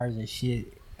and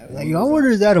shit. Like, I wonder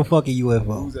is that a fucking We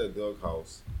UFO? was at Doug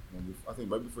House. I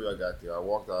think right before y'all got there, I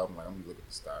walked out. I'm like, I'm gonna look at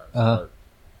the stars. Uh-huh. Right?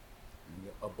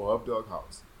 Above Doug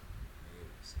House, it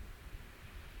was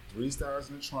 3 stars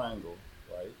in a triangle,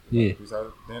 right? Yeah. 3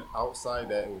 stars. Then outside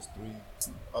that, it was 3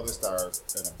 other stars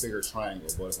and a bigger triangle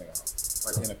above the house,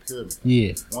 like in a pyramid.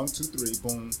 Yeah. 1, 2, 3,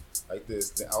 boom, like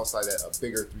this. Then outside that, a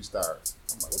bigger 3 stars.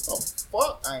 I'm like, what the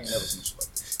fuck? I ain't never seen shit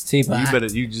like this. See, but You better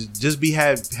just be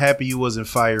happy you wasn't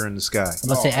fire in the sky. I'm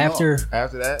gonna say after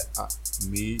After that,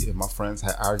 me and my friends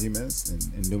had arguments,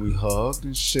 and then we hugged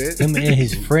and shit. him and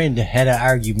his friend had an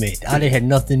argument. I didn't have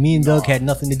nothing. Me and Doug had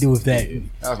nothing to do with that.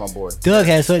 That was my boy. Doug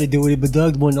had something to do with it, but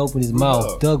Doug wouldn't open his mouth.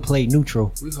 hugged. Doug played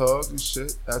neutral. We hugged and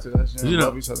shit. After that, shit, You know-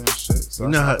 love each other and shit. So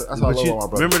You know how, that's how I but love you, all my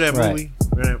brothers. remember that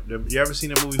Right. movie? You ever seen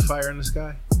that movie Fire in the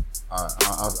Sky?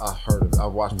 I heard of it. I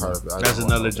watched part of it. That's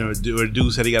another joint where a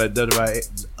dude said he got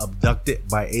abducted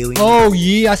by aliens. Oh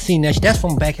yeah, I seen that. That's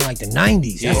from back in like the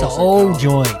 90s. That's an old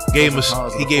joint. He gave him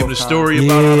the story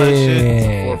about all that shit.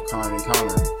 Yeah. Fourth kind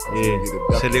encounter.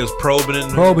 Yeah, said they was probing and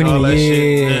Probing all it, that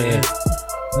yeah. shit.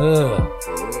 Ugh.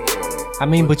 I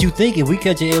mean, but you think if we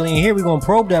catch an alien here, we gonna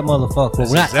probe that motherfucker.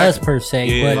 Well, not us per se,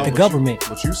 Yeah. but the government.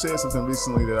 But you said something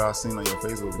recently that I seen on your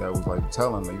Facebook that was like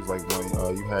telling. Like, you was like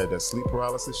when you had that sleep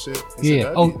paralysis shit.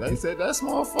 Yeah. They said that's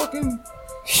motherfucking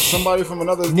somebody from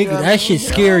another. Nigga, that shit's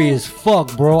scary as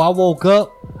fuck, bro. I woke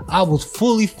up, I was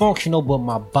fully functional, but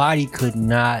my body could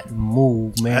not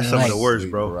move, man. That's some like, of the worst,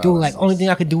 bro. dude, like, only thing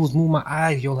I could do was move my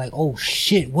eyes. You're like, oh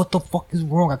shit, what the fuck is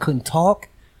wrong? I couldn't talk.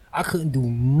 I couldn't do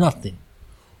nothing.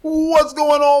 What's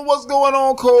going on? What's going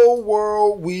on, Cold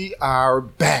World? We are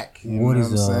back. You What know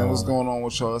is what I'm saying? What's going on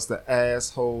with y'all? It's the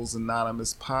Assholes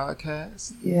Anonymous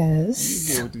podcast. You Yes.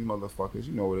 here with these motherfuckers.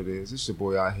 You know what it is. It's your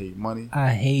boy, I Hate Money. I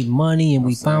hate money, and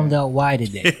we found out why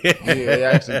today. Yeah, they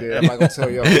actually did. I'm not going to tell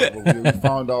y'all, but we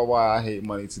found out why I hate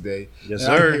money today. Yes, and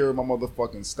sir. I'm here with my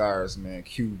motherfucking stars, man.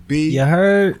 QB. You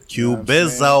heard? You know what I'm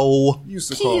Cubizo. You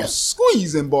used to call him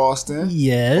Squeeze in Boston.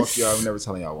 Yes. Fuck y'all, I'm never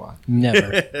telling y'all why. Never.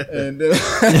 And then,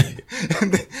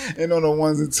 and on the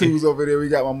ones and twos over there, we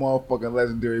got my motherfucking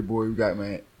legendary boy. We got,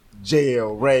 man,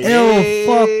 JL Ray.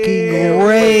 Fucking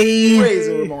Ray.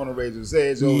 Raising Ramona Razor's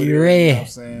Edge over there. You know what I'm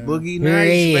saying? Boogie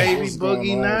Ray. Nights, baby. What's Boogie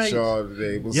going on with Nights. y'all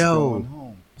today? What's Yo. going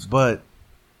on? But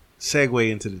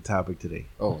segue into the topic today.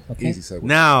 Oh, Okay. easy segue.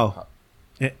 Now,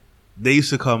 they used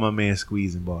to call my man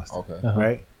Squeeze in Boston, Okay. Uh-huh.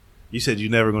 right? You said you're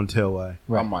never going to tell why.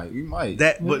 Right. We might.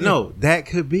 But no, that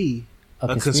could be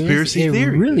a conspiracy It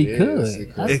theory. really It could. is.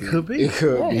 It could be. It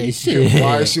could Hey, be. shit.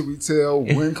 Why should we tell?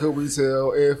 When could we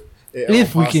tell? If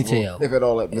we can possible, tell. If at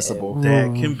all admissible.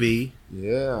 That can be a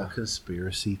Yeah.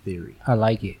 conspiracy theory. I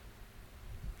like it.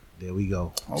 There we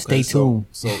go. Okay, Stay tuned.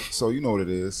 So you know what it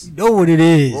is. You know what it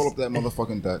is. Roll up that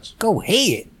motherfucking Dutch. Go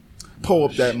ahead. Pull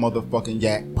up that motherfucking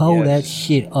yak. Pull Yes. that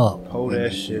shit up. Hold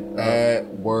that shit up.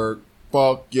 At work.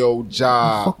 Fuck your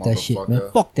job. Fuck that shit, man.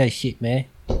 motherfucker. Fuck that shit, man.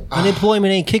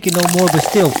 Unemployment ain't kicking no more, but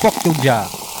still, fuck your job.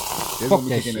 It's fuck gonna be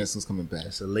that kicking shit. in since coming back.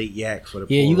 That's a late yak for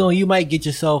the Yeah, poor. you might get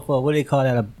yourself what do they call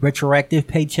that, a retroactive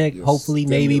paycheck, Your hopefully,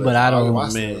 maybe, but I stimulus. don't. My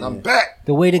stimulus, man. I'm back.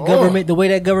 The way the Oh.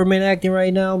 that government acting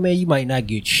right now, man, you might not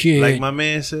get shit. Like my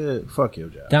man said, fuck your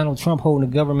job. Donald Trump holding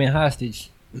the government hostage.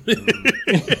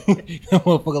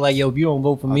 Motherfucker, like, yo, if you don't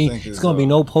vote for I me, think it's it's, gonna be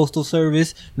no postal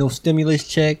service, no stimulus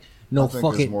check, no I think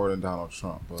fucking. it's more than Donald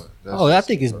Trump, but that's Oh, I just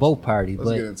think it's personal. both parties, Let's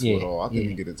but get into yeah, it all. I think yeah. we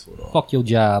can get into it all. Fuck your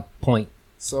job. Point.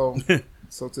 So today,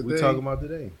 We talking about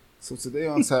today. So today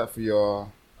on tap for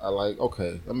y'all,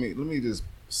 let me just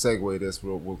segue this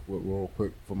real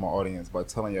quick for my audience by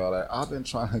telling y'all that I've been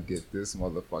trying to get this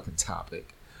motherfucking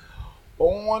topic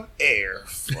on air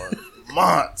for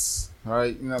months. All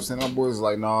right, you know what I'm saying? My boys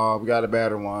like, nah, we got a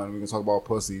better one. We can talk about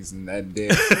pussies and that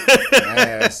dick and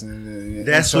ass and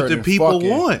That's what the inserting people fucking.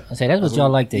 want. I say that's what y'all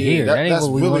like to hear. That ain't that's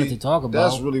what we really- wanted to talk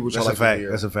about. That's really what y'all That's like a fact. to hear.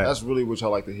 That's a fact. That's really what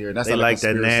y'all like to hear. And that's They not a like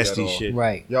that conspiracy nasty at all. shit.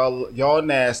 Right. Y'all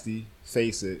nasty.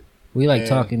 Face it. We like Yeah.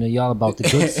 talking to y'all about the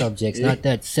good subjects, not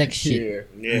that sex shit.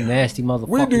 Yeah. You nasty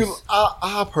motherfuckers. We do.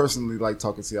 I personally like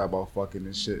talking to y'all about fucking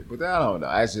and shit, but I don't know.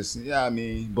 I just, I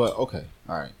mean, but okay,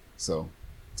 all right. So,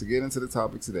 to get into the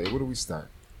topic today, where do we start?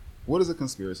 What is a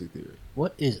conspiracy theory?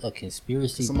 What is a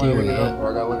conspiracy Somebody theory? look it up, or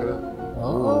I gotta look it up.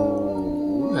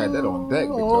 Oh, You had that on deck, big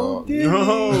Oh, dog. damn.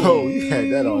 Oh, you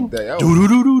had that on deck. That was-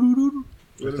 Do-do-do-do-do-do.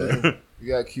 What is it? You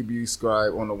got QB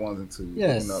scribe on the ones and twos.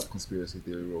 Yes. Looking up conspiracy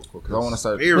theory real quick because I want to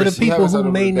start. for the We haven't people who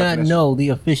started may with the not definition. know the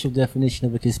official definition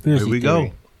of a conspiracy Here we theory,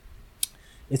 go.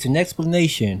 it's an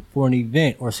explanation for an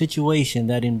event or situation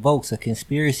that invokes a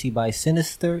conspiracy by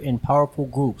sinister and powerful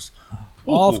groups,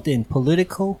 often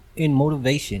political in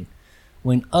motivation,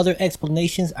 when other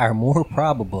explanations are more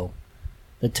probable.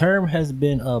 The term has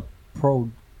been a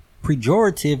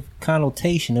pejorative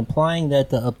connotation, implying that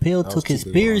the appeal to was too big on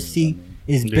conspiracy it, I mean.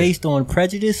 is Yeah. based on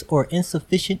prejudice or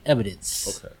insufficient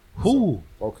evidence. Okay. Who?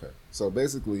 Okay. So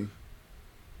basically,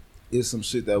 it's some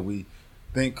shit that we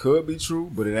think could be true,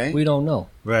 but it ain't. We don't know.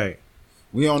 Right.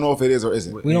 We don't know if it is or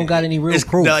isn't. We don't got any real It's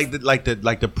proof. like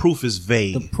the proof is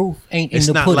vague. The proof ain't It's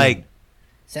in the not pudding. like-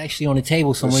 It's actually on the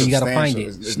table somewhere. You got to find it.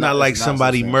 It's not like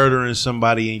somebody substantial. murdering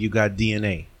somebody and you got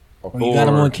DNA, Okay. Or you got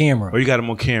them on camera. or you got them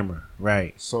on camera,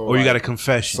 right? So, or you like- got a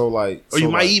confession, So like, or you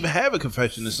so might like- even have a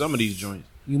confession in some of these joints.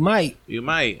 You might, You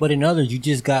might, but in others, you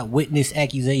just got witness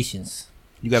accusations.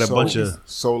 you got a so- bunch of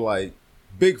So like,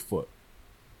 Bigfoot.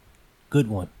 Good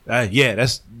one. yeah,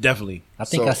 that's definitely I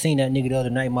think So- I seen that nigga the other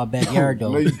night in my backyard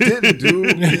though. No, you didn't,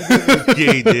 dude.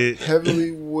 yeah, he did.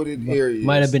 Heavily wooded areas.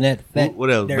 Might have been that fat.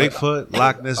 What else? there- Bigfoot,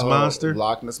 Loch Ness monster.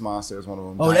 Loch Ness monster is one of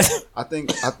them. Oh, that's- I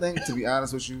think to be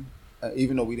honest with you,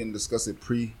 even though we didn't discuss it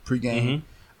pre-game, Mhm.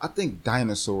 I think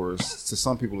dinosaurs to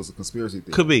some people is a conspiracy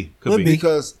theory. Could be, Could be.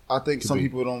 Because I think Could some be.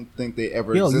 people don't think they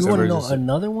ever Yo, you existed. want to ever know existed.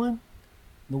 another one?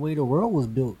 The way the world was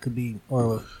built could be,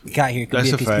 or got here could That's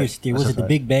be a a fact. conspiracy theory. That's Was a it the fact.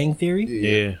 Big Bang Theory? Yeah, Yeah,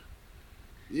 yeah.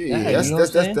 Yeah, you That's know what I'm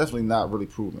saying? definitely not really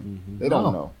proven. They don't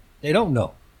No. know. They don't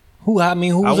know. Who's I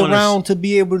wanna around to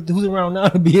be able to? Who's around now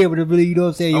to be able to really? You know what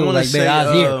I'm saying? I You're wanna like, man, say, I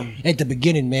was here at the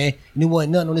beginning, man. And there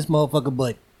wasn't nothing on this motherfucker,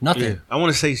 but nothing. yeah. I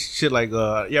want to say shit like,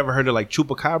 you ever heard of like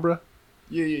chupacabra?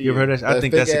 Yeah, yeah. You ever heard that? I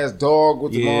think fake that's ass dog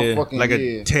with the Yeah, motherfucking like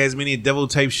a Tasmanian devil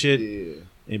type shit, yeah.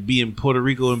 and be in Puerto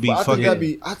Rico and be But I fucking.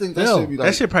 think that Yo, should be like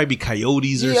that should probably be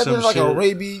coyotes or yeah, I some think like shit. a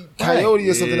rabies coyote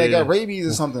or something. They Yeah. got rabies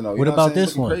or something though. You What know about I'm saying? this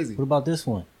Looking one? Crazy. What about this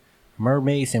one?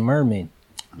 Mermaids and mermen.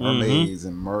 Mermaids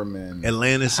and mermen.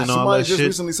 Atlantis and all Somebody that just shit.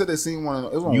 recently said they seen one.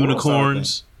 It was on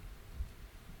Unicorns.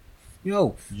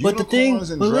 Yo, Unicorns but the thing,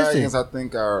 and but dragons, listen, I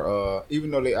think are even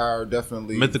though they are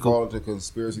definitely Mythical. fall into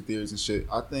conspiracy theories and shit.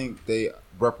 I think they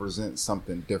represent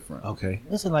something different. Okay.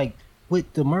 listen, like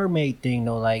with the mermaid thing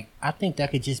though, like I think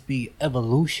that could just be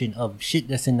evolution of shit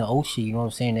that's in the ocean. You know what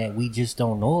I'm saying? That we just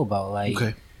don't know about. Like,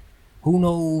 Okay. who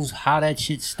knows how that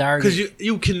shit started? Because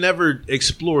you can never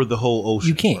explore the whole ocean.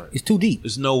 You can't. It's too deep.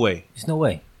 There's no way. There's no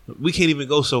way. We can't even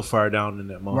go so far down in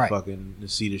that Right. motherfucking to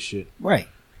see this shit. Right.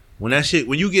 When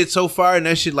you get so far and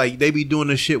that shit, like they be doing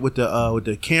this shit with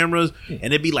the cameras,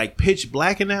 and it be like pitch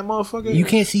black in that motherfucker. You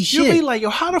can't see You shit. be like,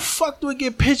 yo, how the fuck do it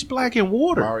get pitch black in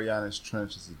water? Marianas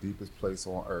Trench is the deepest place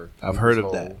on Earth. I've heard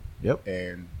Deepest of that. hole. Yep.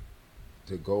 And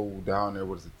to go down there,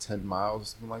 what is it, 10 miles or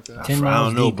something like that? 10 I miles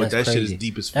don't know, deep, but that's that shit is crazy.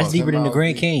 deep as That's fuck. deeper 10 than the miles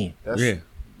Grand deep. Canyon. That's, Yeah.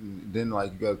 Then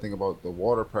like you got to think about the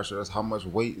water pressure. That's how much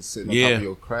weight is sitting on Yeah. top of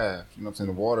your craft. You know what I'm saying?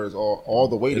 The water is all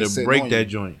the weight It'll is sitting break on that you.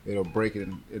 joint. It'll break it.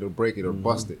 It'll break it or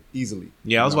bust it easily.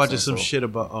 Yeah, I was You know what watching I'm some saying? shit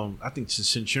about I think the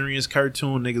Centurions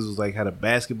cartoon. Niggas was like had a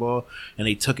basketball and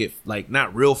they took it like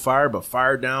not real fire but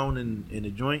fire down in the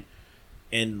joint,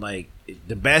 and like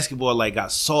the basketball like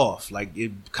got soft, like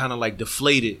it kind of like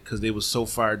deflated because they was so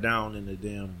far down in the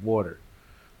damn water.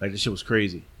 Like this shit was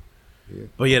crazy. Yeah.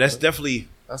 But yeah, that's definitely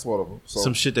That's one of them. So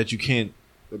some shit that you can't.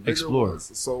 the bigger explore.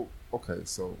 ones- So okay,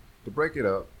 so to break it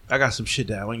up, I got some shit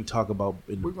that I ain't talk about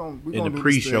in, we're gonna in the do this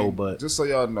pre-show, thing, but just so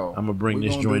y'all know, I'ma bring we're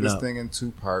this gonna joint do this up. thing in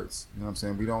two parts. You know what I'm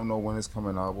saying? We don't know when it's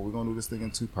coming out, but we're gonna do this thing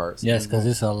in two parts. Yes, because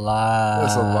it's a lot.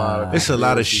 It's a lot of it's a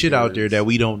lot of conspiracy shit out there theories. that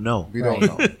we don't know. We don't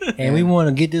Right. know. And we want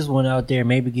to get this one out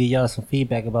there.Maybe give y'all some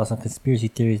feedback about some conspiracy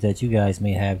theories that you guys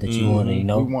may have that you want to, you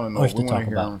know, we want to know. us We to want talk to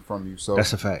hear about. them from you. So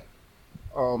That's a fact.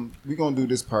 we're gonna do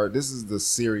this part. This is the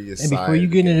serious And side. before you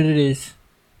of get the into this,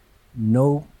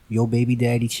 no, your baby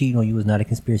daddy cheating on you is not a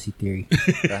conspiracy theory.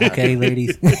 Okay,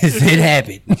 ladies, it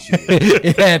happened.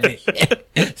 It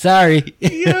happened. Sorry.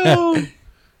 Yo,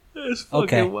 that's fucking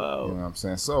Okay. You wild. know what I'm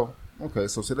saying? So, okay,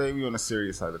 so today we're on the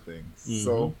serious side of things. Mm-hmm.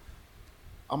 So,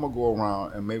 I'm gonna go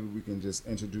around and maybe we can just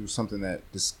introduce something that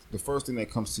the first thing that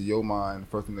comes to your mind,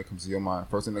 first thing that comes to your mind,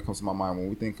 first thing that comes to my mind when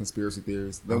we think conspiracy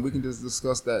theories. Then we can just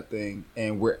discuss that thing,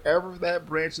 and wherever that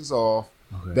branches off,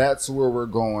 Okay. that's where we're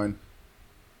going.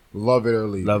 Love it or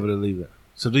leave Love it. it or leave it.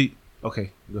 So do you,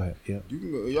 okay, go ahead. Yeah. You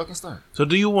can go, y'all can start. So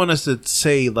do you want us to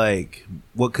say like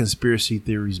what conspiracy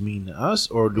theories mean to us,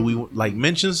 or do we like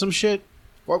mention some shit?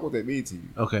 Fuck what they mean to you.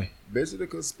 Okay. Bitch, the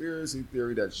conspiracy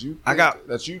theory that you I got-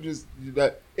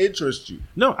 that interests you.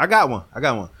 No, I got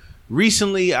one.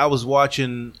 Recently, I was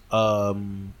watching a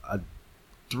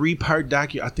 3-part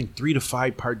I think 3 to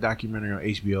 5 part documentary on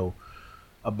HBO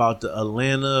about the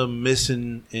Atlanta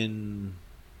missing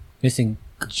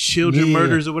children Yeah.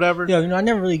 murders or whatever. Yo, you know, I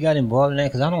never really got involved in that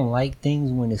because I don't like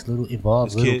things when it's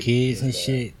involves It's little kids. kids and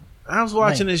shit. I was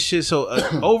watching this shit. So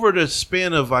over the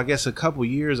span of, I guess, a couple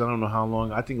years, I don't know how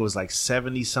long. I think it was like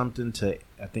 70 something to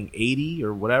I think 80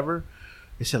 or whatever.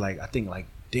 It said like I think like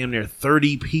damn near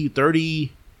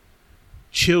 30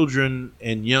 children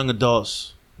and young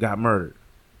adults got murdered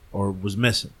or was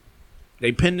missing.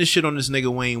 They pinned this shit on this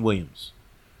nigga Wayne Williams.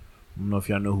 I don't know if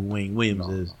y'all know who Wayne Williams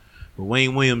is, but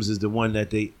Wayne Williams is the one that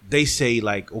they say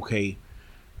like, okay,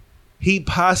 he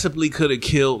possibly could have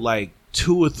killed like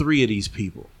 2 or 3 of these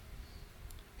people.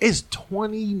 It's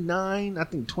 29, I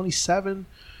think 27.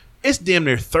 It's damn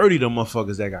near 30 of them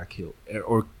motherfuckers that got killed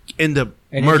or end up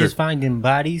And murdered. they just finding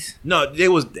bodies? No, they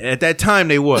was at that time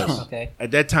they was. Okay.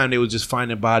 At that time they was just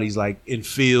finding bodies like in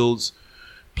fields,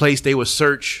 place they would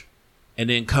search and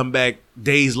then come back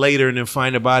days later and then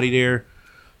find a body there.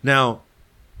 Now,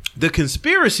 the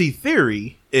conspiracy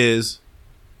theory is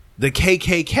the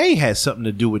KKK has something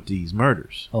to do with these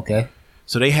murders. Okay.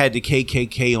 So they had the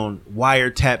KKK on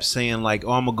wiretap saying like,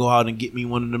 "Oh, I'm gonna go out and get me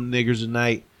one of them niggers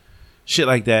tonight," shit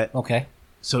like that. Okay.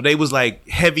 So they was like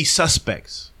heavy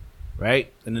suspects,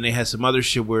 right? And then they had some other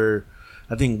shit where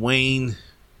I think Wayne,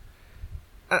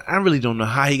 I really don't know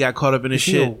how he got caught up in this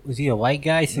shit. Was he a white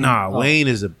guy? Nah, Wayne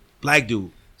is a black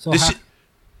dude. So This how- shit,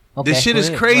 okay, this shit go is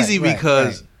ahead. crazy Right,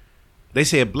 because right. they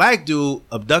say a black dude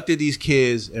abducted these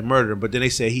kids and murdered them, but then they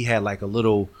say he had like a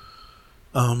little,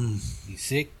 He's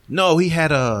sick. no, he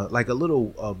had a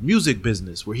little music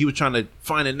business where he was trying to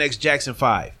find the next Jackson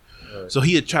 5. Right. So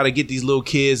he would try to get these little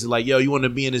kids like, yo, you want to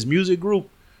be in his music group?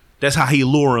 That's how he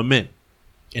lure them in.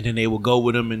 And then they would go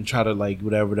with him and try to like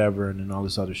whatever, and then all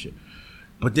this other shit.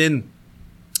 But then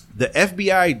the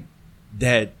FBI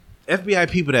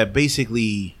people that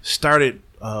basically started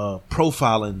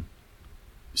profiling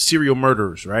serial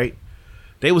murderers, right?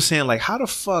 They were saying like, how the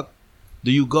fuck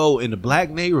do you go in the black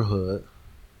neighborhood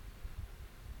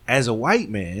as a white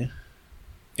man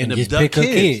and just abduct pick a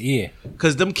kids? kid, yeah.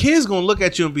 Because them kids gonna look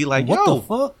at you and be like, What yo, the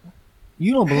fuck?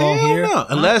 You don't belong hell here. no.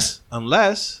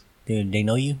 Unless They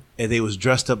know you. if they was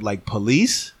dressed up like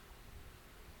police,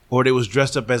 or they was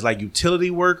dressed up as like utility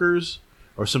workers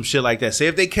or some shit like that. Say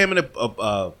if they came in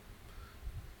a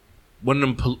one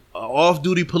of them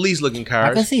off-duty police looking I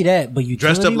cars, can see that, but you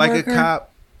dressed up like a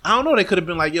cop. I don't know. They could have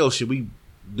been like, "Yo, should we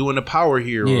doing the power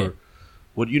here?" Yeah. Or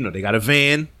what? You know, they got a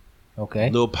van, Okay.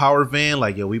 little power van.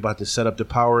 Like, yo, we about to set up the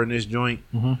power in this joint,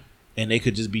 Mhm. and they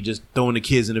could just be just throwing the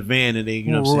kids in the van, and they,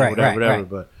 you know, what I'm saying, Right, whatever, right, whatever. right.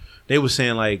 But they were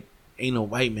saying like, ain't no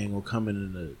white man gonna come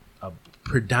in a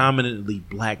predominantly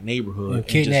black neighborhood And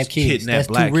kidnap just kids. kidnap That's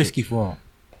black too risky kids. for them.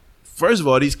 First of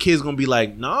all, these kids gonna be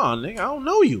like, nah, nigga, I don't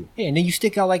know you. Yeah, and then you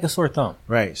stick out like a sore thumb.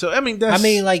 Right. So I mean, that's I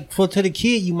mean, like to the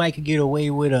kid, you might could get away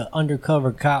with an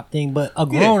undercover cop thing, but a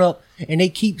grown up, and they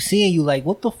keep seeing you like,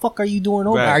 what the fuck are you doing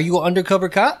over? Right. Are you an undercover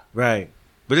cop? right.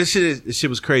 But this shit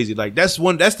was crazy. Like that's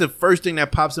the first thing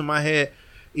that pops in my head.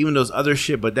 Even those other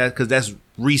shit, but that's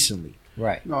recently.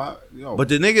 Right. No, But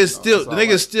the nigga's that's all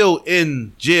right. still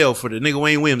in jail for the nigga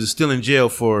Wayne Williams is still in jail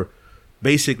for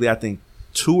basically I think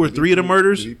 2 or 3 of the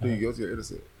murders. Did he plead guilty or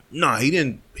innocent? No, he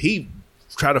didn't. He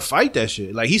tried to fight that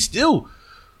shit. Like he's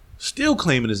still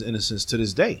claiming his innocence to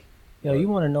this day. Yo, you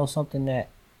want to know something that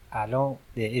I don't?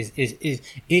 That is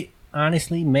it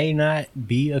honestly may not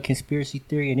be a conspiracy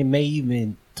theory, and it may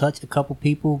even touch a couple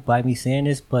people by me saying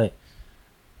this, but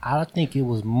I think it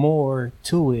was more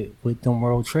to it with them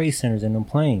World Trade Centers and them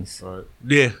planes. Right.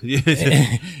 Yeah,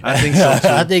 I think so too.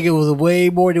 I think it was way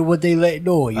more than what they let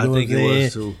know. You know I think what I'm it saying?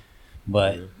 was too.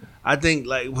 But I think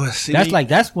like well, see,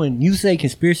 that's when you say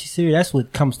conspiracy theory. That's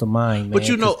what comes to mind, man. But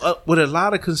you know, with a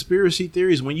lot of conspiracy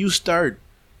theories, when you start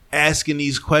asking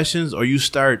these questions or you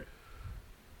start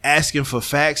asking for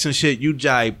facts and shit, you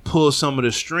pull some of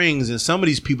the strings, and some of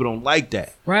these people don't like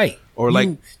that. right? Or like,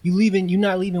 you're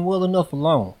not leaving well enough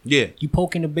alone. yeah, You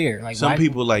poking the bear. Like some why-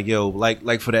 people like yo,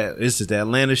 like for that. This is the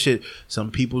Atlanta shit. Some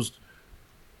people's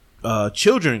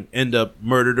children end up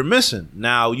murdered or missing.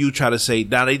 Now you try to say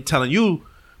now they telling you,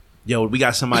 yo, we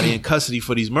got somebody in custody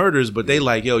for these murders, but they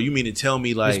like, yo, you mean to tell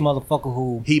me like this motherfucker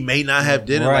who he may not have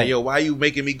did it? Right. Like, yo, why you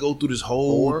making me go through this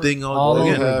whole Or thing all all You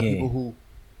over again? have again. people who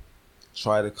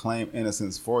try to claim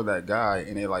innocence for that guy,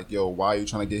 and they're like, "Yo, why are you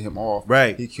trying to get him off?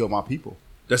 Right. He killed my people."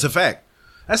 That's a fact.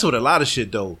 That's what a lot of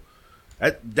shit though.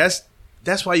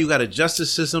 That's why you got a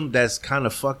justice system that's kind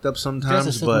of fucked up sometimes,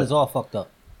 justice system but is all fucked up.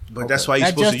 that's why you're That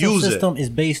supposed to justice use system is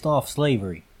based off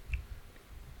slavery.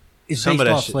 It's Some of based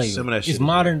that off shit- slavery. some of that shit It's is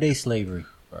modern day slavery.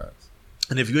 Right. it.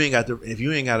 And if you ain't got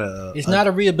a, It's not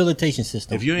a rehabilitation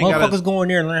system. If you ain't got a- motherfuckers go in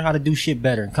there and learn how to do shit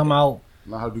better and come out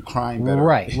Know how to do crime better.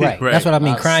 right. Right. That's what I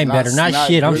mean. Not- crime not- better, not not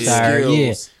shit. I'm good sorry.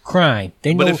 skills. Yeah, crime.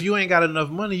 They know. But if you ain't got enough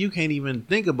money, you can't even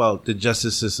think about the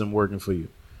justice system working for you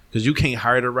because you can't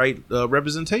hire the right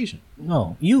representation.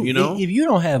 no, you know? if you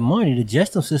don't have money, the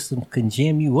justice system can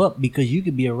jam you up because you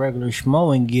could be a regular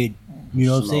schmo and get, you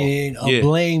know what I'm Schmo. saying, a Yeah.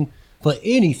 blame for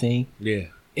anything. Yeah,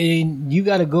 and you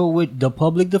got to go with the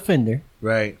public defender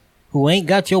Right. who ain't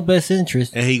got your best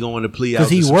interest And he going to plea out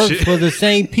because he to some works shit. for the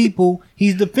same people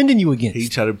he's defending you against. He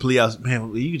tried to plea out.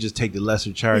 Man, you could just take the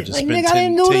lesser charge and Like, spend nigga, I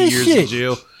 10 didn't do this years shit. in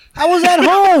jail. I was at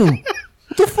home.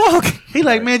 What the fuck? He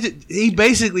like, man, he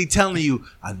basically telling you,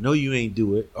 I know you ain't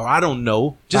do it, or I don't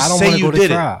know. Just I don't say wanna you go to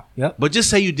did it. trial. Yep. But just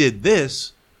say you did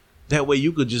this. That way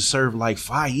you could just serve like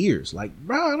 5 years. Like,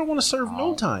 bro, I don't want to serve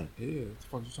no time. Yeah,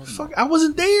 what the fuck you talking Fuck, about? I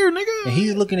wasn't there, nigga. And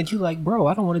he's looking at you like, bro,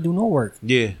 I don't want to do no work.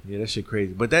 Yeah, that shit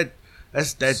crazy. But that's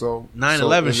So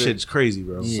 9/11 is it- shit's crazy,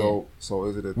 bro. Yeah. So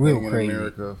is it a Real thing in crazy.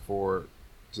 America for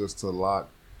just to lock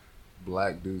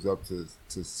black dudes up to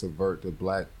subvert the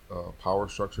black power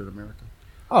structure in America?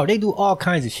 Oh, they do all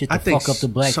kinds of shit to I think fuck up the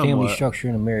black family somewhat. structure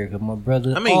in America, my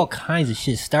brother. I mean- all kinds of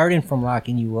shit, starting from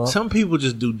locking you up. Some people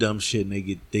just do dumb shit and they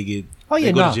get oh yeah,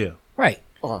 they go no, to jail. right.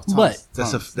 Oh, But-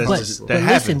 That's tons that of just- people. that but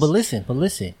happens.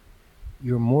 listen.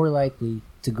 You're more likely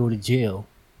to go to jail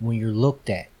when you're looked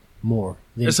at more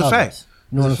than It's a others. fact.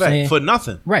 You know That's what a I'm fact. saying? For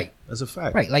nothing. Right, That's a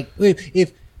fact. right. Like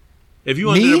if If you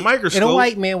me under the and microscope, a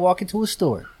white man walk into a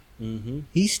store, Mhm.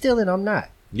 he's stealing. I'm not.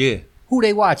 Yeah, Who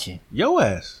they watching? yo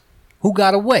ass. Who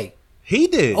got away? He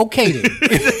did. Okay then.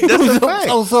 That's a fact.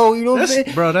 So you know what I'm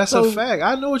saying, Bro, that's So- a fact.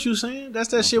 I know what you're saying. That's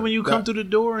that shit when you come through the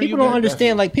door and People you don't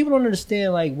understand. Like people don't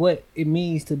understand like what it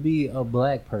means to be a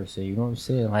black person. You know what I'm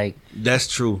saying? Like That's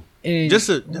true. and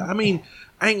I mean,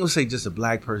 I ain't gonna say just a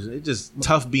black person. It's just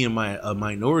tough being a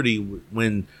minority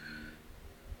when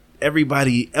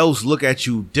everybody else look at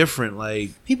you different.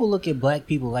 Like people look at black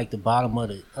people like the bottom of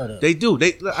the they do.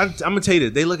 I'm gonna tell you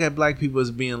this. They look at black people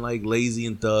as being like lazy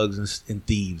and thugs and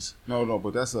thieves. No,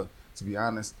 but to be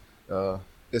honest,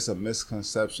 it's a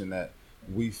misconception that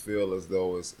we feel as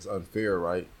though it's unfair,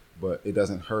 right? But it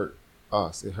doesn't hurt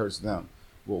us; it hurts them.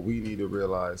 What we need to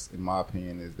realize, in my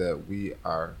opinion, is that we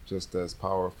are just as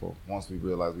powerful. Once we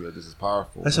realize we are just as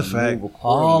powerful, That's a and fact. move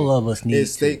accordingly. All of us need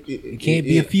It's- to. It can't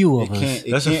be a few of us.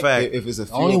 That's a fact. If it's a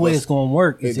few The only of way us, it's going to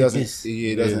work it is if doesn't. it's.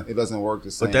 It doesn't work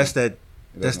the same. But that's It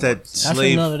doesn't work that the same.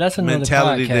 slave That's another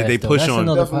mentality that they podcast, though. push That's on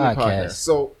another Definitely podcast.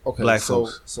 So okay, Black so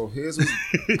folks. so here's what's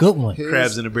Good one. here's-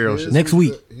 Crabs in a barrel here's shit. Next was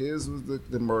week. Here's was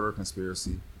the murder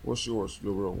conspiracy. What's yours?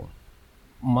 The real one.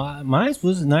 Mine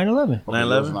was 9/11. Okay, 9/11?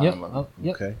 yours was Yep. 9/11. Oh,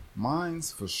 yep. Okay.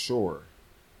 Mine's for sure.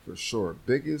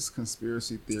 Biggest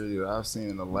conspiracy theory that I've seen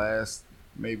in the last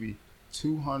maybe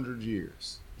 200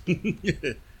 years.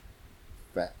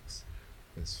 Facts.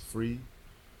 It's free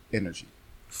energy.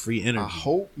 Free I energy.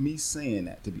 hope me saying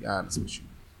that, to be honest with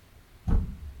you,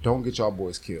 don't get y'all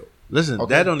boys killed. Listen, Okay?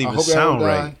 that don't I even hope y'all sound don't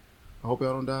die. right. I hope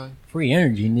y'all don't die. Free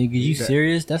energy, nigga. You That-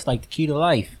 serious? That's like the key to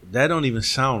life. That don't even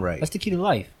sound right. That's the key to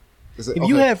life. Is it- If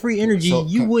you okay. had free energy, So,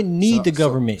 you wouldn't need the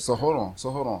government. So hold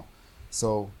on.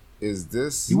 So is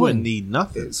this? You wouldn't need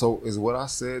nothing. So is what I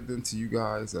said then to you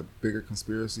guys a bigger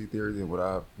conspiracy theory than what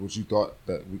you thought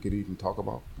that we could even talk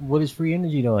about? What is free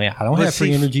energy though? I don't But have free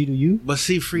see, energy. Do you? But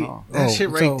see, free No. that Oh, shit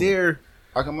right so- there,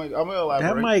 I'm gonna elaborate.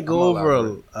 that might go I'm gonna over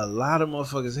elaborate. a lot of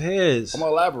motherfuckers' heads. I'm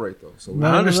gonna elaborate though. So No,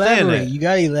 I understand elaborate. that. You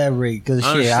gotta elaborate because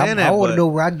I shit. understand I that, want to but- know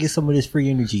where I can get some of this free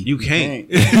energy. You can't.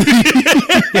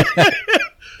 can't.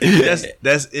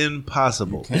 That's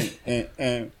impossible.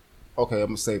 And okay, I'm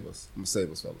gonna save us,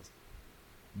 fellas.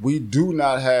 We do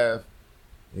not have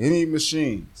any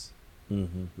machines.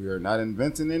 Mhm. We are not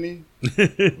inventing any.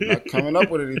 We're not coming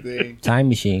up with anything Time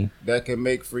machine. that can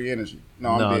make free energy. No,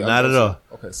 I'm not at all.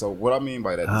 Okay, so what I mean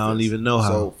by that, I is don't this. even know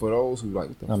how. So for those who like,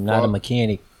 what the I'm not a fuck?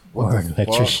 mechanic What or the an fuck?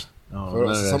 electrician. No, For-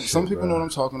 none of that some shit, people bro. know what I'm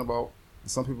talking about.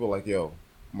 Some people are like, yo,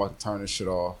 I'm about to turn this shit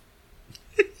off.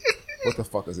 What the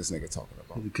fuck is this nigga talking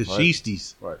about? The Right?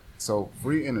 Kashistis. Right. So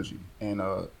free energy, and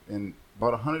in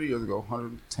about 100 years ago,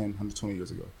 110, 120 years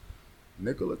ago,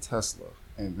 Nikola Tesla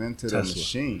invented a Tesla.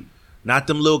 machine. Not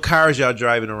them little cars y'all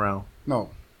driving around. No,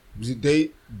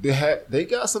 they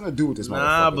got something to do with this.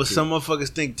 Nah, motherfucker, but too. some motherfuckers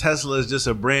think Tesla is just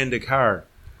a branded car.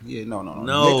 Yeah, no. No.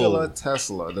 Nikola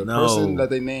Tesla, the No. person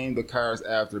that they named the cars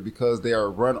after because they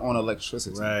are run on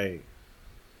electricity. Right.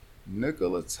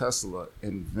 Nikola Tesla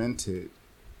invented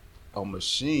a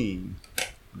machine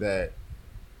that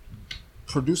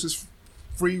produces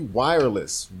free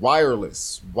wireless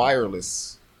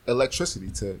electricity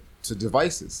to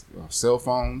devices, cell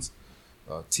phones,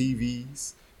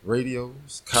 TVs,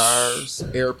 radios, cars,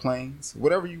 airplanes,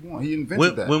 whatever you want. He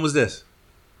invented that. When was this?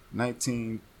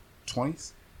 1920s,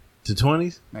 The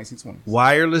 20s? 1920s.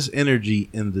 Wireless energy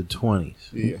in the 20s.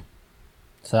 Yeah.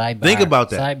 Sidebar. Think about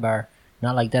that. Sidebar.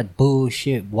 Not like that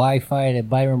bullshit Wi-Fi that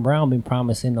Byron Brown been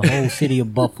promising the whole city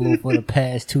of Buffalo for the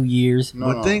past 2 years.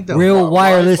 But think the Real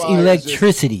wireless Wi-Fi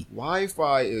electricity.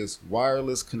 Wi-Fi is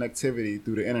wireless connectivity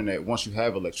through the internet once you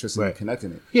have electricity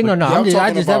connecting it. Yeah, no, But I'm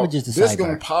talking that about was just a this sidebar.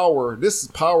 gonna power. This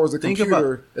powers the Think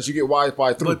computer that you get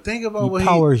Wi-Fi through. But think about It what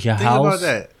powers your think house. about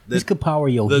that. This could power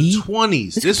your The heat.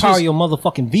 20s. This could power your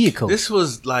motherfucking vehicle. This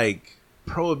was like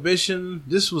Prohibition.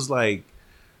 This was like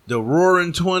the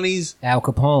Roaring 20s. Al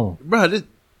Capone. Bro, this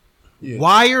Yeah.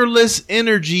 wireless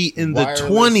energy in Wireless the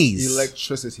 20s.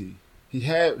 electricity. He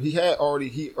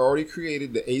already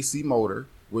created the AC motor,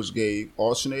 which gave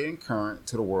alternating current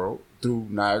to the world through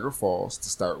Niagara Falls to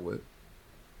start with.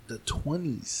 The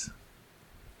 20s.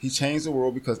 He changed the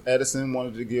world because Edison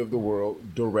wanted to give the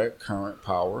world direct current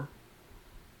power.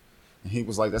 And he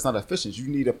was like, that's not efficient. You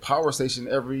need a power station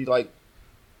every like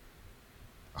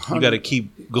You got to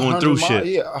keep going through 100 shit.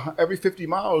 Yeah, every 50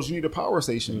 miles you need a power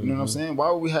station. You know what I'm saying?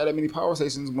 Why would we have that many power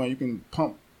stations when you can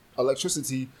pump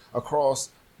electricity across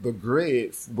the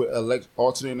grid with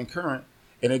alternating current,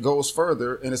 and it goes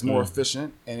further and it's more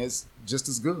efficient and it's just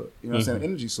as good. You know what I'm saying?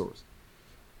 Energy source.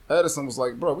 Edison was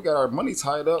like, bro, we got our money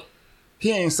tied up.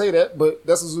 He ain't say that, but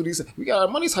that's what he said. We got our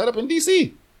money tied up in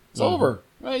DC. It's over.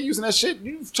 I ain't using that shit.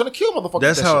 You trying to kill motherfuckers.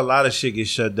 That's with that how shit. a lot of shit gets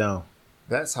shut down.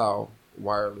 That's how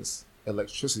wireless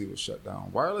electricity was shut down.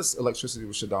 Wireless electricity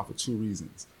was shut down for two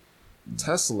reasons.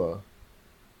 Tesla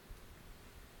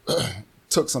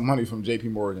took some money from J.P.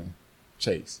 Morgan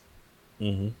Chase.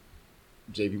 J.P.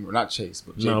 Not Chase,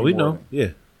 but J.P. No, we Morgan. know. Yeah.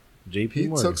 JP He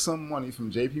Morgan. took some money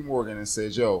from J.P. Morgan and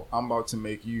said, yo, I'm about to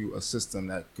make you a system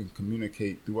that can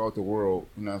communicate throughout the world,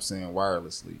 you know what I'm saying,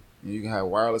 wirelessly. And you can have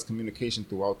wireless communication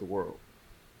throughout the world.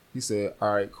 He said,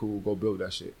 all right, cool, go build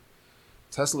that shit.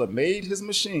 Tesla made his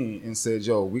machine and said,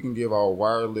 yo, we can give our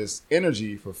wireless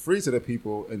energy for free to the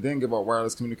people and then give our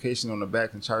wireless communication on the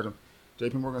back and charge them.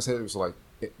 J.P. Morgan said it was like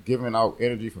giving out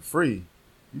energy for free.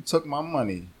 You took my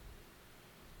money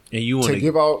and you want to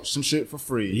give out some shit for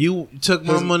free. You took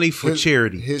my money for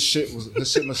charity. His shit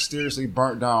mysteriously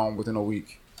burnt down within a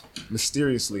week.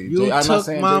 Mysteriously. You took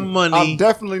my money. I'm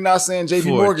definitely not saying JP for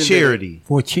Morgan charity.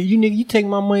 You nigga, you take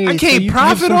my money. I can't you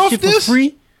profit give some off shit this? for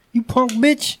free. You punk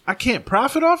bitch. I can't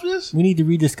profit off this? We need to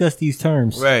rediscuss these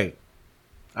terms. Right.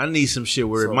 I need some shit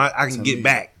where I can get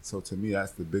back. So to me,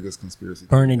 that's the biggest conspiracy.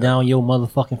 Burning down your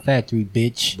motherfucking factory,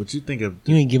 bitch. But you think of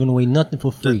You ain't giving away nothing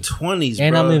for free. the 20s,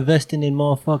 And bro. I'm investing in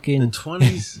motherfucking the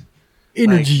 20s.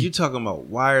 energy. Like, you talking about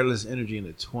wireless energy in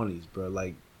the 20s, bro.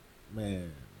 Like,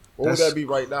 man. What would that be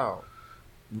right now?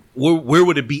 Where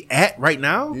would it be at right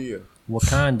now? Yeah.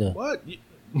 Wakanda. What? In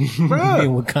Bro,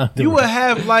 Wakanda. you would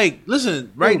have like,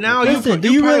 listen, right now Listen, do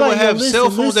you you probably realize- would have listen, cell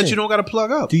phones that listen. you don't got to plug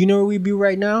up. Do you know where we'd be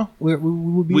right now? Where we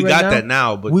would be We right got now? that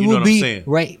now, but we you know would what be I'm saying.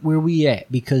 right where we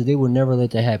at because they will never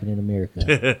let that happen in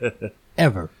America.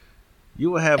 Ever.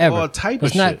 You would have Ever. all type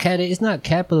It's of not shit. it's not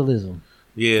capitalism.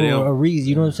 Yeah, For they a don't- reason.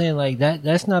 You know what I'm saying? Like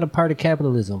that's not a part of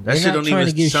capitalism. that They're shit not don't trying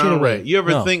even to give shit sound away. right. You ever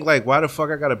No. think like, why the fuck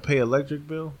I got to pay electric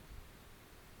bill?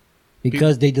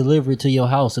 Because they deliver it to your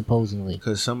house supposedly.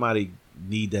 Because somebody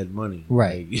need that money.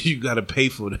 Right. Like, you got to pay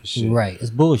for that shit. Right.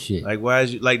 It's bullshit. Like, why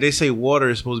is you, like they say water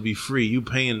is supposed to be free. You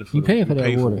paying for You paying for that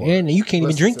pay water. And you can't even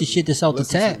Listen drink to the me. shit that's out the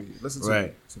Listen tap. to me. Listen to Right.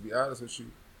 me. To be honest with you,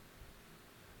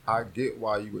 I get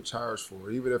why you would charge for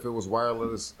it. Even if it was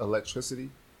wireless electricity,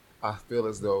 I feel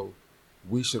as though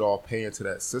we should all pay into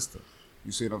that system.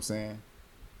 You see what I'm saying?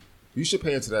 You should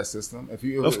pay into that system.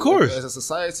 Of course. As a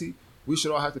society, we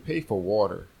should all have to pay for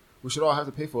water. We should all have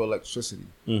to pay for electricity.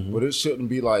 Mm-hmm. But it shouldn't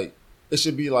be like, it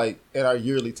should be like in our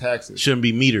yearly taxes. Shouldn't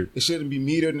be metered. It shouldn't be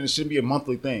metered and it shouldn't be a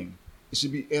monthly thing. It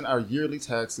should be in our yearly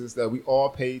taxes that we all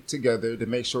pay together to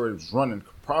make sure it's running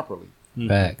properly.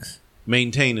 Facts.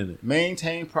 Maintaining it.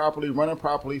 Maintained properly, running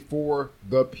properly for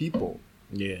the people.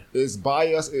 Yeah. It's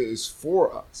by us, it is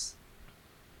for us.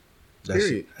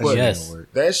 Period. That But shit Yes. ain't gonna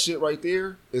work. that shit right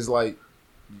there is like,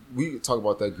 we can talk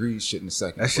about that greed shit in a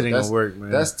second. That shit but ain't gonna work,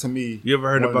 man. That's to me. You ever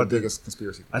heard one about of the the- biggest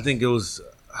conspiracy? I think it was.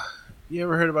 You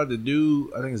ever heard about the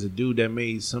dude? I think it's a dude that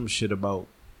made some shit about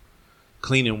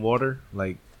cleaning water,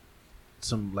 like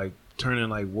some like turning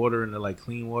like water into like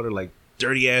clean water, like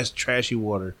dirty ass trashy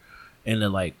water, into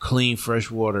like clean fresh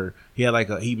water. He had like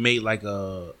he made like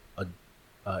a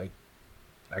I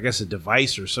guess a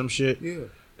device or some shit Yeah.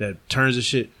 that turns the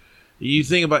shit. You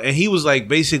think about, and he was like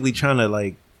basically trying to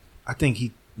like, I think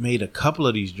he made a couple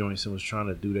of these joints and was trying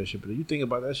to do that shit. But you think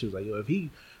about that shit, was like, yo, if he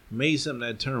made something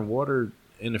that turned water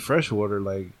into fresh water,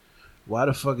 like, why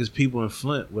the fuck is people in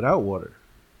Flint without water?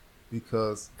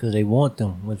 Because Because they want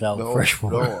them without fresh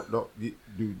water.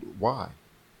 Dude, why?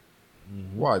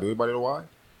 Why? Do anybody know why?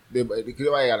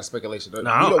 Everybody got a speculation. No,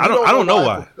 I don't know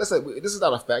why. Let's say this is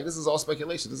not a fact. This is all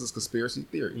speculation. This is conspiracy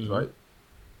theories, right?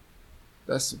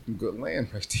 That's some good land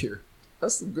right there.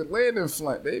 That's some good land in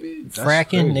Flint, baby.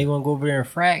 Fracking, they want to go over there and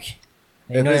frack.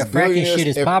 You know that fracking shit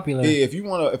is popular. If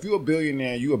you're a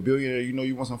billionaire, you know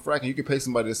you want some fracking, you can pay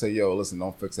somebody to say, "Yo, listen,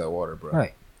 don't fix that water, bro."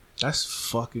 Right. That's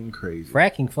fucking crazy.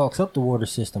 Fracking fucks up the water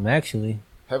system, actually.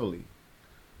 Heavily.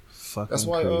 Fucking That's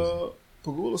why crazy.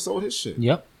 Pagula sold his shit.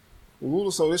 Yep.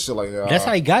 Pagula sold his shit like that. That's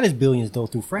how he got his billions, though,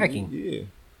 through fracking. Yeah.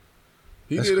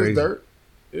 He That's did crazy. his dirt.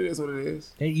 It is what it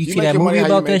is. You You see make that your money movie how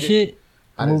you about that make it. shit?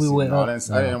 I didn't, see, with, no, I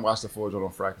didn't watch the Forge on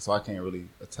fracking, so I can't really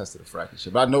attest to the fracking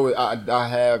shit. But I know I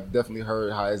have definitely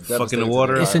heard how it's Fucking devastating the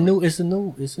water. to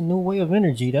It's a new way of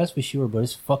energy, that's for sure. But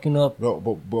it's fucking up. But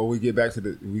we get back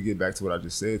to what I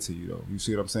just said to you though. You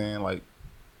see what I'm saying? Like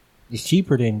It's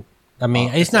cheaper than. I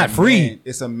mean, it's not free. Man,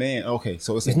 it's a man. Okay,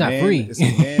 so it's not man, free. It's a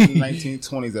man in the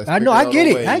 1920s. That's I know, I get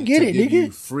it. I get it, give nigga.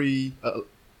 you free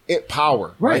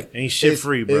power. Right. Ain't shit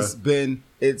free, bro. It's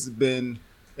been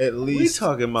at We least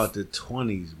talking about the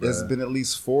 20s, bro. There's been at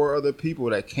least 4 other people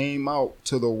that came out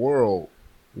to the world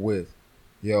with,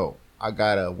 yo, I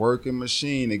got a working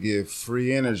machine to give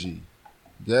free energy.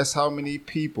 Guess how many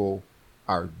people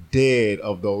are dead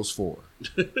of those 4?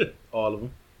 All of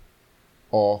them.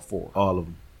 All 4. All of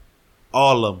them.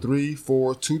 All of them. 3,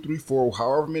 4, 2, 3, 4,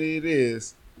 however many it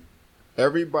is.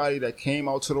 Everybody that came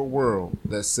out to the world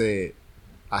that said,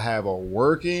 I have a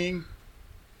working,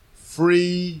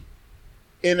 free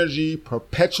energy,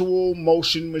 perpetual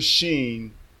motion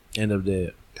machine. End up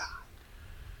dead.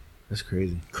 That's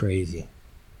crazy. Crazy.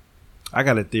 I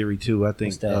got a theory too. I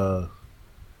think What's that?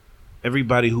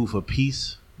 everybody who for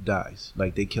peace dies.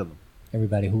 Like they kill them.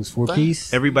 Everybody who's for Facts.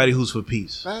 peace. Everybody who's for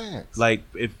peace. Facts. Like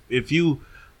if you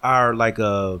are like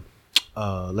a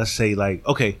let's say like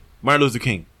okay, Martin Luther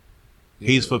King.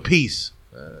 He's for peace.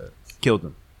 Killed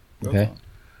him. Okay.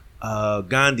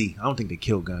 Gandhi. I don't think they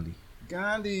killed Gandhi.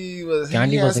 Gandhi he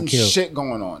Gandhi had wasn't some killed. shit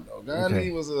going on though. Gandhi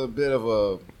Okay. was a bit of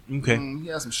a Okay. he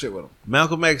had some shit with him.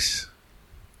 Malcolm X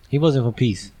He wasn't for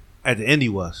peace. at the end he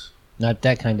was. Not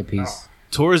that kind of peace.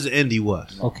 Towards the end he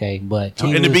was. Okay, but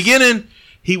In the beginning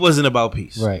he wasn't about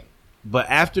peace. right? But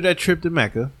after that trip to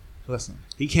Mecca, Listen,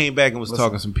 he came back and was listen,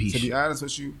 talking some peace. To be shit. honest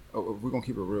with you, we're gonna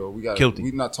keep it real. We got Killed him.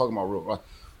 we're not talking about real.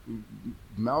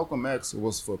 Malcolm X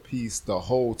was for peace the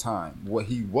whole time. What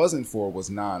he wasn't for was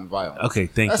nonviolence. Okay,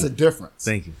 thank That's you. a difference.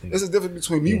 Thank you. There's a difference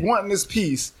between me Yeah. wanting this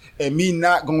peace and me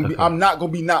not gonna be. Okay. I'm not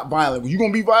gonna be not violent. You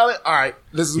gonna be violent? All right,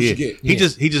 this is what Yeah. you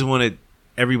get. He just wanted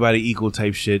everybody equal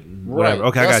type shit. And whatever. Right.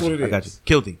 Okay, I That's got you. what it I got you. is.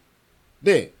 Killed him.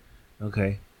 Dead.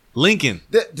 Okay. Lincoln.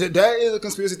 That is a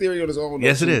conspiracy theory on his own. though,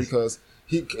 Yes, it too, is. because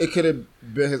it could have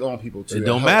been his own people too. It That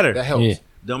don't helped. matter. That helps. Yeah.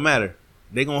 Don't matter.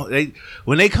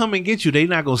 When they come and get you, they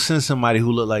not gonna send somebody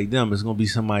who look like them. It's gonna be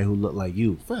somebody who look like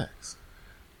you. Facts.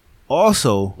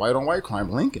 Also, White on white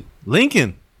crime. Lincoln.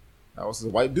 Lincoln That was a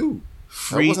white dude.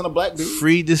 free That wasn't a black dude.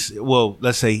 freed this. Well,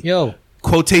 let's say Yo,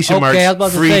 quotation marks. okay, I was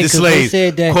about to Freed say the 'cause they slaves.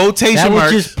 said that Quotation that was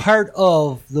marks. just part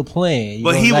of the plan. You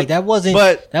But know, he like wa- that wasn't.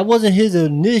 but- that wasn't his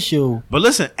initial. But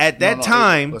listen, at that No,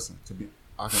 time, listen.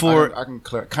 I for- can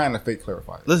kind of fake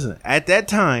clarify it. listen, at that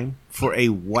time, for a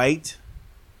white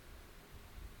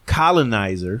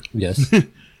colonizer Yes,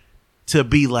 to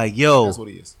be like, yo, That's what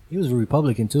he is. he was a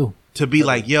Republican too. to be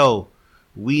like, yo,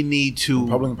 we need to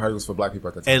Republican Party was for black people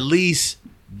at that time. at least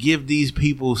give these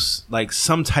people like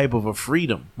some type of a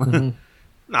freedom.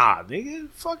 Nah, nigga,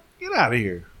 fuck, get out of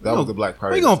here. That was the Black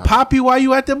Party We at the gonna time. pop you while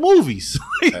you at the movies,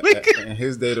 like, nigga, In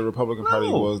his day, the Republican Party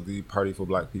No. was the party for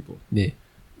black people. Yeah,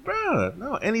 bruh.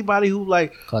 No, anybody who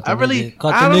like, caught I the really, nigga,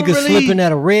 caught I the don't nigga really, slipping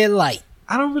at a red light.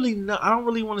 I don't really know. I don't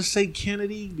really want to say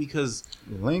Kennedy because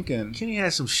Lincoln, Kenny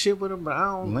had some shit with him, but I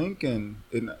don't. Lincoln,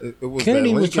 it was Kennedy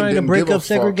that was Lincoln trying to didn't break give a up fuck.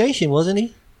 segregation, wasn't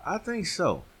he? I think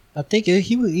so. I think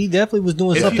he definitely was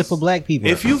doing If something you- for black people.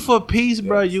 If you for peace,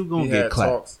 bro, Yes. you gonna He get had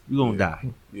clapped. talks. You gonna Yeah. die.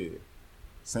 Yeah,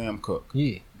 Sam Cooke.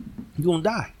 yeah, You gonna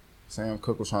die. Sam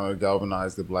Cooke was trying to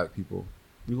galvanize the black people.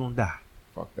 You gonna die.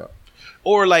 Fucked up.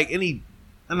 Or like any.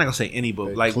 I'm not gonna say any, but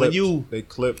They like clipped, when you. they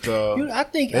clipped. I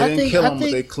think They I didn't think kill I him, but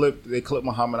think they clipped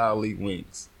Muhammad Ali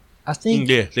wings. I think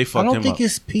Yeah, they I fucked don't him think up.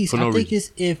 it's peace. for no I think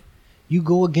reason. it's if you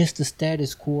go against the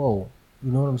status quo.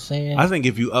 You know what I'm saying? I think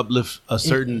if you uplift a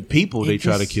certain people, they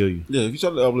try to just- kill you. Yeah, if you try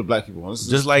to uplift black people, let's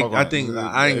Just like talk I on think it.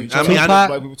 I If you try I to mean uplift I,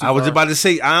 black people too I was far, about to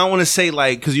say I don't want to say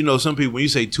like because you know some people when you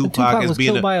say Tupac, Tupac is was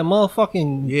being killed by a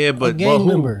motherfucking Yeah, but- a gang who?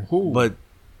 member. Who? but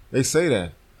They say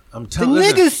that. I'm The telling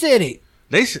you, niggas said it.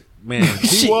 they should man He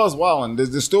Shit. was wilding.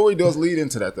 The story does lead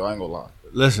into that, though. I ain't gonna lie.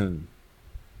 listen.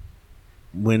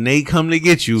 When they come to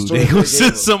get you, Story they gonna they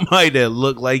send gave us. somebody that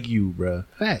look like you, bruh.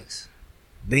 Facts.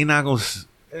 They not gonna.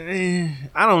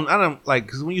 I don't like,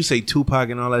 because when you say Tupac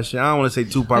and all that shit, I don't want to say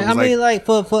Tupac. I mean, like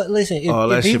for listen,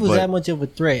 if he was but- that much of a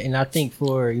threat, and I think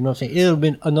for, you know what I'm saying, it would have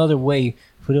been another way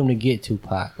for them to get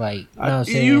Tupac. Like, you know what I'm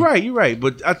saying? You're right.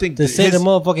 But I think To send a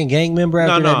motherfucking gang member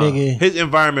after that nigga. his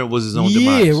environment was his own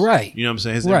demise. Yeah, right. You know what I'm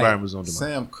saying? His Right. environment was his own demise.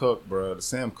 Sam Cooke, bro. The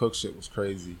Sam Cooke shit was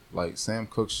crazy. Like Sam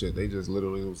Cooke shit, they just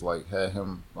literally was like had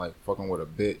him like fucking with a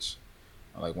bitch,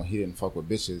 like when he didn't fuck with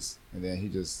bitches, and then he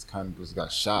just kind of just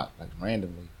got shot like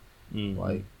randomly. Mhm.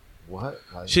 Like what?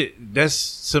 Like Shit, that's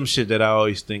some shit that I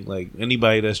always think, like,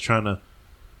 anybody that's trying to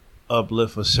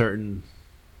uplift a certain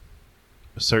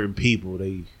people,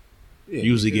 they yeah,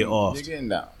 usually you're get off. You're getting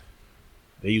down.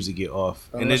 They usually get off.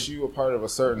 Unless you were part of a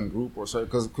certain group or certain,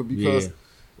 because Yeah.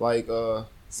 like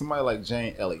somebody like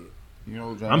Jane Elliott, you know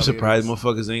who Jane I'm Elliott surprised is?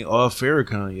 motherfuckers ain't off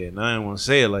Farrakhan yet. And I didn't want to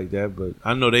say it like that, but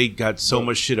I know they got so But-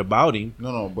 much shit about him.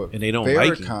 No, but and they don't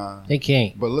like him. Farrakhan, They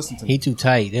can't. But listen to He me. too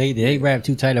tight. They rap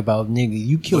too tight about nigga.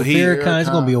 You kill But he- Farrakhan, it's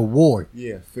gonna be a war.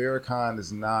 Yeah, Farrakhan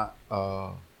is not.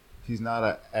 He's not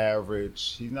an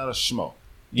average. He's not a schmo.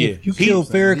 Yeah, If you He-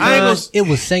 killed I ain't Farrakhan, gonna- it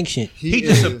was sanctioned. he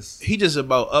is. just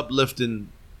about uplifting.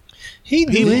 He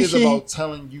do He his is shit. about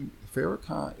telling you.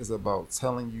 Farrakhan is about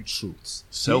telling you truths.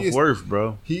 Self-worth,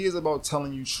 bro. He is about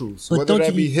telling you truths. But Whether don't that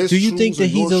you, be his do you think truths that or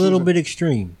he's your a little truths. bit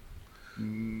extreme?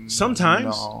 Sometimes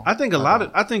No, I think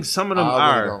I think some of them I really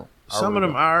are. don't. I Some really of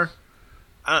them are.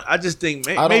 I just think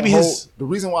I don't maybe hold, his. the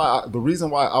reason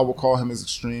why I would call him as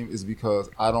extreme is because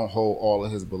I don't hold all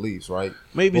of his beliefs, right?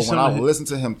 Maybe but when some I of his- listen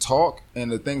to him talk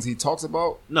and the things he talks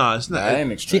about, No, it's not. that ain't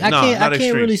See, extreme. I No, can't. not I can't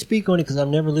extreme. really speak on it because I've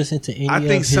never listened to any I of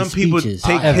think his some people speeches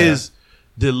take ever. his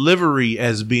delivery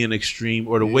as being extreme,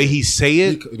 or the way he say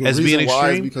it The as reason being why is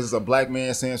extreme. because it's a black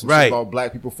man saying some Right. shit about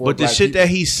black people for But the black shit people. that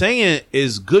he's saying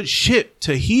is good shit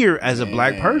to hear as a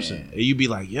black Man. person. And you be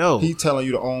like, yo, He telling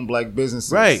you to own black businesses.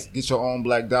 Right. Get your own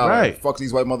black dollar. Right. Fuck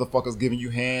these white motherfuckers giving you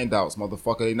handouts,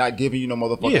 motherfucker. They not giving you no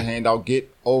motherfucking Yeah. handout. Get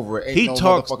over it. Ain't He no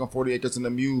talks- motherfucking 40 acres in the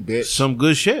mule, bitch. some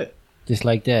good shit. Just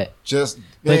like that. Just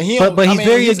But- man, but he's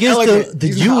very he's against elegant. the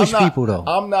He's Jewish I'm not- people, though.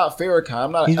 I'm not Farrakhan.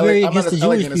 I'm not. He's ele- very I'm not against the as Jewish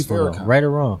elegant as people, though, Farrakhan. right or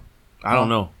wrong. I don't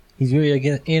know. He's very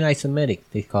against anti-Semitic.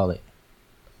 They call it.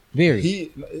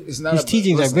 Very. It's not. His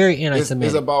teachings are very it's-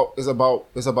 anti-Semitic.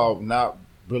 It's about not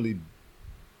really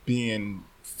being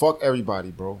fuck everybody,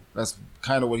 bro. That's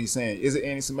kind of what he's saying. Is it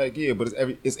anti-Semitic? Yeah, but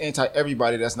it's anti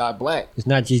everybody that's not black. It's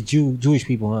not just Jewish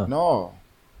people, huh? No,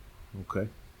 Okay.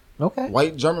 Okay.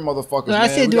 white German motherfuckers. No, I man.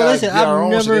 said, We dude, gotta listen, get our I've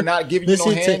own shit. never They're not giving you no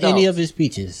listened to handouts. any of his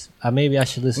speeches. Maybe I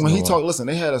should listen When to he one. talked, listen,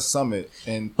 they had a summit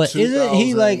in. But isn't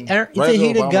he like? Isn't right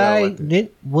he ago, the Obama got guy? elected.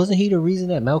 Wasn't he the reason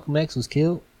that Malcolm X was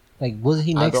killed? Like, wasn't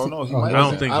he I next? don't to, know. He oh, might I don't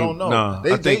have been. think I he- don't know. no,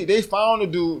 they, I think- they found the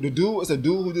dude. The dude is a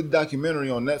dude who did a documentary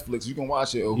on Netflix. You can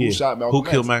watch it. Who Yeah. shot Malcolm Who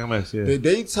killed X. Malcolm X? Yeah.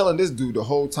 They telling this dude the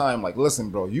whole time, like, listen,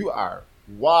 bro, you are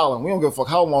wilding. We don't give a fuck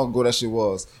how long ago that shit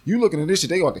was. You looking at this shit,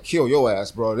 they going to kill your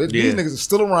ass, bro. These Yeah. niggas are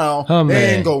still around. Oh, they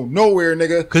man. ain't go nowhere,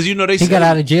 nigga. Because you know they He said got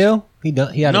out of jail. He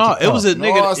done. He had no. a It was a No,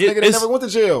 nigga. this nigga that never went to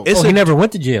jail. it's Oh, a- he never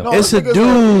went to jail. No, it's this a nigga's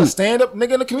dude. a stand-up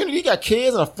nigga in the community. He got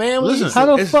kids and a family. Listen, How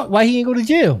the it's- fuck? Why he ain't go to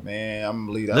jail? Man, I'm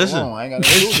gonna leave that Listen. alone. I ain't got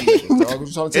nothing to do with them niggas, dog. What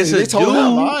you trying to tell It's you? a They told dude.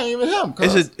 him. I ain't even him.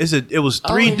 cuz. It was I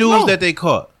don't three even dudes know. that they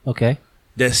caught Okay.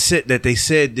 that they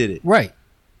said did it. Right.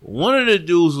 One of the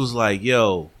dudes was like,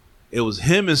 "Yo, it was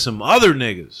him and some other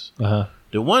niggas." Uh huh.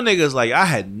 The one nigga's like, "I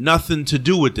had nothing to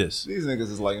do with this," These niggas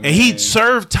is like, and he man,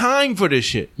 served time for this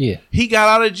shit. Yeah. He got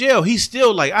out of jail. He's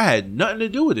still like, "I had nothing to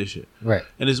do with this shit." Right.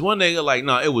 And this one nigga like,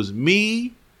 "No, it was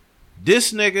me,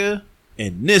 this nigga,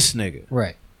 and this nigga.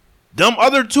 Right. Them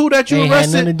other two that you Ain't had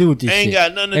arrested nothing to do with this ain't shit.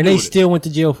 got nothing to And do they with it." still went to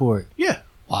jail for it. Yeah,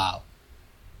 Wow.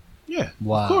 yeah,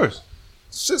 Wow. of course,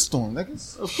 shitstorm,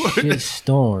 niggas. of course. Shit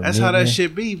storm. That's how that nigga.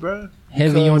 shit be, bro.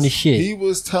 Heavy on the Because shit. He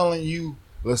was telling you,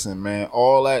 listen, man,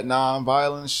 all that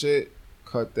non-violent shit,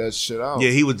 cut that shit out.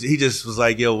 Yeah, he just was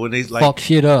like, "Yo, when they like." Fuck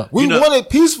shit up. We you know- want it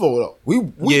peaceful though. We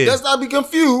Yeah. let's not be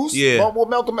confused. Yeah. about what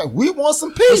Malcolm X. We want some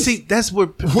But peace. see, that's where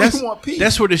We want peace.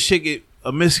 that's where the shit get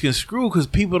misconstrued because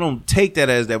people don't take that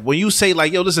as that. When you say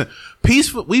like, "Yo, listen,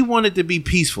 peaceful," we want it to be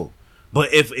peaceful,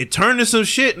 but if it turned to some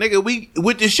shit, nigga, we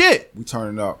with the shit. We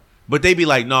turning up. But they be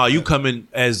like, "Nah, you coming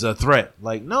as a threat."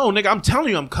 Like, no, nigga, I'm telling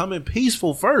you, I'm coming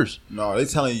peaceful first. No, they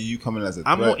telling you coming as a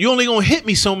threat. You only gonna hit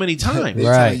me so many They times.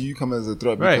 Right. telling you coming as a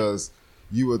threat Right. because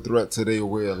you a threat to their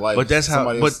way of life. But that's how.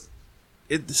 Somebody But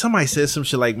else- somebody said some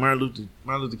shit like Martin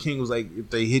Luther King was like, if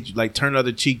they hit you, like turn the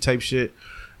other cheek type shit.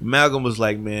 Malcolm was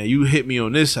like, man, you hit me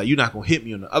on this side, you're not gonna hit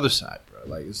me on the other side,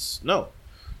 bro. Like it's no,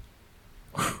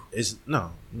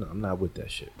 I'm not with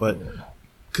that shit. But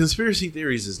conspiracy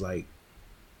theories is like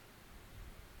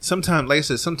sometimes, like I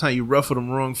said, sometimes you ruffle them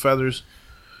wrong feathers,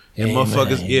 And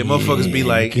motherfuckers be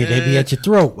like, they be at your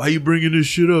throat. why you bringing this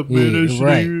shit up, man? Yeah, That shit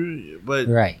right. ain't-" But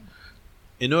Right.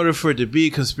 in order for it to be a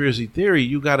conspiracy theory,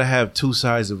 you got to have two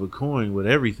sides of a coin with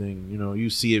everything. You know, you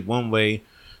see it one way,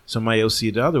 somebody else see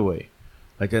it the other way.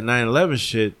 Like that 9/11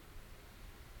 shit.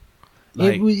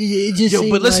 Like, It just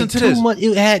seemed but listen like to too this. much.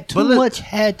 It had too But much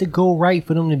had to go right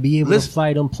for them to be able to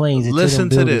fly them planes. Into listen them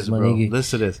to buildings, this, my bro. nigga.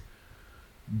 Listen to this.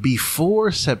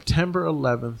 Before September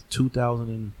 11th,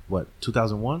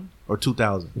 2001 or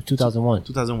 2000? 2001.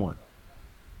 2001.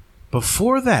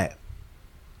 Before that,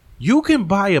 you can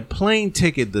buy a plane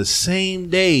ticket the same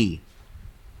day.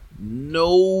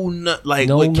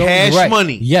 With cash right.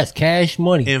 money. Yes, cash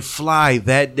money. And fly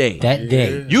that day. That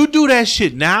day. You do that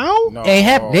shit now? No.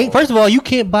 First of all, you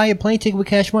can't buy a plane ticket with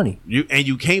cash money.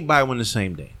 You can't buy one the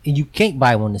same day. And you can't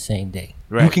buy one the same day.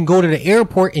 Right. You can go to the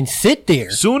airport and sit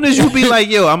there. Soon as you be like,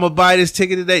 yo, I'm gonna buy this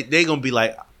ticket today, they gonna be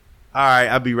like, all right,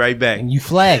 I'll be right back. And you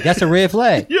flag. That's a red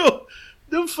flag. Yo,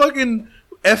 them fucking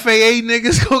FAA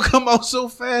niggas gonna come out so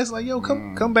fast. Like, yo,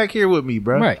 come back here with me,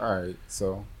 bro. Right. All right,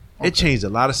 so It changed a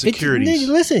lot of Nigga, securities.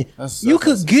 listen, you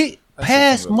could get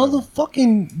past something real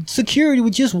motherfucking security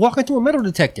with just walking through a metal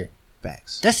detector.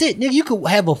 Facts. That's it, nigga. You could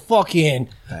have a fucking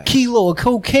Facts. kilo of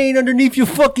cocaine underneath your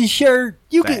fucking shirt.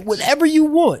 You Facts. get whatever you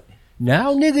want.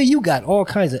 Now, nigga, you got all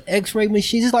kinds of X-ray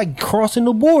machines. It's like crossing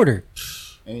the border.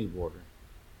 any border.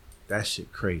 That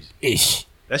shit crazy. Ish.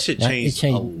 That shit It changed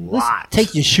a Listen, lot.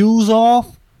 take your shoes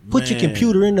off. Put your Man.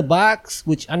 computer in the box,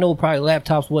 which I know probably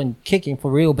laptops wasn't kicking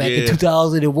for real back in Yeah.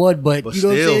 2001, but you know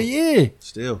what I'm still. saying? Yeah.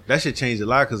 Still, that shit changed a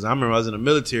lot because I remember I was in the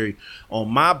military. On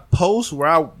my post where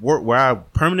I work, where I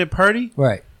permanent party,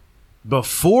 Right.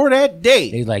 before that day.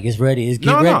 They like, it's ready. It's get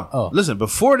No, ready. no. Oh. Listen,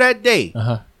 before that day,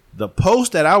 Uh-huh. the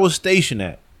post that I was stationed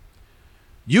at,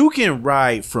 you can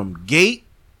ride from gate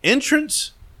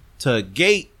entrance to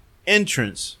gate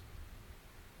entrance.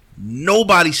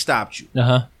 Nobody stopped you.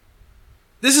 Uh-huh.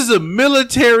 This is a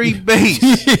military base.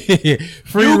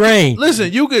 Free You reign.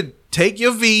 Listen, you could take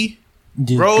your V,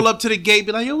 Just- roll up to the gate,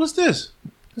 be like, yo, what's this?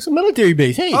 It's a military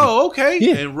base. Hey. Oh, okay.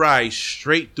 Yeah. And ride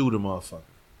straight through the motherfucker.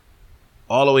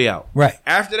 All the way out. Right.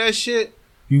 After that shit,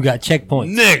 You got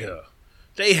checkpoints. nigga,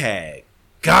 they had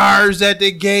guards at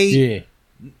the gate.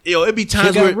 Yeah. Yo, it'd be Shit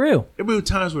times got where real. it'd be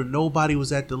times where nobody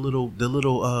was at the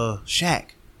little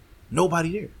shack.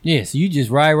 Nobody there. Yeah, so you just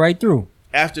ride right through.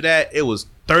 After that, it was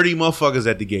 30 motherfuckers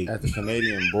at the gate. At the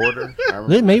Canadian border. I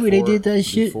remember Maybe they did that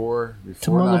shit before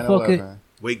to motherfucker 9/11.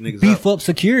 Wake niggas beef up. up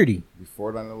security.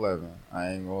 Before 9/11, I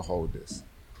ain't gonna hold this.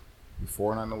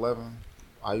 Before 9/11,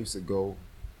 I used to go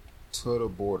to the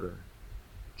border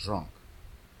drunk.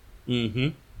 Mm-hmm.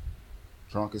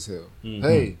 Drunk as hell. Mhm.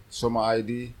 Hey, show my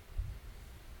ID.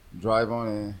 Drive on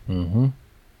in. Mm-hmm.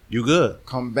 You good?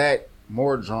 Come back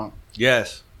more drunk.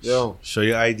 Yes. Yo. Show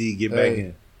your ID, get back Hey.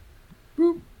 in.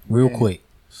 Real Man. quick.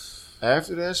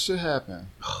 After that shit happened,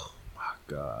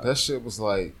 God. that shit was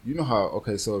like, you know how,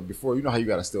 okay, so before, you know how you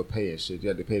gotta still pay and shit. You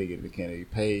had to pay to get into Canada. You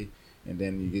pay, and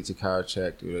then you get your car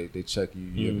checked. Or they check you,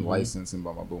 you have Mhm. the license, and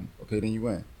blah, blah, boom. Okay, then you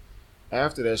win.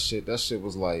 After that shit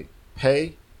was like,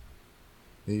 pay,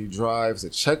 then you drive to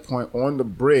checkpoint on the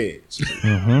bridge.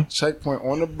 Mm-hmm. Checkpoint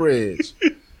on the bridge.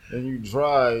 Then you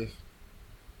drive,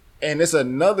 and it's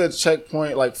another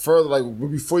checkpoint, like further,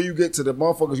 like before you get to the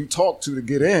motherfuckers you talk to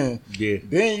get in. Yeah.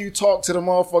 Then you talk to the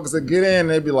motherfuckers that get in, and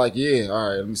they be like, yeah, all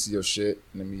right, let me see your shit.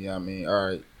 All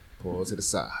right, pull to the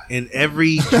side. In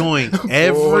every joint, Pull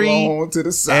every on to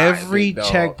the side. every big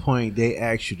dog. checkpoint, they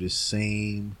ask you the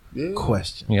same Yeah.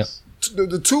 questions. Yep.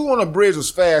 The two on the bridge was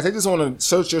fast. They just want to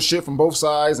search your shit from both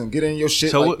sides and get in your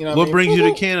shit. So like, what, you know what I mean? brings you to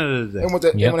Woo-hoo. Canada today? And with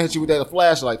that, they Yep. want to hit you with that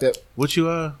flashlight. That What you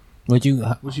What you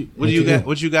what do you got?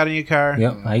 What you got in your car?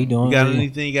 Yep. How you doing? You got man?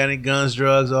 anything? You got any guns,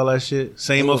 drugs, all that shit?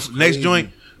 Same It up was next crazy. joint.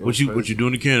 It What was you what crazy. you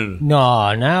doing in Canada?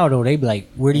 No, now though they be like,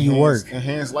 where do you work?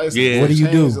 Enhanced license. Yeah. What do you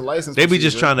Change do? the license They be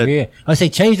just procedure. trying to. Yeah, I say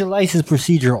change the license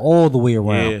procedure all the way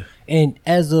around. Yeah. And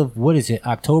as of what is it,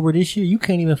 October this year, you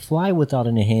can't even fly without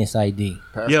an enhanced ID.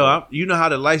 Passport. Yo, you know how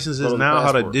the license Go is to the now. How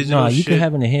the passport. digital No, you shit. can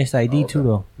have an enhanced ID too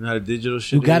though. You know how the digital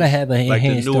shit. You gotta is? have an like the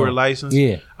enhanced newer though. license.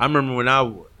 Yeah. I remember when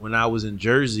I was in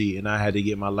Jersey and I had to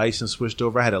get my license switched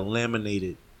over. I had a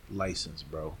laminated license,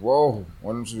 bro. Whoa,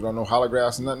 one of them you don't know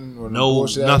holographs or nothing. Or No,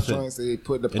 bullshit ass nothing. joints, they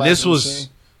put the And this plastic was- machine.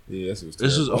 Yeah, this was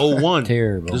This was terrible. 01.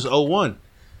 Terrible. This is 01.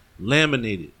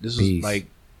 Laminated. This was Peace. like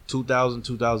 2000,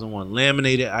 2001.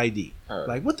 Laminated ID. Alright.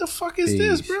 Like, what the fuck is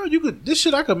this, Peace. bro? This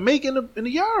shit I could make in the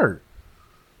yard.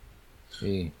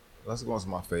 Yeah. Let's go on to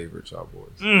my favorite, y'all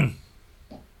boys.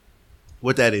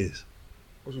 What that is?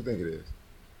 What you think it is?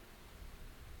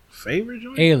 Favorite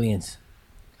joint? Aliens.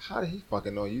 How did he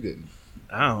fucking know you didn't?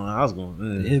 I don't know. I was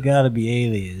going. It's gotta be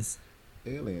aliens.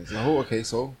 Aliens. Now, okay,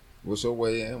 so what's your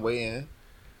way in?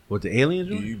 What the aliens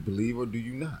Do doing? you believe or do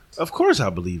you not? Of course I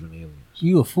believe in aliens.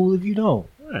 You a fool if you don't.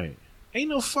 Right. Ain't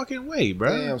no fucking way, bro.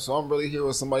 Damn, so I'm really here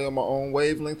with somebody on my own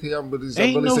wavelength here. I'm really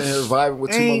Ain't no sitting here vibing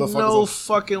with two ain't motherfuckers. no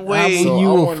fucking How way. So would you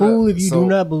I a wanna- fool if you so do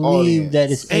not believe audience.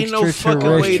 that it's Ain't no fucking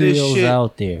way this extraterrestrials shit-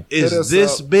 out there? is Hit us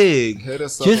this up. big. Hit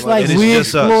us up Just and like let it's us we know.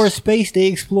 just explore us. space, they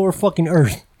explore fucking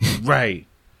Earth. Right.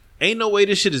 Ain't no way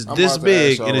this shit is I'm this about to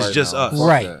big ask y'all and it's right just now. us. Fuck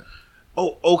Right. that.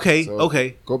 Oh, okay, So,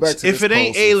 okay. Go back to if this it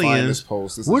ain't post and find aliens, this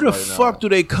post. This where is the right fuck now do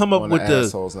they come up on with the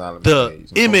Assholes Anonymous the page.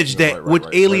 I'm image posting it that right, what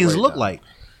right, aliens right look now. like?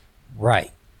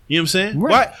 Right. You know what I'm saying?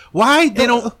 Right. Why they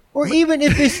don't? Or even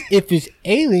if it's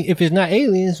alien, if it's not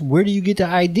aliens, where do you get the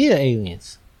idea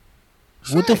aliens?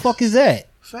 What the Facts. fuck is that?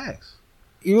 Facts.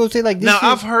 You know what I'm saying? Like this Now shit-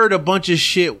 I've heard a bunch of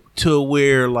shit to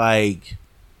where like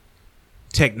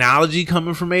technology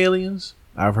coming from aliens.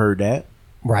 I've heard that.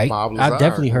 right. Bob I've Lazar.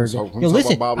 definitely heard So, that. can we Yo, talk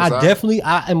listen, about Bob Lazar?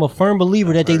 I am a firm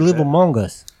believer that they heard live that. among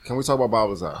us. Can we talk about Bob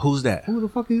Lazar? Who's that? Who the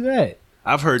fuck is that?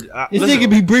 I've heard. This nigga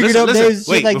be bringing up those shit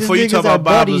Wait, like this before you nigga's talk our about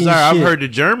Bob buddy and Lazar, I've shit. heard the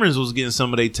Germans was getting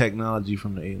some of their technology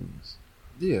from the aliens.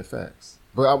 Yeah, facts.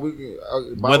 But Bob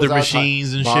Weather Lazar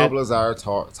machines and Bob shit. Lazar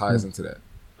ties into that.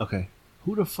 Okay.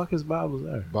 Who the fuck is Bob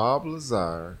Lazar? Bob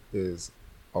Lazar is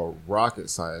a rocket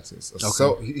scientist.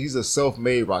 Okay. He's a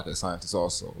self-made rocket scientist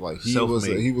also. Like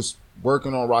Self-made. he was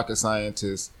working on rocket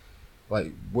scientists.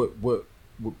 Like what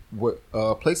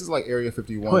places like Area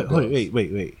 51 does.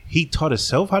 Wait. He taught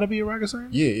himself how to be a rocket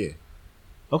scientist? Yeah.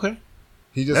 Okay.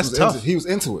 He just That's was tough. he was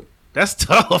into it. That's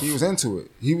tough. He was into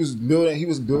it. He was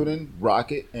building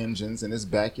rocket engines in his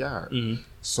backyard. Mhm.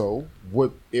 So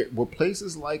what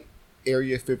places like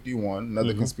Area 51, another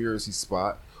Mm-hmm. conspiracy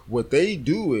spot, what they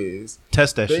do is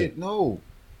Test that they shit.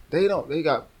 they don't. They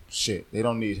got shit. They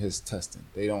don't need his testing.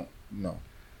 They don't know.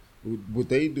 What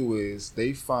they do is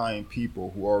they find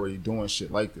people who are already doing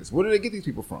shit like this. Where do they get these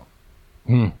people from?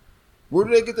 Hmm. Where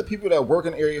do they get the people that work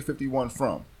in Area 51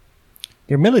 from?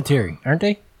 They're military, aren't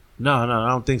they? No, I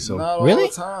don't think so. Not Really? all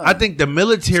the time. I think the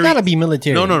military. It's gotta be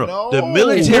military. No. No. The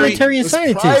military. Military and It's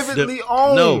scientists. privately The-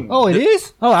 owned. no. Oh, it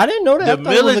is? Oh, I didn't know that. The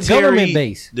I thought it was a government military.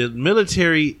 base. The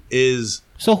military is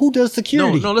So who does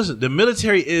security? no. Listen, the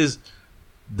military is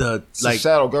the It's like a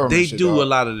shadow government. they shit, do dog. a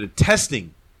lot of the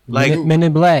testing. Like Men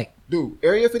in Black. Dude,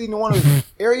 Area 51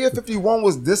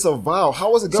 was disavowed.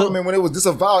 How was the government when it was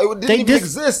disavowed? It didn't even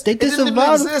exist. They It didn't even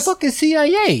disavowed the exist. fucking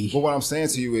CIA. But what I'm saying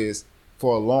to you is,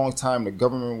 for a long time, the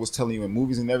government was telling you in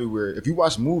movies and everywhere. If you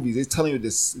watch movies, they're telling you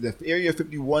this: that Area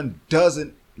 51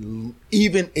 doesn't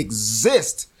even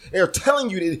exist. They're telling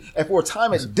you that for a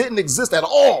time it didn't exist at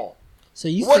all. So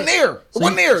you It wasn't say- there. It So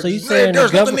wasn't you- there. So you saying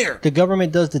There's nothing there. the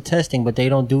government does the testing, but they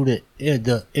don't do the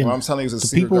What I'm telling you is a the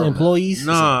secret people, government. employees.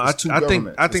 no, It's two I think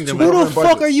governments. I think It's the two Who the government fuck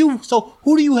budgets. are you? So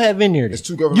who do you have in there? then? It's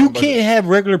two government You budgets. can't have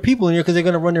regular people in there because they're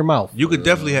gonna run their mouth. you could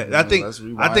definitely have. I think Let's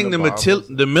rewind the the Bible.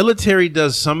 the military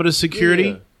does some of the security.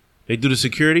 Yeah. They do the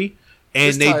security. And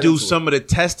It's they tied do into some of the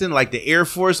testing, like the Air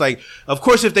Force. Like, of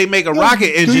course, if they make a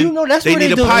rocket engine, Do you know that's they where they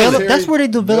need a develop? pilot. That's where they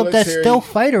developed that military- stealth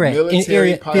fighter at in military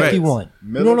Area pilots. 51.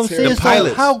 You know what I'm Military saying? So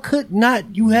pilots. how could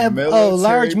not you have a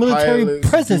large military pilots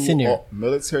presence do in there?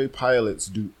 military pilots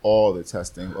do all the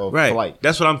testing of Right. flight.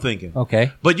 That's what I'm thinking.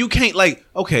 Okay. But you can't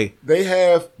okay. They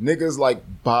have niggas like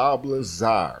Bob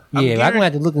Lazar. Yeah, I'm gonna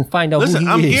have to look and find out Listen, who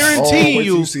I'm he is. guaranteeing wait till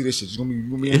you- you see this shit. You're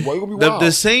gonna be wild.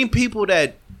 The same people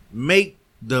that make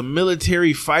the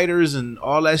military fighters and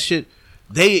all that shit,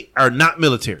 they are not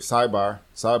military. Sidebar.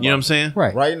 You know what I'm saying?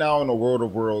 Right. Right now in the world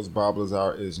of worlds, Bob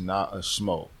Lazar is not a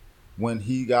schmo. When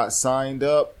he got signed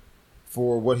up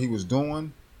for what he was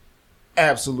doing,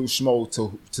 absolute schmo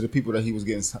to the people that he was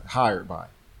getting hired by.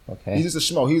 Okay. He's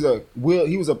just a schmo.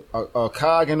 He was a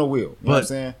cog in a wheel. You know what I'm But-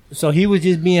 saying? So he was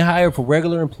just being hired for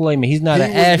regular employment. He's not He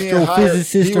an was being hired-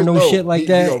 astrophysicist he or was- no shit like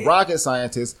that. He's a rocket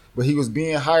scientist, but he was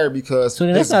being hired because. So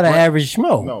then that's his not an brain- average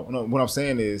schmo. No. What I'm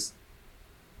saying is,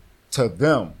 to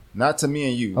them, not to me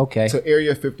and you. Okay. To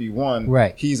Area 51.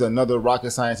 Right. He's another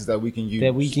rocket scientist that we can use.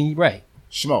 That we can right.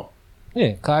 Schmo.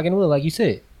 Yeah, cog in the wheel, like you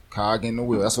said. Cog in the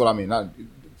wheel. That's what I mean. Not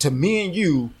to me and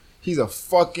you. He's a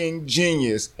fucking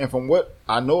genius, and from what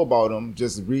I know about him,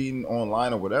 just reading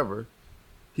online or whatever,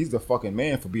 he's the fucking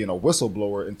man for being a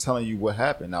whistleblower and telling you what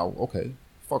happened. Now, okay,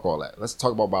 fuck all that. Let's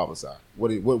talk about Bob Lazar.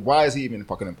 Why is he even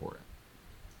fucking important?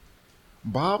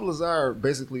 Bob Lazar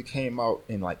basically came out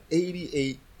in like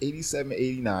 88, 87,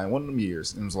 89, one of them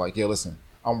years, and was like, yeah, listen,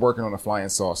 I'm working on a flying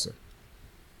saucer.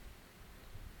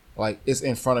 Like, it's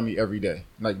in front of me every day.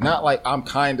 Like, not like I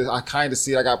kind of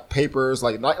see it. I got papers,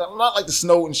 like not like the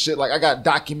Snowden shit. Like, I got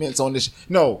documents on this.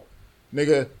 No,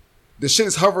 nigga, the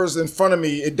shit hovers in front of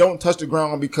me. It don't touch the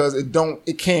ground because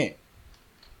it can't.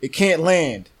 It can't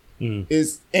land.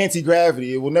 It's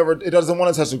anti-gravity. It doesn't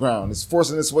want to touch the ground. It's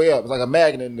forcing its way up. It's like a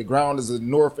magnet, and the ground is the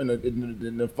north, and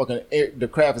the fucking air, the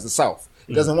craft is the south.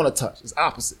 It doesn't want to touch. It's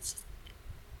opposites.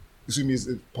 Excuse me,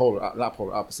 it's polar, not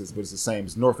polar opposites, but it's the same.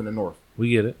 It's north and the north. We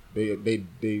get it.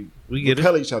 They We get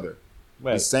repel each other.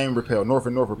 Right. The same repel, north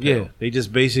and north repel. Yeah, they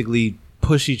just basically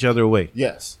push each other away.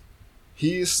 Yes.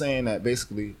 He is saying that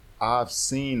basically, I've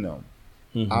seen them.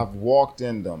 Mm-hmm. I've walked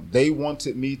in them. They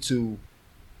wanted me to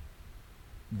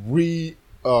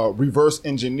reverse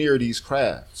engineer these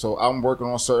crafts. So I'm working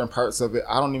on certain parts of it.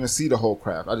 I don't even see the whole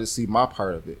craft. I just see my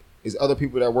part of it. It's other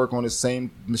people that work on the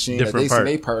same machine that they see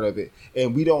their part of it.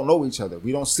 And we don't know each other.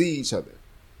 We don't see each other.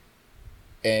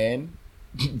 And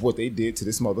what they did to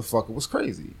this motherfucker was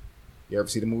crazy. You ever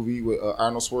see the movie with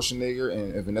Arnold Schwarzenegger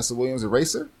and Vanessa Williams,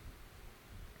 Eraser?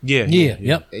 Yeah.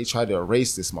 Yep. They tried to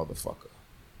erase this motherfucker.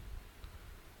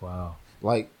 Wow.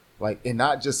 Like, and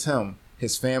not just him,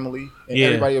 his family, and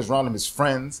everybody else around him, his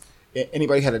friends.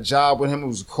 Anybody had a job with him, who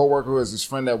was a coworker, who was his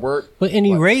friend at work. But in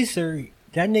Eraser,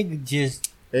 that nigga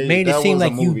just made it seem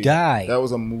like you died. That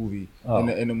was a movie. Oh.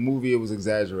 In the movie, it was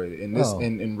exaggerated. In this,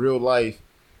 in real life,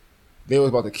 they was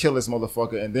about to kill this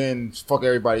motherfucker and then fuck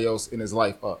everybody else in his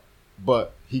life up.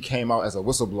 But he came out as a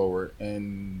whistleblower,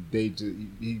 and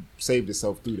he saved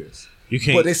himself through this.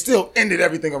 But they still ended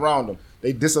everything around him.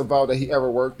 They disavowed that he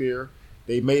ever worked there.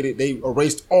 They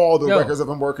erased all the records of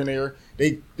him working there.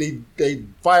 They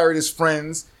fired his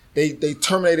friends. They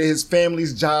terminated his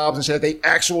family's jobs and shit. They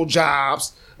actual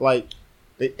jobs. Like,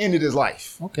 they ended his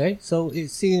life. Okay, so we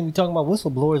talking about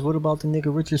whistleblowers. What about the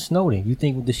nigga Richard Snowden? You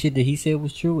think the shit that he said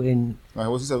was true? And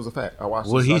what he said was a fact. I watched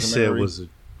what he said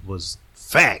was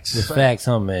facts. The facts,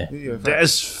 huh, man? Yeah,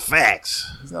 that's facts.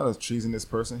 He's not a treasonous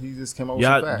person. He just came up with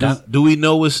some facts. Do we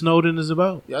know what Snowden is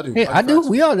about? Yeah, I do. Yeah, I do.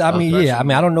 We all. I mean,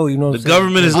 I don't know. You know, the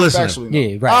government is listening.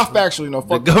 Yeah, right. I factually know.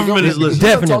 The government is listening.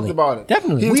 Definitely talked about it.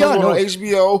 Definitely. He talked about it on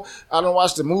HBO. I don't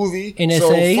watch the movie. NSA,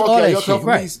 so all that y'all shit.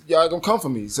 Right. Y'all gonna come for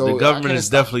me. So the government is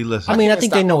definitely listening. I mean, I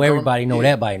think they know. Everybody know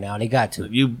that by now. They got to.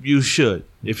 You should.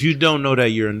 If you don't know that,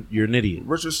 you're an idiot.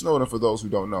 Richard Snowden, for those who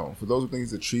don't know, for those who think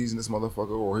he's a treasonous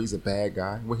motherfucker or he's a bad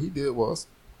guy, what he did was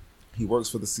he works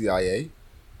for the CIA.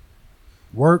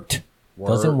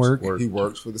 Doesn't work. He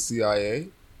works for the CIA.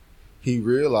 He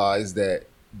realized that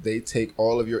they take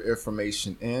all of your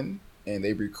information in and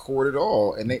they record it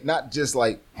all, and they not just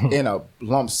like in a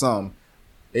lump sum.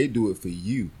 They do it for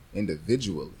you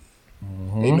individually.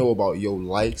 Mm-hmm. They know about your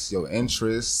likes, your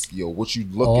interests, what you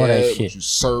look all at, what you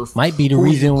surf. Might be the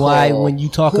reason why when you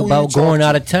talk about going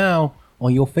out of town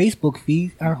on your Facebook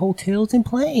feed are hotels and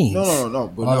planes.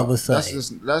 No. But all of a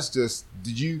sudden, that's just.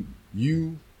 Did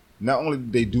you? Not only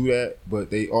did they do that,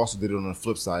 but they also did it on the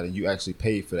flip side, and you actually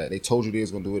paid for that. They told you they was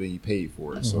going to do it, and you paid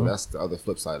for it. Mm-hmm. So that's the other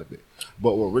flip side of it.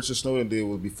 But what Richard Snowden did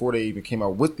was, before they even came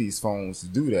out with these phones to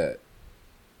do that,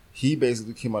 he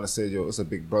basically came out and said, "Yo, it's a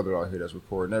big brother out here that's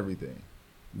recording everything."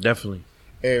 Definitely.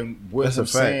 And what I'm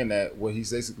saying that what he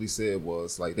basically said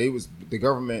was like the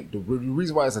government. The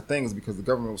reason why it's a thing is because the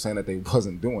government was saying that they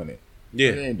wasn't doing it.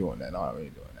 Yeah, they ain't doing that. No, we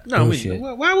ain't doing that.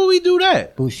 No, why would we do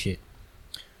that? Bullshit.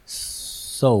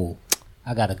 So,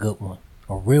 I got a good one,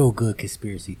 a real good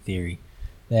conspiracy theory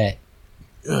that,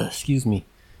 excuse me,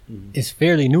 is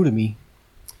fairly new to me,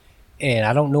 and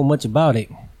I don't know much about it.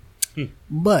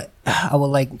 But I would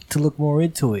like to look more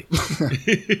into it.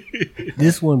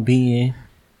 This one being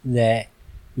that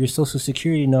your social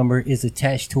security number is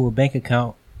attached to a bank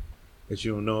account that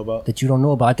you don't know about.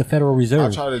 At the Federal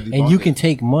Reserve, and you can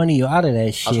take money out of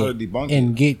that shit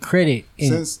and get credit.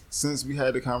 Since we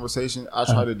had the conversation, I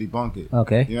tried to debunk it.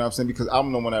 Okay, you know what I'm saying, because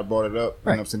I'm the one that brought it up. You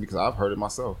know what I'm saying, because I've heard it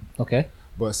myself. Okay,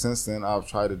 but since then I've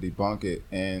tried to debunk it,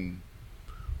 and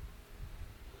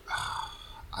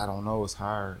I don't know. It's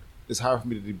hard. It's hard for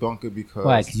me to debunk it because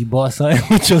why? Because you bought something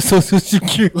with your social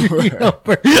security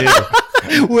number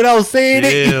without saying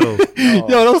it.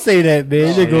 No, don't say that,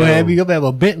 man. They're gonna have me up have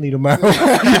a Bentley tomorrow.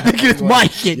 Nigga, it's my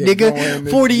shit,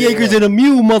 nigga. 40 acres and a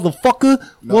mule, motherfucker.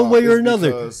 One way or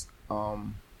another. Because,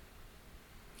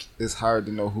 it's hard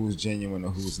to know who's genuine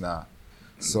or who's not.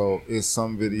 So it's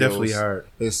some videos definitely hard.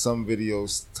 There's some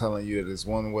videos telling you that it's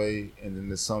one way, and then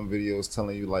there's some videos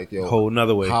telling you like, yo, whole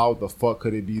another way. How the fuck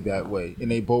could it be that way? And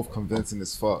they both convincing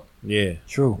as fuck. Yeah,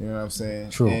 true. You know what I'm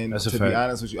saying? True. And that's a fact. To be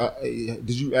honest with you,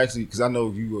 did you actually? Because I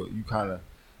know you kind of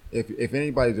if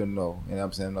anybody don't know, and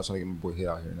I'm saying I'm not trying to get my boy hit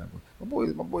out here,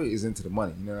 but my boy is into the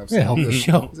money. You know what I'm saying? Yeah, for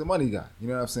sure. He's a money guy. You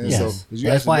know what I'm saying? Yes. So did you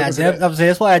that's why actually look into that? I'm saying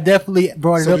that's why I definitely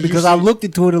brought it So up did you because see- I looked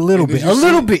into it a little Did bit, you see-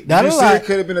 not did a you see lot. it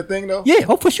could have been a thing though. Yeah,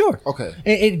 oh for sure. Okay.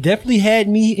 It definitely had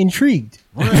me intrigued.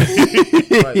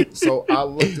 Right. So I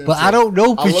looked into, But I don't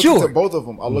know I for looked sure. into both of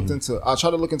them. I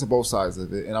tried to look into both sides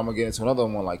of it, and I'm gonna get into another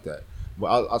one like that.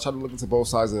 But I tried to look into both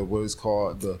sides of what is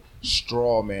called the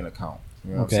straw man account.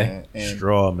 You know what I'm saying? And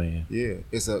Straw man. yeah,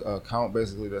 it's a account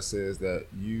basically that says that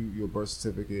your birth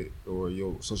certificate or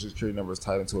your social security number is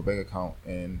tied into a bank account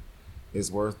and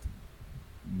it's worth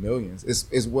millions.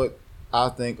 It's what I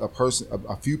think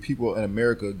a few people in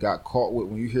America got caught with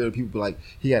when you hear people be like,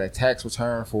 he had a tax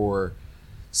return for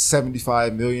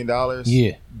 $75 million.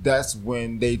 Yeah. That's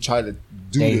when they try to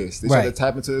do this. They try to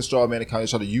tap into the straw man account. They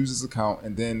try to use this account,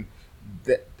 and then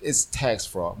it's tax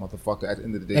fraud, motherfucker. At the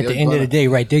end of the day, At the end of the day,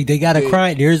 right? They got a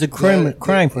crime. There's a crime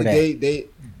for that.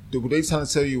 What they trying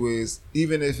to tell you is,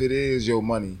 even if it is your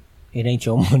money, It ain't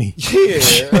your money. yeah,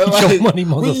 It ain't like, your money,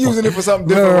 we motherfucker. using it for something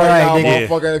different Right, right now, nigga.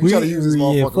 motherfucker. And if you try to use this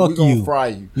motherfucker, fuck we gonna you. fry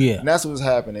you. Yeah. And that's what's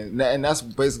happening. And that's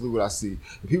basically what I see.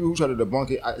 The people who try to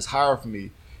debunk it, it's hard for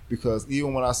me because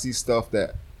even when I see stuff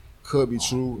that could be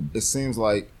true, it seems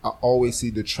like I always see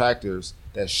detractors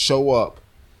that show up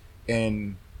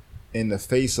in the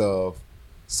face of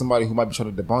somebody who might be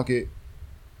trying to debunk it,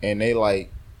 and they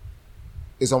like,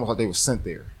 it's almost like they were sent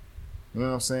there. You know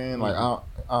what I'm saying? Like I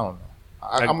don't know.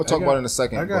 I'm gonna talk about it in a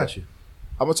second. I got you.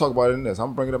 I'm gonna talk about it in this. I'm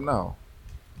gonna bring it up now.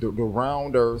 The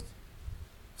round Earth,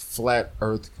 flat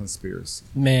Earth conspiracy.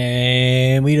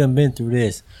 Man, we done been through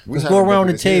this. We Let's haven't go been around through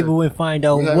the this here. table and find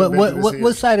out We haven't been through this what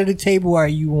here. side of the table are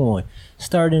you on?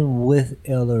 Starting with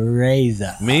El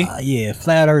Reza. Me? Yeah,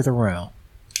 flat Earth around.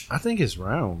 I think it's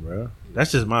round, bro.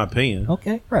 That's just my opinion.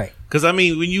 Okay, right. Because I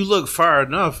mean, when you look far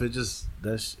enough, it's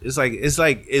like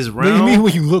it's What do you round. mean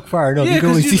when you look far enough? Yeah, you can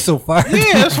 'cause only you- see so far. Yeah,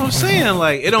 that's what I'm saying.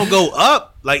 Like it don't go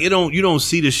up. Like you don't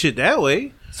see the shit that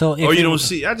way. So if Or you it don't was-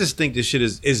 see. I just think this shit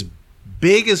is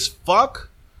big as fuck.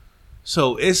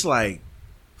 So it's like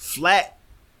flat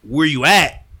where you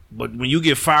at, but when you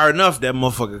get far enough, that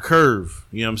motherfucker curve.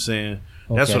 You know what I'm saying?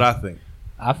 That's Okay. what I think.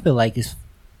 I feel like it's.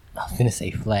 I'm gonna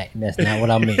say flat, and that's not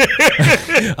what I meant.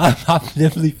 I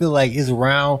definitely feel like it's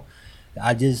round.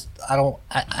 I don't.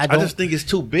 I I don't. just think it's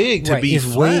too big to right, be it's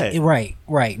flat.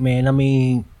 right, man. I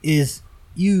mean,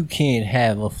 you can't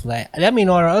have a flat. I mean,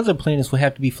 all our other planets would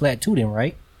have to be flat too, then,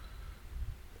 right?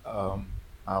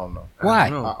 I don't know. Why? I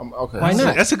don't know. Okay. Why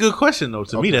not? That's a good question, though.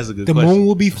 To me, that's a good The question. moon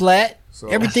will be flat. So-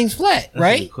 Everything's flat, That's a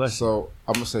right? good question. So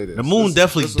I'm gonna say this. The moon This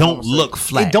definitely is what I'm don't gonna say. look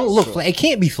flat. It don't look So- flat. It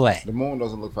can't be flat. The moon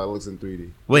doesn't look flat. It looks in 3D.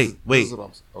 Wait. This is what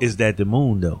I'm- okay. Is that the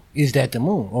moon though? Is that the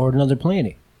moon or another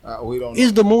planet? We don't know.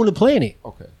 Is the moon a planet?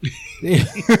 Okay. Well,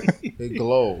 It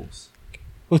glows.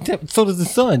 so does the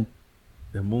sun.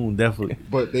 The moon definitely.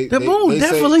 But The moon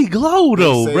definitely glow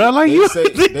though, bro. Like you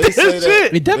think that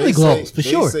shit. It definitely glows, for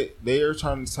sure. They are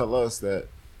trying to tell us that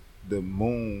the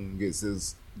moon gets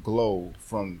its glow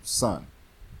from sun.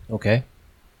 Okay.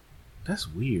 That's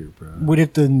weird, bro. What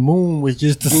if the moon was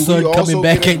just the Do we sun also coming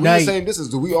back get at we're night? the same distance.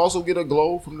 Do we also get a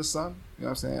glow from the sun? You know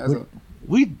what I'm saying?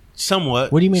 We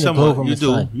somewhat. What do you mean a somewhat. glow from you the do,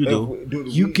 sun? You do.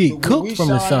 You get cooked from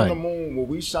the sun. Will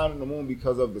we shine on the moon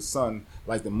because of the sun,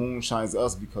 like the moon shines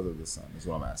us because of the sun? Is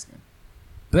what I'm asking.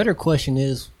 Better question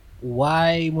is,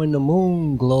 why when the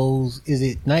moon glows is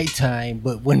it nighttime,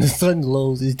 but when the sun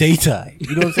glows it's daytime?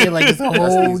 You know what I'm saying? Like it's a That's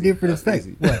whole easy. different That's effect.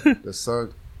 easy. What?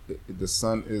 The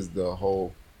sun is the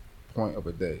whole point of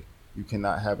a day. You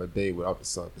cannot have a day without the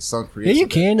sun. The sun creates. Yeah, you a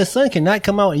day. can. The sun cannot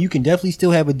come out, and you can definitely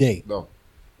still have a day. No,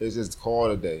 it's just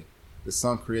called a day. The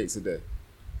sun creates a day.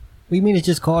 What do you mean it's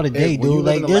just called a day, when you dude? live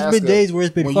Like in there's Alaska- been days where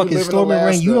it's been when you fucking live in storming rain.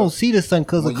 Alaska- You don't see the sun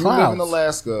because When of you live clouds. in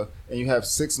Alaska and you have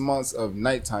 6 months of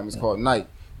nighttime, it's called night.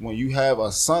 When you have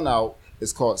a sun out,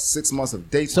 it's called 6 months of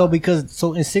daytime.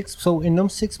 So in them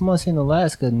 6 months in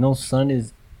Alaska, no sun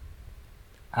is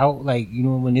out. Like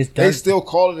when it's they dark. still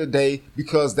call it a day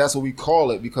because that's what we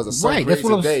call it, because the sun Right, that's creates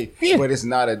what a I'm day, saying. but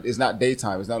it's not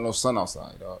daytime. It's not no sun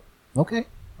outside, dog. Okay.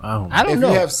 I don't know. I don't If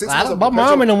know. you have 6 months of my mom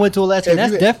perpetual- and them went to Alaska, and If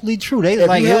that's you- definitely true. They If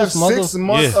like you it have was mother. 6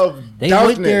 months Yeah. of They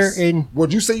darkness, went there and-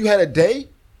 would you say you had a day?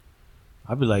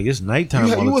 I'd be like, it's nighttime.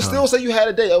 You all the would time. still say you had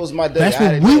a day. That was my day. That's I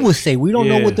had what a we day. would say. We don't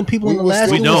know Yeah. what them people in We would Alaska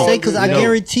still would don't. say because I We don't.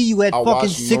 guarantee you at I fucking watch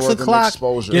 6 Northern o'clock,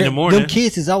 Exposure. In the morning. them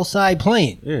kids is outside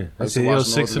playing, Yeah, I I used to said it watch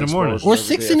was 6 in the Northern morning. Exposure. or Every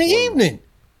 6 day in the at 4. evening.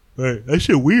 Right, that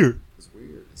shit weird. It's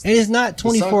weird. And it's not The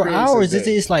sun 24 creates a hours.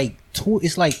 day. It's like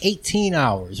it's like 18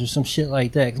 hours or some shit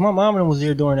like that. Because my mom and them was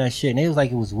there during that shit, and they was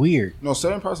like it was weird. No,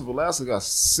 certain parts of Alaska got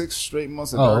 6 straight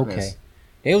months of Oh, darkness. okay.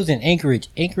 They was in Anchorage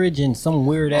and some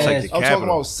weird It's like ass. the I'm talking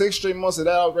capital. about 6 straight months of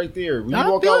that out right there. When I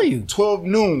you walk feel out, you. 12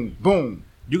 noon, boom.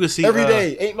 You can see Every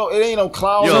day. It ain't no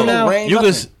clouds, Yo, ain't now- no rain, You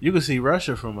nothing. can see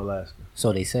Russia from Alaska.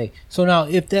 So they say. So now,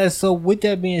 if that's so, with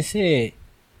that being said,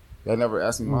 Y'all never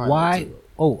asked me mine. why?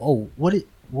 too. What it?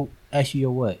 Well, actually,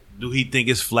 or what? Do he think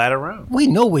it's flat around? We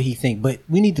know what he think, but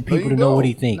we need the people you to know what don't.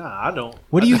 he think. Nah, I don't.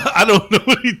 What do you- I don't know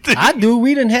what he thinks. I do.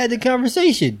 We done had the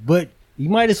conversation, but you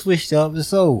might have switched up.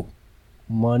 So,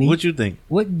 money. What you think?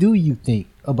 What do you think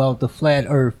about the flat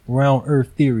Earth, round Earth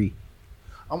theory?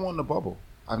 I'm on the bubble.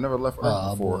 I've never left Earth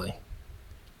Oh before. boy,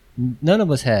 none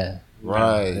of us have.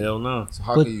 Right. Hell no. So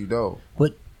how But- can you know?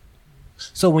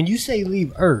 So when you say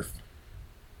leave Earth,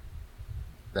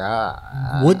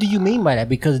 Ah. what do you mean by that?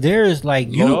 Because there's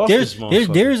like Get off there's this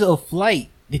motherfucker. there's a flight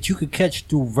that you could catch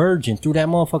through Virgin through that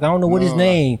motherfucker. I don't know what his No,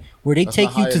 name, where they that's take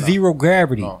not you high to enough. zero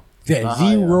gravity. No, Yeah, not high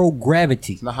zero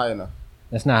gravity. It's not high enough.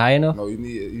 That's not high enough. No, you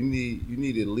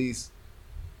need at least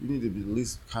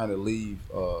kind of leave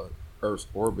Earth's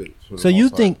orbit. For the So you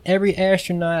most part. think every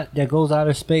astronaut that goes out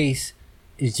of space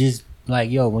is just like,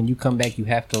 yo, when you come back, you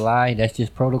have to lie? That's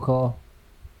just protocol?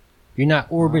 You're not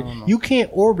orbit. don't know. You can't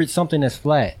orbit something that's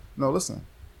flat. No, listen.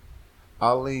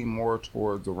 I lean more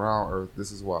towards the round Earth.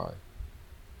 This is why.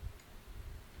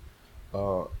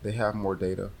 They have more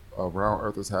data. Round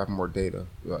Earthers have more data,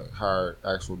 like hard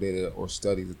actual data or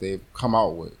studies that they've come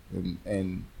out with,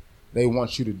 and they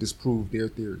want you to disprove their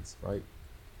theories, right?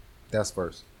 That's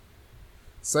first.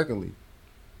 Secondly,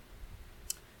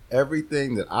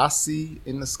 everything that I see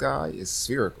in the sky is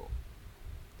spherical.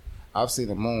 I've seen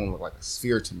the moon look like a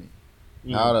sphere to me,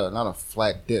 not a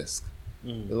flat disc.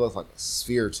 It looks like a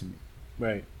sphere to me.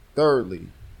 Right. Thirdly,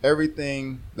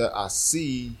 everything that I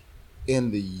see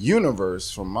in the universe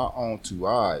from my own two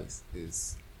eyes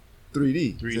is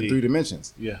 3D. It's in 3D. 3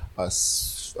 dimensions. Yeah. A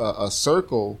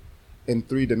circle in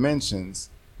 3 dimensions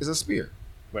is a sphere.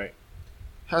 Right.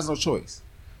 Has no choice.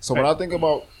 So when Right. I think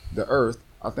about the Earth,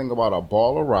 I think about a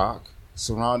ball of rock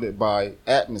surrounded by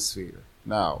atmosphere.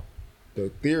 Now, the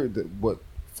theory that what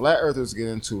flat earthers get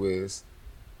into is,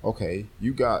 okay,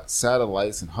 you got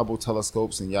satellites and Hubble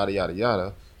telescopes and yada yada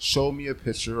yada. Show me a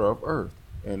picture of Earth.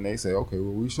 And they say, okay,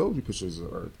 well, we showed you pictures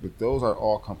of Earth, but those are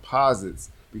all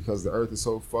composites because the Earth is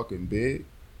so fucking big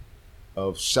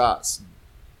of shots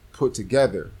put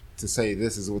together to say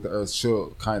this is what the Earth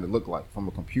should kind of look like from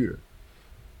a computer.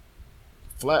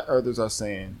 Flat earthers are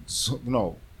saying,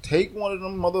 no, take one of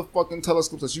them motherfucking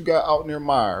telescopes that you got out near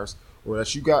Mars or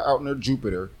that you got out near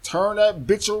Jupiter, turn that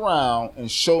bitch around and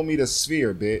show me the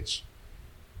sphere, bitch.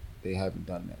 They haven't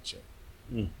done that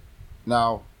yet.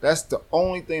 Now, that's the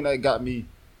only thing that got me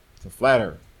to flat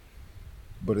earth.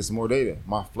 But it's more data.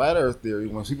 My flat earth theory,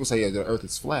 when people say the earth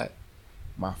is flat,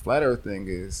 my flat earth thing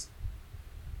is,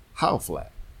 how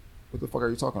flat? What the fuck are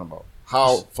you talking about?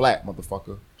 How flat,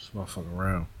 motherfucker? This motherfucker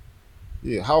around.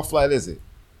 Yeah, how flat is it?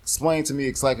 Explain to me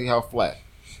exactly how flat.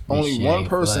 Only shit one ain't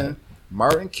person,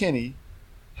 Martin Kinney,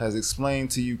 has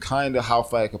explained to you kind of how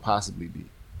flat it could possibly be.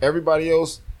 Everybody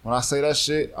else, when I say that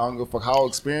shit, I don't give a fuck how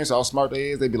experienced, how smart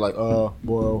they is. They be like,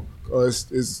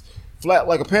 it's flat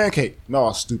like a pancake.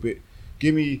 No, stupid.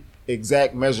 Give me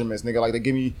exact measurements, nigga. Like they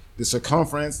give me the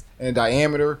circumference and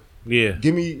diameter. Yeah.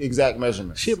 Give me exact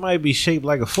measurements. Shit might be shaped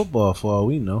like a football for all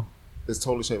we know. It's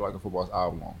totally shaped like a football. It's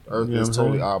oblong. The Earth You know is what I'm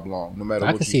totally saying? oblong. No matter I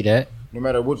what can you see that. No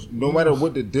matter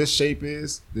what the disc shape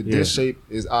is, the Yeah. disc shape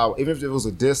is oblong. Even if it was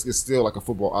a disc, it's still like a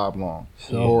football oblong.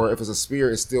 So- Or if it's a sphere,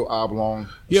 it's still oblong.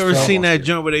 You ever Strong seen that sphere.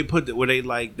 joint where they put where they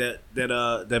like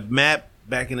that map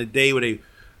back in the day where they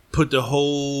put the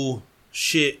whole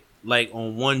shit like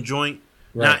on one joint,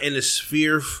 Right. not in a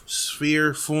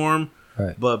sphere form,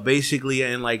 Right. but basically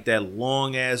in like that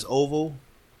long ass oval,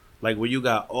 like where you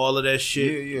got all of that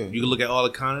shit. Yeah, yeah. You can look at all the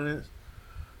continents.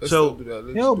 Let's So- still do that.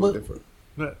 Let's Yo, do it but- different.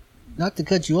 Not to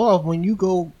cut you off, when you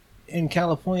go in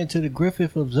California to the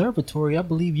Griffith Observatory, I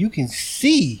believe you can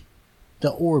see the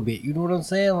orbit. You know what I'm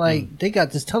saying? Like they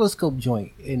got this telescope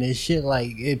joint and this shit.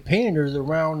 Like it panders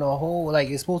around the whole. Like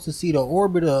it's supposed to see the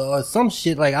orbit or some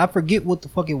shit. Like I forget what the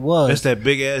fuck it was. That's that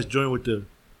big ass joint with the.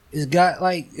 It's got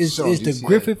like it's Sure, the GCA.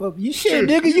 Griffith. You shit, Sure,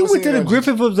 nigga. you You went seen to the that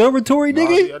Griffith Observatory, No,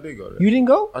 nigga. I did go there. You didn't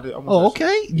go? I did. I went Oh, to that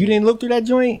okay. You didn't look through that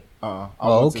joint. I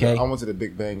Oh, went to okay. I went to the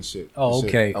Big Bang shit. Oh, The shit.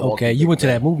 okay, I walked okay. the You Big went to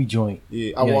Bang. that movie joint.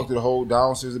 Yeah, I Yeah. walked through the whole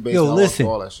downstairs of the Yo, basement. I walked listen. through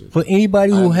all that shit. For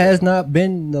anybody I who ain't has go. not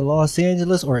been to Los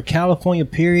Angeles or California,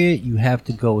 period, you have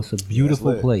to go. It's a beautiful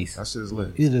That's lit. place. That shit is lit.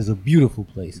 It is a beautiful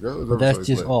place. Girl, But that's Observatory's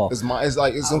just lit. off. It's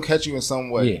like it's gonna catch you in some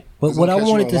way. Yeah. But It's what gonna I catch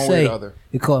you wanted in to one way or say, the other.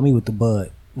 it caught me with the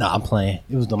bud. Nah, I'm playing.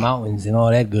 It was the mountains and all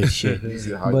that good shit. You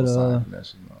see how But you sign that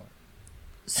shit, no.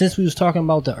 since we was talking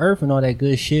about the Earth and all that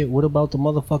good shit, what about the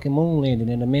motherfucking moon landing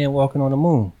and the man walking on the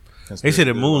moon? They said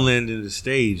the moon landed in the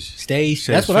stage. Stage.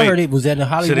 Said That's it's what I fake. heard. It was at the So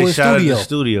Hollywood they shot it in studio. the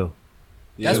studio.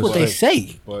 That's Yeah, what they but-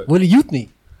 say. but- What do you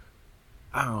think?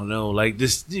 I don't know. Like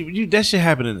this, that shit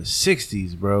happened in the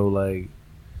 '60s, bro. Like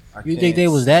I You can't think they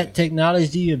was say. that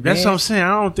technology advanced? that's what I'm saying.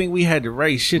 I don't think we had the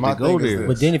right shit My to go thing is there.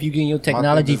 But then if you getting your thing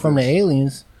technology is from the this.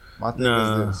 aliens, My thing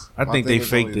Nah, is this. I My think thing they is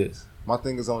faked only it. this. My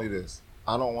thing is only this.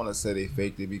 I don't want to say they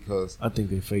faked it because I think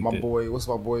they faked my it. boy, what's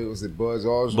my boy? Was it Buzz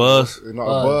Aldrin? Buzz. No,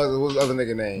 Buzz. Buzz. What's the other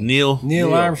nigga name? Neil.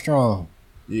 Neil Armstrong.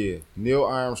 Yeah, Neil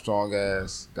Armstrong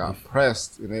ass got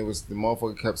pressed, and it was the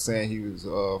motherfucker kept saying he was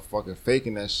fucking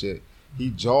faking that shit. He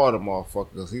jawed a motherfucker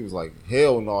because he was like,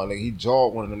 hell no, nigga. He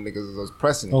jawed one of them niggas that was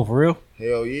pressing him. Oh, for real?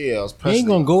 Hell yeah, I was He pressing ain't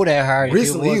gonna him. go that hard. if it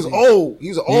Recently, he was wasn't- old. He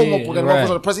was an old Yeah, motherfucker. The right.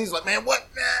 motherfucker was pressing. He's like, man, what,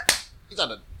 man? He tried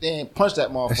to damn punch that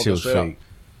That motherfucker shit was straight fake.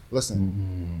 up.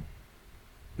 Listen,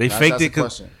 They now faked that's it the because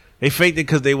question. they faked it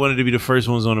because they wanted to be the first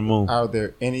ones on the moon. Are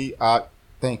there any?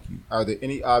 Thank you. Are there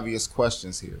any obvious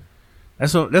questions here?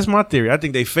 That's my theory. I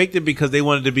think they faked it because they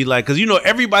wanted to be like, because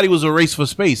everybody was a race for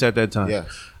space at that time. Yes.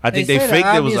 I think they said faked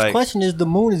the it. Was obvious like, question is the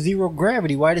moon is zero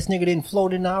gravity. Why this nigga didn't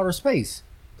float into outer space?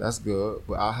 That's good,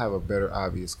 but I have a better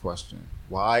obvious question.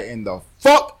 Why in the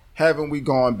fuck haven't we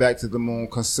gone back to the moon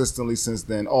consistently since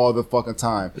then, all the fucking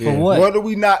time? For what? What do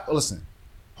we not listen?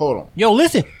 Hold on. Yo,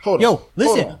 listen. Hold Yo, on.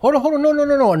 listen. Hold Hold on.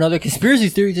 No. Another conspiracy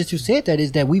theory that you said that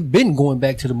is that we've been going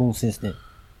back to the moon since then.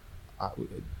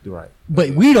 You're right.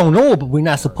 But we don't know, but we're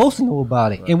not supposed to know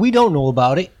about it. And we don't know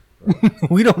about it.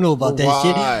 We don't know about But that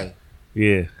shit. why?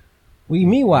 yeah. What do you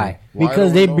mean why? Why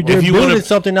Because don't we know about they're it? If you building wanna-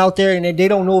 something out there and they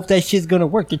don't know if that shit's gonna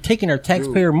work. They're taking our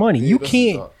taxpayer Dude, money. dude, You listen,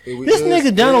 can't. dog. This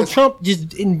nigga Donald Trump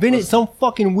just invented some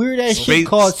fucking weird ass shit Space-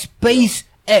 called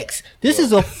SpaceX. This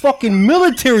is a fucking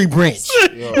military branch.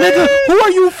 Yo. Nigga, who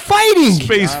are you fighting?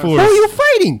 Space Who Who Force. are you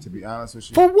fighting? To be honest with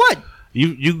you, For what?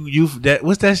 You that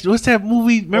what's that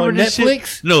movie? Remember On this Netflix?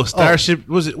 shit? No, Starship.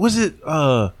 Was it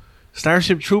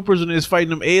Starship Troopers when they was fighting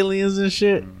them aliens and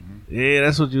shit? Yeah,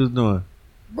 that's what you was doing.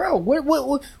 Bro,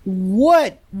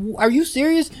 what? Are you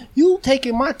serious? You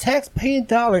taking my tax-paying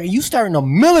dollar and you starting a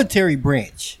military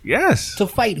branch Yes. to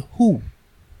fight who?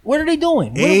 What are they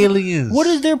doing? Aliens. What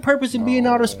is their purpose in being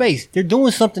outer space? They're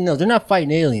doing something else. They're not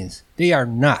fighting aliens. They are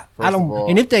not. I First don't. of all-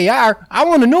 And if they are, I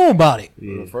want to know about it.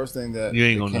 Yeah. the first thing that You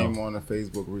ain't that gonna came know. on the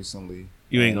Facebook recently.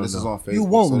 You ain't and gonna this is know. on Facebook. You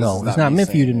won't so this know. is It's not me meant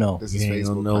for you to saying know. that. This You is ain't Facebook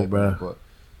gonna know, hype, bruh. but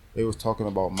they was talking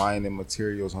about mining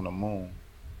materials on the moon,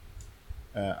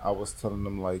 and I was telling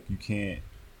them like you can't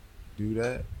do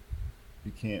that.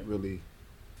 You can't really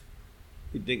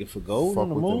You digging for gold fuck on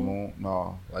the with the moon? moon.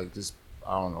 No, like just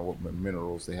I don't know what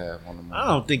minerals they have on the moon. I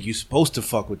don't think you're supposed to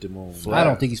fuck with the moon. bro. I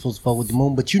don't think you're supposed to fuck with the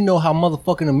moon, but you know how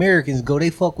motherfucking Americans go.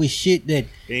 They fuck with shit that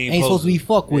They ain't supposed to be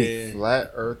fucked with. Yeah.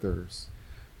 Flat earthers.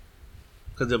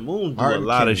 Cause the moon do Martin a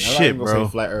lot of Kinney. I'm not shit, even gonna bro.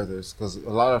 Say flat earthers, because a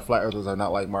lot of flat earthers are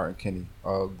not like Martin Kinney.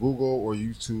 Google or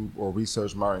YouTube or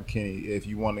research Martin Kinney if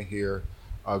you want to hear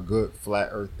a good flat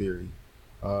Earth theory.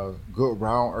 Good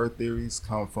round Earth theories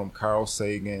come from Carl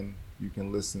Sagan. You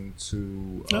can listen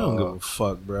to I don't give a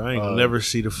fuck, bro. I ain't gonna uh, never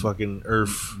see the fucking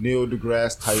Earth Neil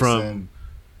deGrasse Tyson. From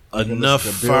You can enough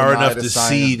listen to Bill far Nye enough the to Science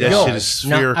see that Guy. shit is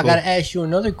Now, spherical. I gotta ask you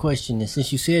another question. And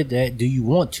since you said that, do you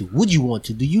want to? Would you want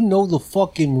to? Do you know the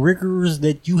fucking rigors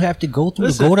that you have to go through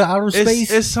Listen, to go to outer space?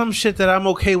 It's some shit that I'm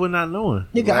okay with not knowing.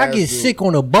 Nigga, I Last get dude- sick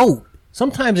on a boat.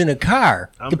 Sometimes in a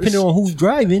car, depending it's- on who's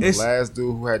driving. it's- Last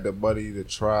dude who had the money to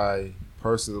try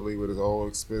personally with his own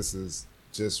expenses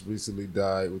just recently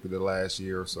died within the last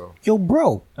year or so. Yo,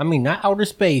 bro. I mean, not outer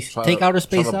space. Trying Take to- outer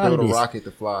space trying to out of build a this. rocket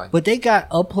to fly. But they got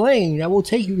a plane that will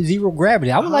take you to zero gravity.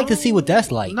 I would like to see what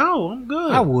that's like. No, I'm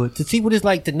good. I would to see what it's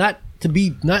like to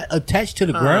be not attached to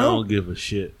the I ground. don't give a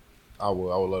shit. I would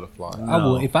let it fly. I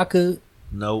No. would if I could.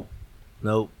 Nope.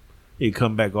 You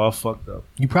come back all fucked up.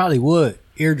 You probably would.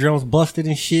 Eardrums busted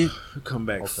and shit. You come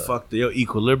back Okay. fucked. Your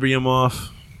equilibrium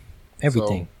off.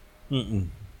 Everything. Mm-mm.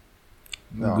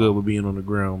 No. I'm good with being on the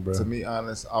ground, bro. To be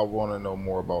honest, I want to know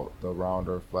more about the round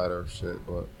earth, flat earth shit,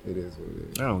 but it is what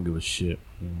it is. I don't give a shit.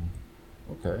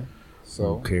 Okay. I So,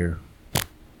 don't care.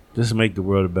 Just make the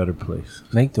world a better place.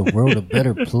 Make the world a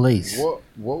better place. what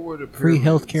were the Free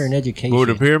pyramids? healthcare and education. What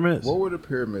were the pyramids? What were the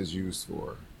pyramids used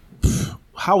for?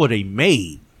 How were they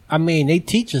made? I mean, they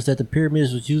teach us that the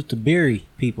pyramids was used to bury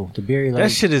people, to bury like.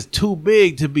 That shit is too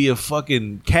big to be a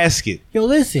fucking casket. Yo,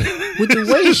 listen, with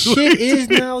the way shit is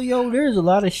now, yo, there's a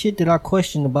lot of shit that I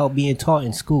question about being taught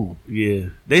in school. Yeah.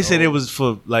 They said No. it was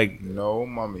for like No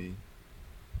mummy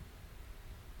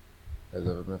has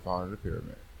ever been found in a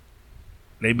pyramid.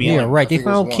 they be Yeah, right. I They think it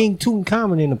was found one. King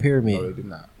Tutankhamun in the pyramid. No, they did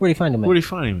not. Where they find him Where at? they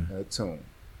find him? In a tomb.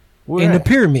 Where In the at?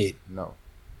 pyramid. No,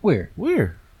 Where?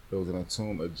 Where? it was in a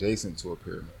tomb adjacent to a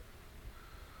pyramid.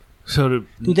 So the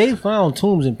Dude, they found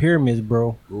tombs and pyramids,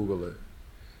 bro. Google it.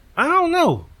 I don't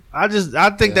know. I think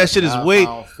They that shit is have way.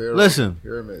 not found pharaohs Listen, and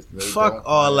pyramids. They fuck don't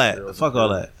all find that. pharaohs Fuck and all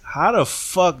that. pyramids. How the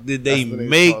fuck did they That's what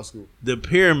make taught school. the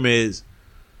pyramids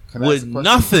Can I ask with a question?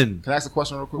 nothing? Can I ask a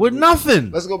question real quick? With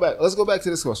nothing? Let's go back. Let's go back to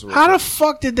this question. Real How quick. the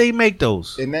fuck did they make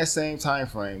those? In that same time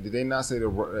frame, did they not say that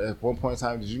at one point in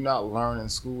time? Did you not learn in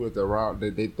school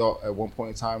that they thought at one point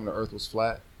in time the Earth was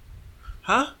flat?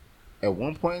 Huh? At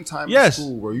one point in time Yes. in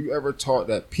school, were you ever taught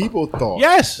that people thought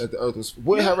Yes. that the Earth was?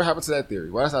 Whatever happened to that theory?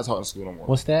 Why that's not taught in school no more?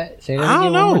 What's that? Say that I again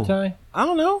don't one more know. time. I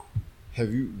don't know.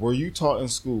 Were you taught in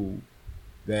school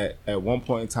that at one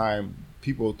point in time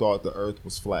people thought the Earth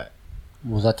was flat?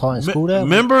 Was I taught in school that?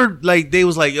 Remember, like they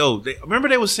was like, yo, remember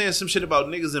they was saying some shit about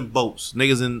niggas in boats,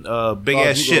 niggas in big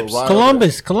ass you go ships.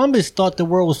 right- Columbus thought the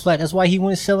world was flat. That's why he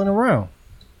went sailing around.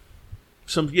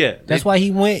 That's why he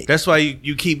went. That's why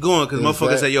you keep going because Is motherfuckers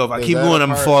that- say, yo, if I is keep that going, a I'm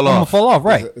gonna part- fall I'm gonna off. fall off,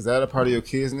 right? Is that a part of your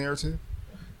kids' narrative?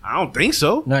 I don't think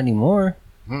so. Not anymore.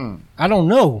 Hmm. I don't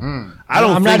know. I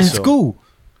don't. I'm think not in so. school.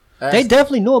 They Ask-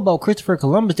 definitely know about Christopher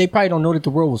Columbus. They probably don't know that the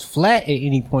world was flat at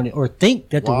any point, or think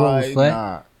that the world was Why flat.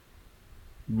 not?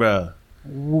 Bruh.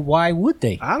 Why would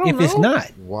they? I don't if it's know.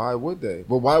 not. Why would they?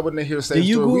 But why wouldn't they hear the same Do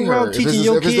you story go we around heard? teaching it's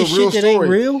your if it's kids the real shit that ain't story,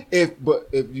 real?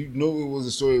 If you knew it was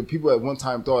a story, people at one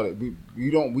time thought it. We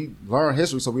learn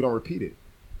history so we don't repeat it.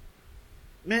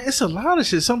 Man, it's a lot of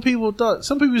shit. Some people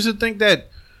should think that.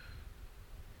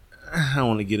 I don't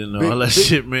want to get into all that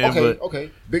shit, man.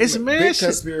 Okay. Big, It's mad big shit.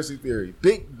 conspiracy theory.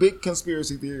 Big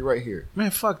conspiracy theory right here.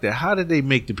 Man, fuck that. How did they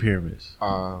make the pyramids?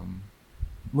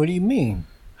 What do you mean?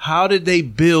 How did they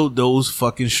build those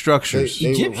fucking They structures? were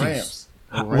Egyptians. ramps.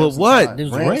 Well, Ramps in what? time.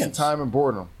 There's Ramps in ramps. time and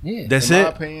boredom. Yeah. That's In my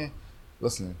it. opinion,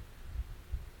 listen.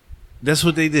 That's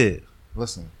what they did.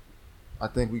 Listen, I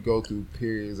think we go through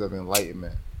periods of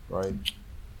enlightenment, right?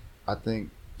 I think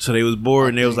So they was bored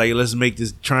and they was think- like, let's make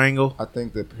this triangle.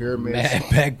 the pyramids. Mad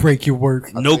back break your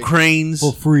work No think- cranes,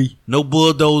 for free. no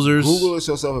bulldozers. Google it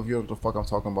yourself if you know what the fuck I'm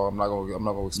talking about. I'm not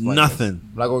gonna explain Nothing. This.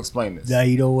 I'm not gonna explain this. Now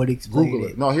you don't want to explain Google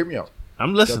it. it. No, hear me out.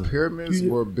 I'm The listening. pyramids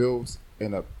were built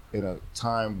in a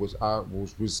time which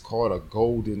was called a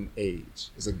golden age.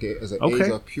 It's an Okay.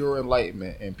 age of pure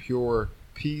enlightenment and pure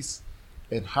peace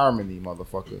and harmony,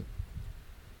 motherfucker.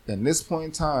 In this point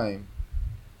in time,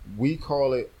 we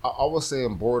call it. I was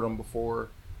saying boredom before,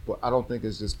 but I don't think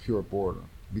it's just pure boredom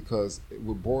because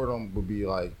with boredom would be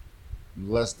like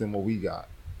less than what we got.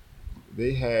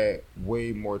 They had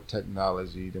way more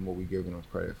technology than what we giving them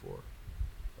credit for.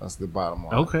 That's the bottom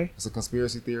line. Okay. It's a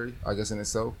conspiracy theory, I guess, in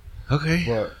itself. Okay.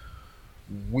 But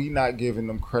we not giving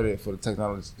them credit for the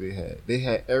technology they had. They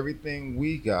had everything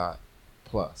we got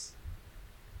plus.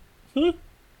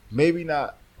 Maybe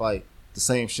not like the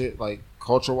same shit, like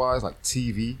culture wise, like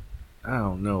TV, I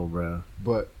don't know, bro.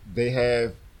 but they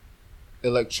have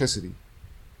electricity.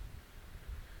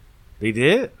 They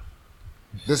did?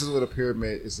 This is what a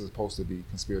pyramid is supposed to be,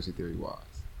 conspiracy theory wise.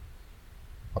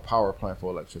 A power plant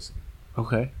for electricity.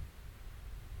 Okay.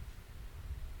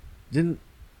 Didn't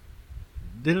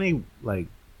they like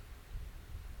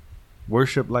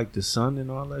worship like the sun and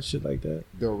all that shit like that?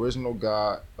 The original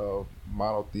god of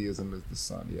monotheism is the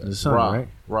sun. Yeah, The sun, Ra, right?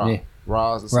 Ra, Yeah.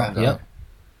 Ra is the sun Right, god. yep.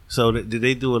 So did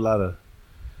they do a lot of?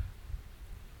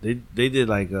 They did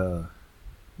like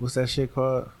what's that shit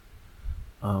called?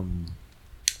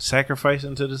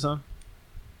 Sacrificing to the sun?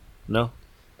 No,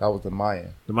 That was the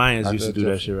Mayan. the Mayans Not used to the do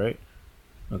that Egyptian. shit, right?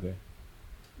 Okay.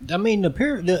 I mean,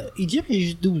 the Egyptians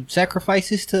used to do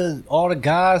sacrifices to all the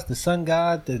gods, the sun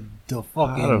god, the How the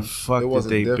fucking. fuck It did wasn't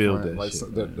they different. build that Like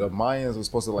shit? the man? Mayans were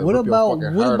supposed to like What rip about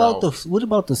your fucking heart out. what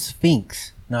about the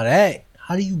Sphinx? Now that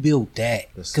how do you build that?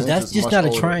 The Because Sphinx that's is just much not a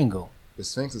older. triangle. The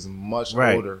Sphinx is much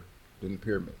Right. older than the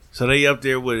pyramids. So they up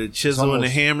there with a chisel and a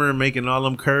almost- hammer making all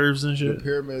them curves and The shit?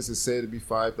 pyramids is said to be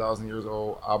 5,000 years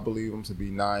old. I believe them to be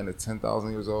 9 to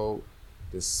 10,000 years old.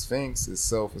 The Sphinx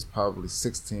itself is probably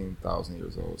 16,000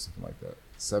 years old, something like that.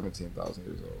 17,000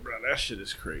 years old, Bro, that shit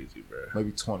is crazy, bro.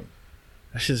 maybe 20.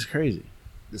 That shit is crazy.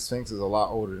 The Sphinx is a lot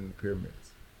older than the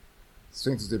pyramids. The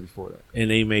Sphinx was there before that, And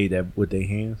they made that with their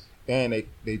hands? and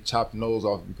they chopped the nose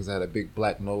off because it had a big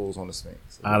black nose on the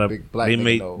Sphinx. Out of big black they nigga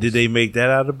made nose. did they make that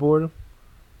out of boredom?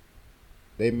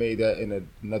 They made that in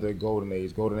another golden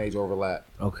age. Golden age overlap.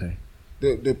 Okay.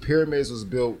 The pyramids was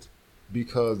built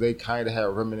because they kind of had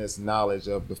remnants knowledge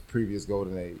of the previous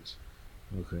golden age.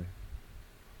 Okay.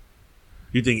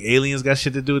 You think aliens got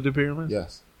shit to do with the pyramids?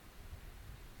 Yes.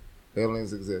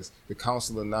 Aliens exist. The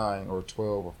Council of 9 or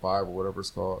 12 or 5 or whatever it's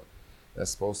called,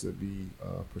 that's supposed to be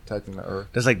protecting the earth.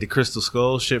 That's like the Crystal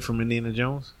Skull shit from Indiana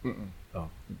Jones. Mm-mm. Oh.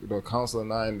 The Council of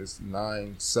Nine is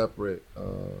 9 separate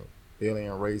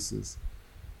alien races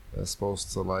that's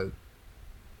supposed to like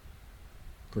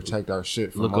protect our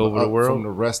shit from Look over the world? from the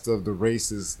rest of the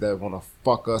races that want to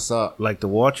fuck us up. Like the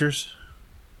Watchers.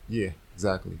 Yeah,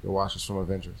 exactly. The Watchers from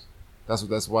Avengers.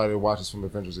 That's why the Watchers from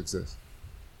Avengers exist.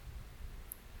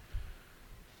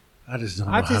 I just don't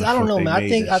know. I don't know, man.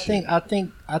 I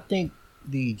I think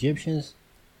the Egyptians,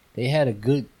 they had a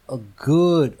good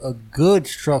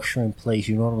structure in place.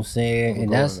 You know what I'm saying? The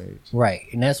And Golden that's Age. right.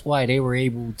 And that's why they were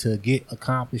able to get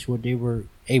accomplished what they were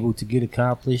able to get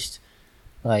accomplished.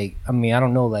 Like, I mean, I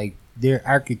don't know, like their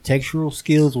architectural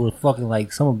skills were fucking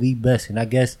like some of the best. And I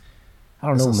guess I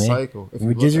don't It's know, a man. cycle. If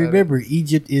you Just look at remember,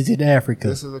 Egypt is in Africa.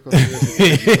 This is a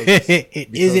conspiracy theory It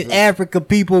is in Africa,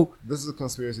 people. this is a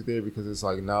conspiracy theory because it's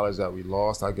like knowledge that we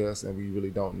lost, I guess, and we really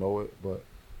don't know it. But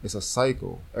it's a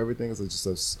cycle. Everything is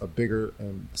just a bigger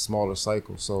and smaller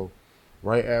cycle. So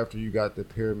right after you got the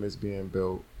pyramids being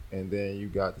built, and then you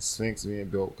got the Sphinx being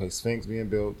built. Okay, Sphinx being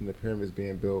built and the pyramids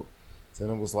being built. Then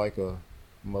it was like a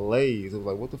malaise. It was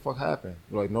like, what the fuck happened?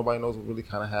 Like nobody knows what really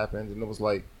kind of happened. And it was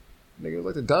like, nigga, it was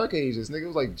like the Dark Ages. Nigga, it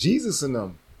was like Jesus in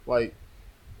them, like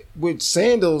with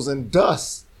sandals and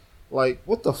dust. Like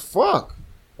what the fuck?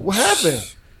 What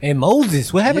happened? And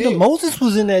Moses, what happened to Yeah. Moses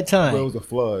was in that time. Well, it was the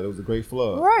flood. It was the Great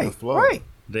Flood. Right, The flood. right.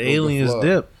 The It was the aliens flood.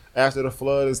 dip. After the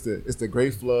flood, it's the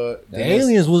Great Flood. The Then it's-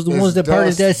 aliens was the it's ones that parted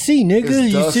dust. that sea, nigga. It's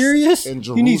You dust serious? in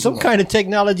You need some Jerusalem. kind of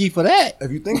technology for that. If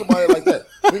you think about it like that,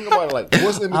 think about it like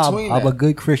what's in between I'm that? a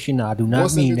good Christian. I do not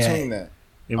What's in mean between that.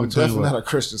 that? In I'm between definitely what? not a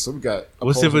Christian, so we got.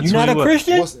 What's in opposing- between You're not a what?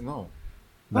 Christian? No,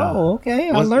 Nah. Oh, okay.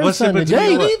 I What's- learned what's in something between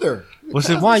today. what? neither. What's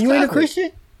in- Why, you ain't a Catholic.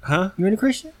 Christian? Huh? You ain't a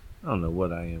Christian? I don't know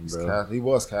what I am, He's bro. Catholic. He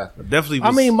was Catholic. Definitely. I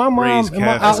Was mean, my mom. raised And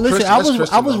Catholic. listen, I That's was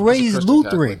Christian, I was though. raised That's a Christian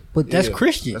Lutheran, Catholic. but that's Yeah,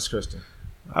 Christian. That's Christian.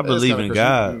 I believe in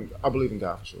God. I believe in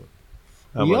God for sure.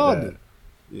 How We about all that?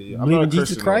 do. Yeah, Believe not in a Jesus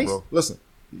Christian, Christ? bro. Listen,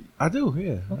 I do.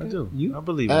 Yeah, I Okay. do. You- I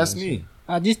believe. ask in that me.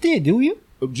 I just did. Do you?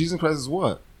 Jesus Christ is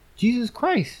what? Jesus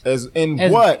Christ. As in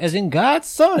As, what? As in God's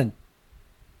son.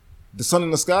 The sun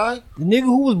in the sky? The nigga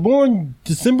who was born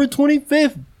December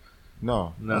 25th.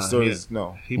 No, Nah, that story he- is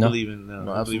no. He No. believe in No, I believe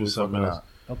in absolutely something fucking else.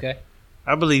 not. Okay.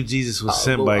 I believe Jesus was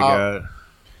sent well, by God.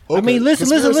 I mean, Okay, listen.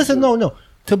 conspiracy theory. No.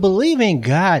 To believe in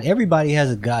God, everybody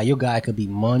has a God. Your God could be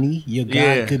money. Your God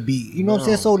Yeah. could be, you know what I'm No.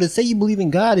 saying? So to say you believe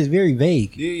in God is very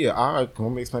vague. Yeah. All right,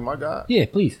 can we explain my God? Yeah,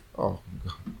 please. Oh,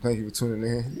 thank you for tuning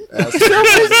in.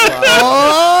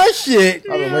 Oh, shit.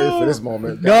 I've been waiting for this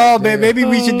moment. No, God man, damn. maybe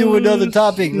we should do another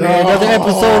topic, man. No. Another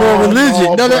episode on religion.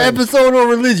 No, Another man. episode on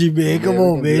religion, man. Yeah, Come we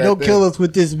on, can do man. that Don't then. kill us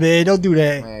with this, man. Don't do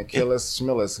that. Man, kill us,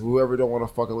 schmill us. Whoever don't want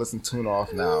to fucking listen, tune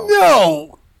off now.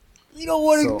 No. You don't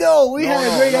want to So- know. We had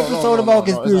a great episode about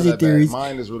it's not conspiracy that bad. theories.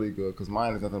 Mine is really good because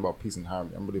mine is nothing about peace and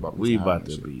harmony. I'm really about peace We and harmony. about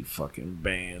to shit. be fucking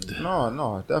banned.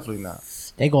 No, definitely not.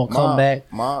 They gonna come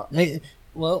back. My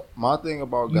Well, my thing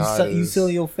about you, God you is seal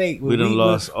your fate. We done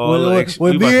lost all the ex-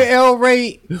 When we me about and to- El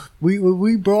Ray,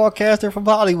 we broadcaster from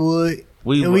Hollywood,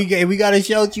 We and we got to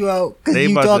shout you out because They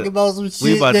you about talking to- about some shit.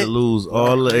 We about that, to lose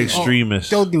all the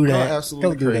extremists. Don't do y'all that. absolutely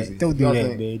Don't do crazy. that. Don't do Y'all that,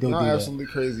 think- man. Don't y'all do that. absolutely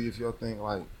crazy if y'all think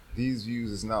like these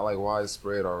views is not like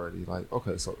widespread already. Like,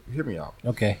 okay, so hear me out.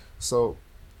 Okay. So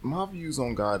my views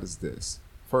on God is this.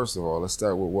 First of all, let's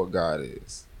start with what God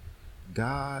is.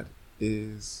 God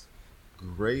is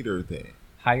greater than.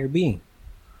 Higher being.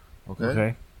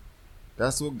 Okay.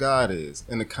 That's what God is.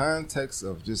 In the context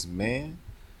of just man,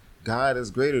 God is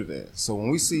greater than. So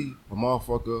when we see a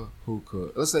motherfucker who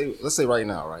could, let's say right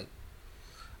now, right?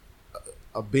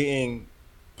 A being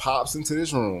pops into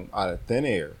this room out of thin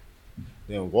air,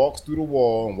 then walks through the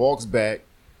wall and walks back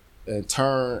and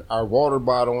turn our water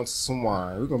bottle into some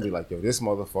wine. We're gonna be like, yo, this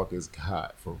motherfucker is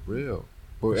God for real.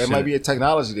 But it Shit. might be a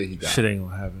technology that he got. Shit ain't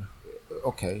gonna happen.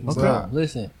 Okay. Okay. God.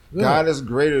 Listen. God is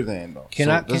greater than though. Can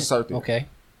So I? let's start there. Okay.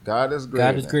 God is greater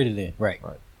God is than. greater than. Right.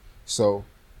 So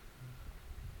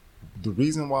the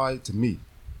reason why, to me,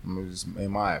 just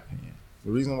in my opinion,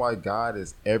 the reason why God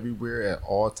is everywhere at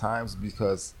all times is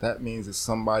because that means it's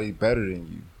somebody better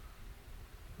than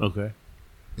you. Okay.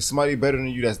 It's somebody better than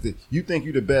you. You think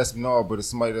you're the best, no, but it's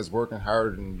somebody that's working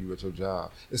harder than you at your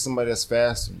job. It's somebody that's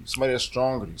faster than you, somebody that's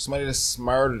stronger than you, somebody that's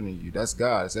smarter than you. That's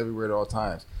God. It's everywhere at all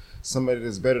times. Somebody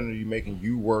that's better than you, making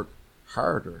you work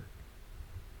harder.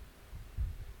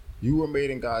 You were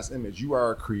made in God's image. You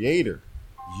are a creator.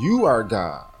 You are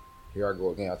God. Here I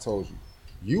go again. I told you.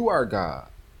 You are God.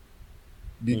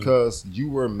 Because you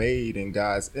were made in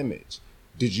God's image.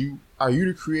 Are you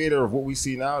the creator of what we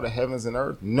see now, the heavens and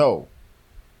earth? No.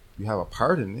 You have a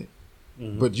part in it.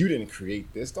 but you didn't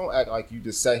create this. Don't act like you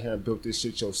just sat here and built this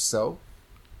shit yourself.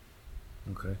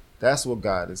 Okay. That's what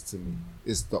God is to me.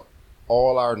 It's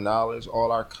all our knowledge,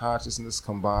 all our consciousness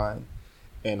combined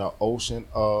in an ocean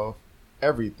of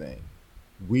everything.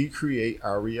 We create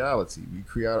our reality. We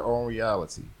create our own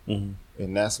reality. And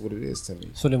that's what it is to me.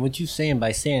 So then what you saying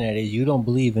by saying that is you don't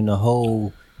believe in the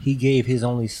whole he gave his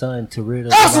only son to rid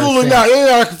us Absolutely of our not.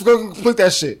 Yeah, I can complete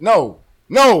that shit. No.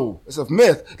 It's a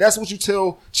myth. That's what you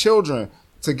tell children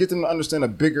to get them to understand a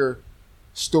bigger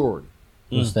story.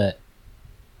 What's that?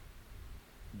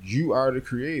 You are the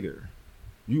creator.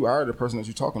 You are the person that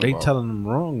you're talking They about. telling them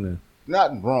wrong then.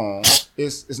 Not wrong.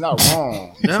 It's not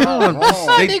wrong. It's No. not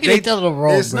wrong. They telling them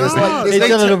wrong, It's- bro. it's like- They it's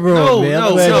telling like- them wrong, no, man. no,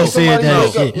 I'm glad no. you said Somebody that wake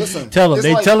up. shit. Listen, Tell them. it's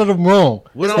They like- telling them wrong.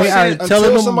 What It's I'm They like saying, are telling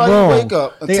until them somebody wrong. wake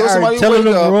up. They Until are somebody telling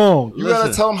wake them up, wrong. you gotta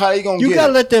Listen. tell them how they gonna You get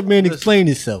gotta it. let that man explain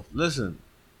himself. listen,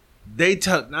 they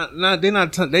telling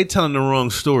the wrong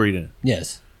story then.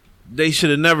 Yes. They should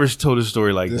have never told a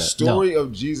story like The that. story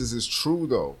of Jesus is true,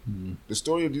 though. The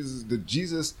story of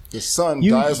Jesus, the Son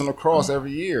dies on the cross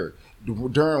every year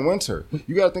during winter.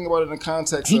 You got to think about it in the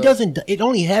context. He of, doesn't. It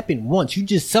only happened once. You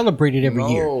just celebrate it every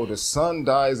year. No, the Son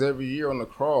dies every year on the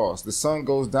cross. The sun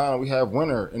goes down. And we have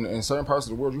winter in certain parts of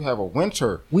the world. You have a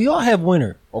winter. We all have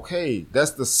winter. Okay,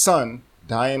 that's the Son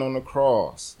dying on the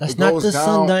cross. That's It not goes the down-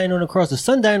 sun dying on the cross. The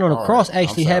sun dying on the All cross right, I'm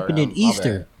actually sorry, happened in my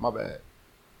Easter. bad. My bad.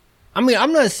 I mean,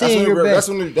 I'm not saying you're bad. That's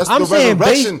I'm the saying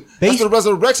resurrection. That's based, the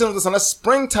resurrection of the Son. That's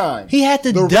springtime. he had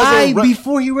to The die resurre-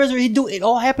 before he resurrected. Dude, it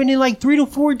all happened in like 3 to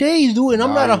 4 days, dude. And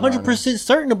I'm Nah, not you 100%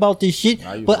 certain about this shit.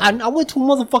 Nah, you But I lying. went to a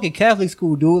motherfucking Catholic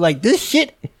school, dude. Like this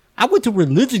shit, I went to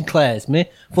religion class, man,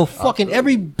 for fucking feel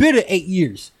every you. bit of 8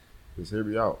 years. Just hear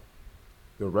me out.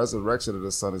 The resurrection of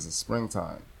the Son is in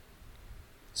springtime.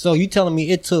 So you telling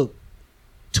me it took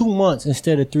 2 months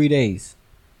instead of 3 days?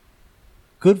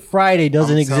 Good Friday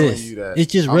doesn't I'm telling exist. you that.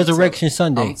 It's just I'm Resurrection tell-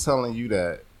 Sunday. I'm telling you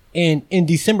that. And in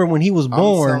December when he was I'm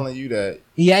born, telling you that.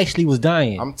 he actually was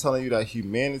dying. I'm telling you that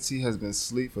humanity has been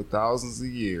asleep for thousands of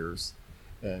years,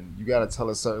 and you got to tell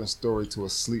a certain story to a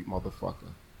sleep motherfucker.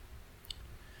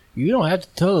 You don't have to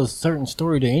tell a certain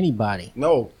story to anybody.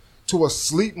 No, to a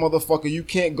sleep motherfucker, you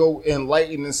can't go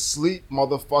enlighten and sleep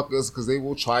motherfuckers because they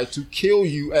will try to kill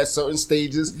you at certain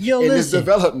stages Yo, in this listen.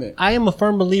 development. I am a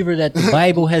firm believer that the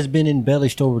Bible has been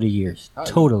embellished over the years. How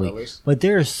Totally. embellished? But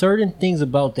there are certain things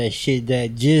about that shit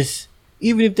that just,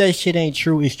 even if that shit ain't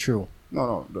true, it's true.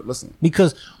 No, listen.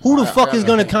 Because who the I fuck got is an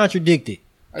going to opinion. contradict it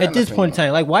I got at an this point in opinion.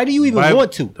 time? Like, why do you even Bible-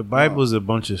 want to? The Bible is a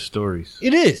bunch of stories.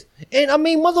 It is. And I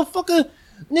mean, motherfucker,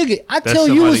 nigga, I That tell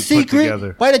you a somebody put together.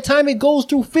 secret. By the time it goes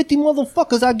through 50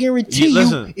 motherfuckers, I guarantee You-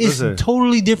 listen, you it's listen.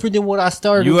 totally different than what I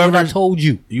started You when I ever- told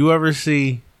you. You ever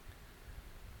see?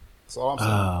 That's all I'm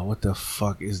saying. What the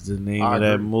fuck is the name I of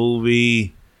that agree.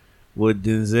 movie with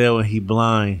Denzel and he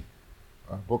blind?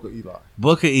 Book of Eli.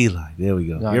 Book of Eli. There we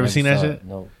go. No, I you ever never seen that saw shit? it.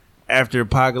 No. After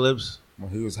Apocalypse, When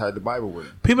he had the Bible with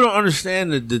him. people don't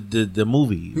understand the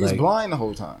movie. He was Like, blind the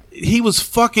whole time. He was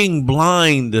fucking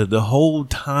blind the whole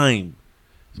time.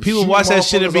 People Shoot watch that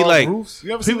shit and motherfuckers be off like, roofs. You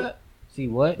never seen people- that? See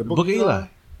what? The Book of Eli.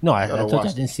 No, I You gotta told you I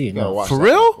watch didn't see it. You gotta No. watch For that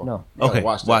real? motherfucker. No. You gotta Okay,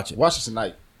 watch that. watch it. Watch it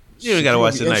tonight. You ain't gotta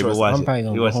watch It'll be tonight, but interesting. watch I'm it. probably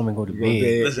gonna You go watch home it. and go to You go to bed.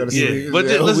 bed, Listen, go to yeah, sleep, but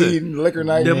yeah, listen, weed and liquor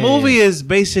night. The Yeah. movie is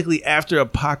basically after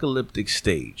apocalyptic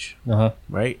stage, Uh-huh.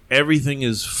 right? Everything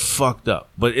is fucked up,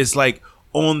 but it's like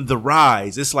on the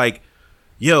rise. It's like,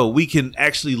 yo, we can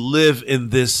actually live in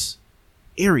this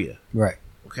area. Right.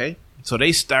 Okay. So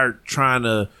they start trying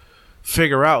to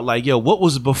figure out, like, yo, what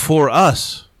was before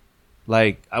us?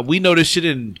 Like, we know this shit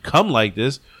didn't come like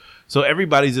this. So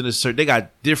everybody's in a certain, they got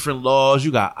different laws.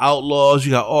 You got outlaws.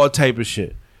 You got all type of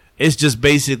shit. It's just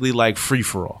basically like free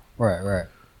for all. Right.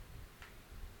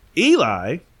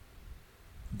 Eli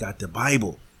got the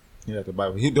Bible. He got the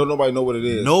Bible. He don't nobody know what it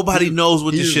is. Nobody knows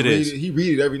what He this just shit read is. it- He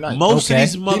read it every night. Most Okay. of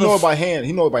these He know it motherfuckers, by hand.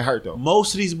 He know it by heart though.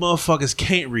 most of these motherfuckers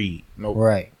can't read. Nope.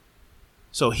 Right.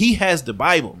 So he has the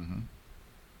Bible.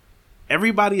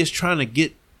 Everybody is trying to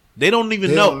get. They don't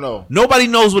even They know. don't know. Nobody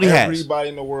knows what he has. Everybody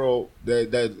in the world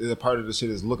that is a part of the shit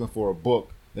is looking for a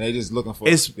book, and they just looking for.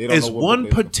 It's they don't it's know what one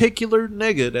book they- particular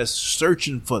nigga that's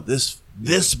searching for this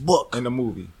book, in the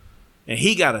movie. and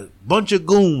he got a bunch of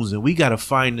goons, and we got to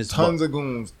find this Tons book. of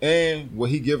goons, and what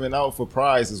he giving out for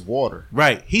prize is water.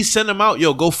 Right? He sent them out.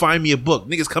 Yo, go find me a book.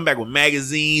 Niggas come back with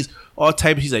magazines, all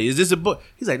type. He's like, is this a book?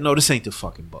 He's like, no, this ain't the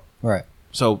fucking book. Right.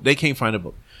 So they can't find a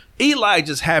book. Eli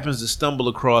just happens to stumble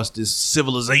across this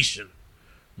civilization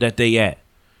that they at.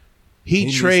 He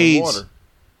needs trades some water.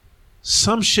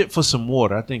 some shit for some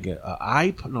water. I think a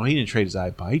iPod. No, he didn't trade his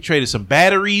iPod. He traded some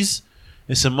batteries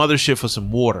and some other shit for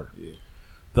some water. Yeah.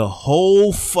 the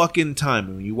whole fucking time.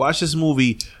 And when you watch this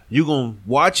movie, you gonna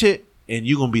watch it and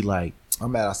you gonna be like,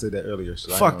 I'm mad I said that earlier.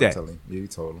 So fuck that. Yeah, you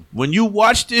told him. When you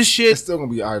watch this shit, It's still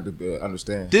gonna be hard to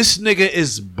understand. this nigga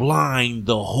is blind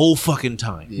the whole fucking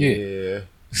time. Yeah.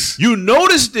 You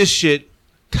notice this shit,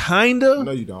 kinda.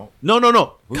 No, you don't.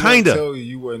 No. We Kinda. Tell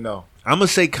you wouldn't know. I'm gonna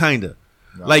say kinda.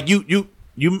 No. Like you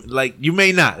like you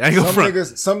may not. I ain't gonna front.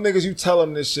 Some niggas, you tell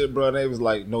them this shit, bro. And they was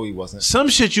like, no, he wasn't. Some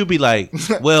shit you be like,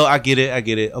 well, I get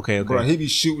it. Okay. Bro, he be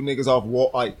shooting niggas off wall,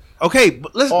 like Okay,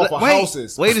 but let's off of wait.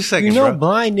 houses. Wait a second, You know, bro.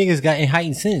 blind niggas got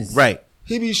heightened sense. Right.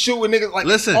 he be shooting niggas like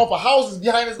Listen. off of houses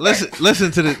behind his back.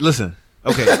 Listen.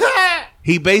 Okay.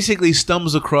 He basically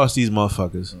stumbles across these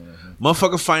motherfuckers.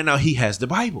 Motherfucker find out he has the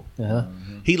Bible. Uh-huh.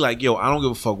 He like, yo, I don't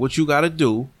give a fuck what you gotta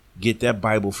do. Get that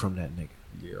Bible from that nigga.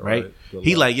 Yeah, Right? Good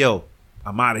He luck. like, yo,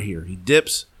 I'm out of here. He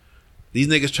dips. These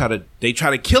niggas try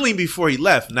to kill him before he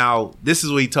left. Now, this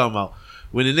is what he talking about.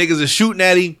 When the niggas are shooting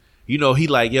at him, you know, he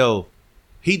like, yo,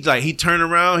 he turn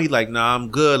around, he like, nah, I'm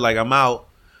good, like I'm out.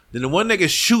 Then the one nigga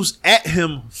shoots at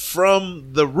him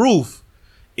from the roof.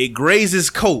 It grazes his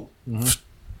coat.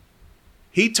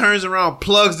 He turns around,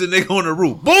 plugs the nigga on the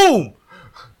roof. Boom!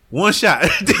 One shot.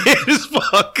 Dead as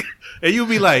fuck. And you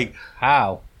be like,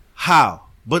 How?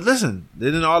 But listen,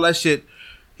 then all that shit,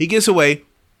 he gets away.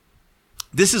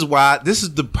 This is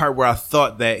the part where I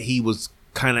thought that he was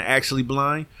kind of actually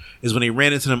blind, is when they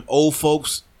ran into them old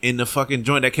folks in the fucking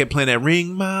joint that kept playing that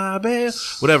Ring My Bell,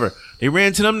 whatever. They ran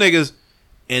into them niggas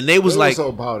and they was They like, was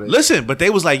about it. listen, but they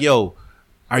was like, yo,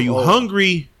 are you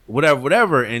hungry?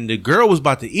 Whatever. And the girl was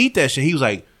about to eat that shit. He was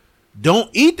like, don't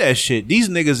eat that shit. These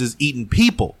niggas is eating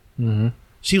people. Mm-hmm.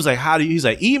 She was like, he's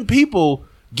like, eating people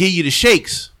give you the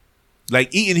shakes. Like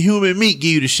eating human meat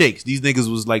give you the shakes. These niggas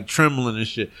was like trembling and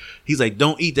shit. He's like,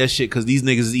 don't eat that shit because these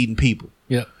niggas is eating people.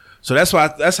 Yep. So that's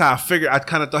how I figured. I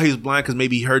kind of thought he was blind because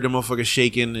maybe he heard the motherfucker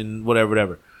shaking and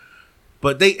whatever.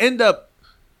 But they end up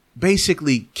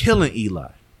basically killing Eli.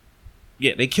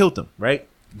 Yeah, they killed him, right?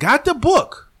 Got the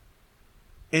book.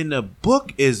 And the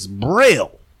book is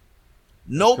Braille.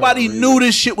 Nobody knew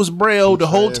this shit was Braille the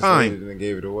whole time. And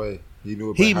gave it away. He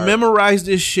knew it. He memorized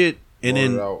this shit and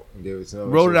then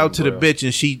wrote it out to the bitch,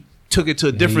 and she took it to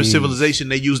a different civilization.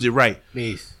 They used it right.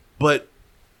 Peace. But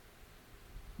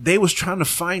they was trying to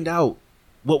find out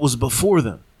what was before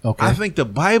them. Okay. I think the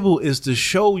Bible is to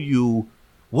show you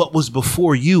what was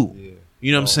before you. Yeah.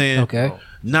 You know what I'm saying? Okay.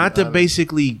 Not to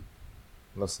basically.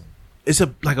 Listen. It's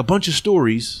like a bunch of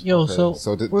stories. Yo, Okay, so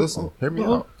listen, hear me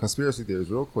well- out. Conspiracy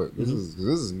theories, real quick. This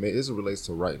relates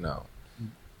to right now.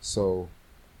 So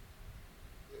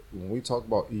when we talk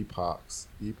about epochs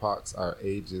are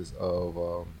ages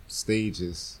of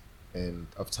stages and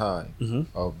of time,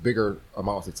 of bigger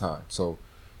amounts of time. So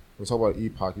when we talk about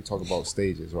epoch, you talk about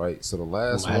stages, right? So the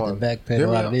last I have one. to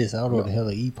backpedal out of this. I don't know what the hell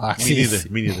an epoch is.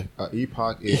 Me neither.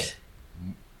 Epoch is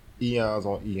eons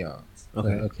on eons.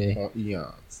 Okay. On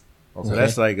eons. Okay. So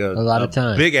that's like a lot of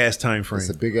time. big ass time frame. It's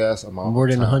a big ass amount. More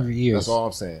of than time. 100 years. That's all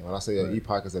I'm saying. When I say an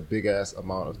epoch is a big ass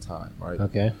amount of time, right?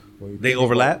 Okay. When you They think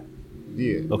overlap. about-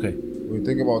 yeah. Okay. When you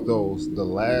think about those, the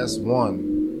last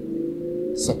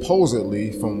one,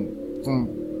 supposedly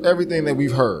from everything that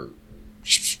we've heard,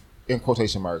 in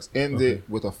quotation marks, ended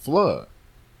with a flood.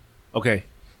 Okay.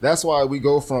 That's why we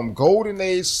go from golden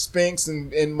age Sphinx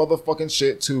and motherfucking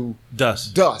shit to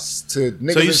Dust. to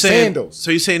niggas in sandals.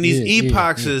 So you're saying these Yeah,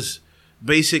 epochs yeah. is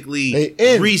basically They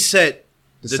end. reset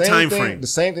the same time thing, frame. The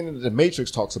same thing that the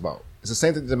Matrix talks about. It's the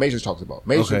same thing that the Matrix talks about.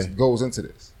 Matrix Okay. goes into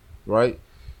this, right?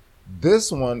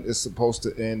 This one is supposed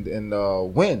to end in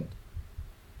when?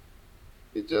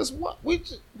 We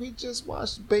just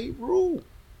watched Beirut.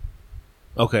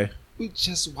 Okay. We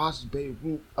just watched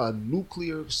Beirut, a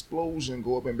nuclear explosion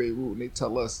go up in Beirut, and they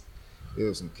tell us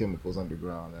there's some chemicals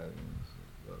underground.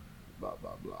 Blah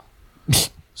blah blah.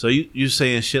 So you're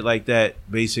saying shit like that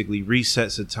basically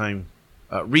resets the time,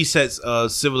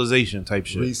 resets civilization type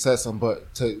shit. Resets them, but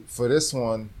for this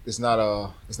one, it's not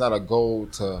a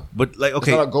gold to. But like, It's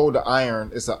not okay, a gold to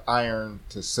iron. It's an iron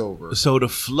to silver. so the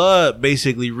flood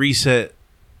basically reset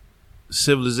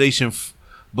civilization,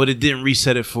 but it didn't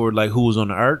reset it for like who was on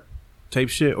the ark type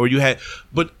shit, or you had,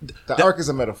 but The ark is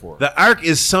a metaphor. the ark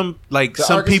is some like The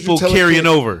some ark is people you tell a carrying kid-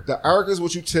 over. The ark is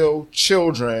what you tell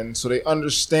children so they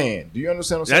understand. Do you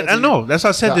understand what I'm saying? I know. That's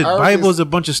why I said the ark Bible is a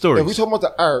bunch of If we stories. talk about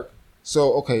the ark,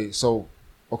 so we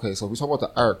talk about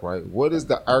the ark, right? What is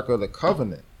the ark of the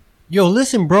covenant? Yo,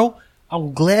 listen, bro.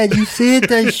 I'm glad you said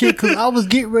that shit because I was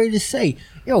getting ready to say,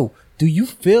 yo, do you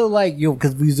feel like, yo,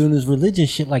 because we was doing this religion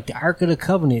shit, like the Ark of the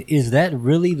Covenant, is that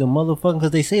really the motherfucker? Because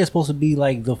they say it's supposed to be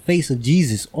like the face of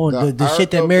Jesus on the The shit Ark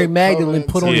that of Mary the Magdalene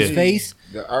put on his Covenant face.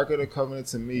 The Ark of the Covenant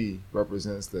to me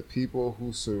represents the people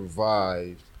who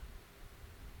survived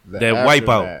the That aftermath.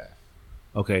 wipeout.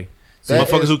 Okay. So That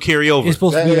motherfuckers is- who carry over. It's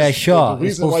supposed to be that Shaw. the It's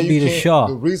reason supposed why to be you the can't- Shaw.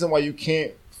 The reason why you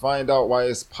can't find out why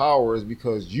it's power is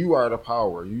because you are the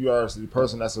power. You are the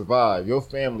person that survived. Your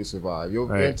family survived. Your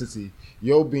Right. entity,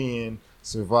 your being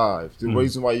survived. The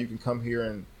reason why you can come here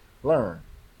and learn.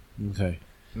 Okay.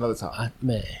 Another time.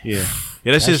 Man, Yeah.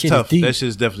 Yeah, that That shit's shit is tough. deep. That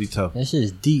shit's definitely tough. that shit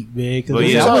is deep, man. Because Well,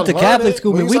 yeah. I went to When you start Catholic learning-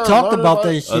 school, when man. you We start talked learning about about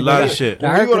that it- shit. A lot of Like, shit. the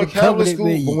When you Ark go to of the Catholic Covenant, school,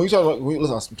 man, but when you start,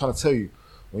 listen, I'm trying to tell you,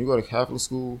 when you go to Catholic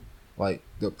school, like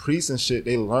the priests and shit,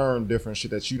 they learn different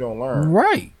shit that you don't learn,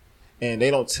 right, and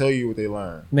they don't tell you what they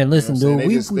learn. man. Listen, You know what I'm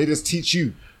dude, saying? They just teach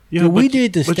you. Yeah, dude, we but-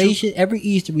 did the but you- station every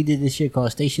Easter. We did this shit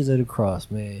called Stations of the Cross,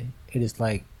 man. It is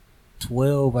like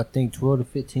 12 to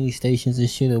 15 stations and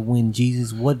shit of when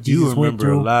Jesus, what Jesus You went remember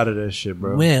through. a lot of that shit,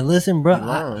 bro. Man, listen, bro. He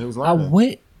learned. He was I learning.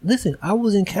 went. Listen, I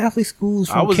was in Catholic schools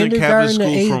from I was in kindergarten Catholic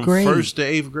to school 8th from grade. 1st to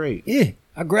 8th grade. Yeah,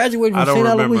 I graduated I from don't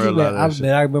St. remember Aloysius. a lot Man. of I, that shit.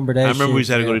 man, I remember that. I remember shit, we used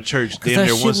to have to go man. to church 'Cause damn that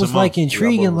near shit once a was month. like Yeah, I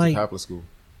intriguing. went to Like Catholic school.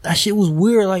 that shit was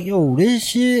weird. Like yo, this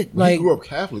shit. Like, Like you grew up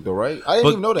Catholic though, right? I didn't But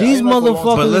even know that. I these didn't know that for a long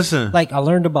time. motherfuckers. But listen. like I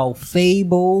learned about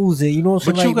fables and you know what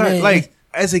I'm But saying. you got man, like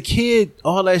as a kid,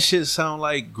 all that shit sound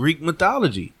like Greek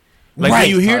mythology. Like Right. when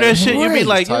you hear that shit, you be Right.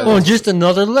 like, Tight. yo, on just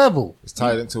another level. It's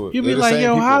tied into it. you be They're the like, same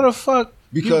yo, people. how the fuck?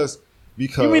 because You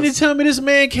mean to tell me this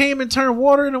man came and turned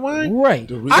water into wine? Right.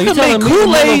 The reason- Are I you can telling make me the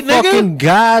Kool-Aid, nigga. motherfucking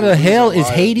God of hell reason is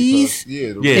why Hades because- yeah, the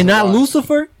Yeah. reason and not why-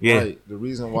 Lucifer? Yeah. Right. The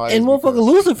reason why And is motherfucker because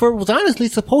Lucifer was honestly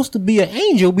supposed to be an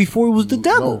angel before he was the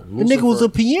devil. No, the nigga was Lucifer- a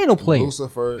piano player.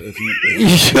 Lucifer,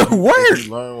 if Your word. if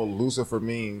you learn what Lucifer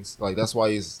means, like that's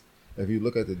why he's. If you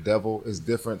look at the devil, it's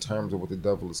different terms of what the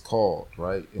devil is called,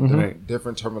 right? In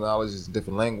different terminologies,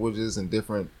 different languages, and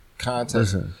different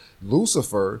contexts. Listen.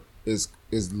 Lucifer is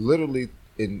literally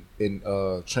in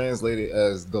translated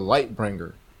as the light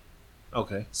bringer.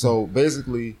 Okay. So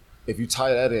basically, if you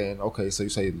tie that in, okay, so you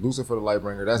say Lucifer the light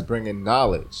bringer, that's bringing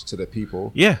knowledge to the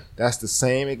people. Yeah. That's the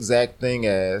same exact thing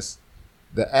as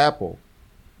the apple.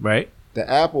 Right. The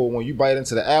apple, when you bite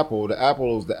into the apple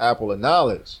is the apple of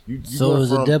knowledge. You So went is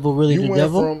the devil really you the went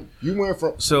devil? You went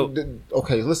from So-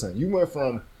 okay, listen. You went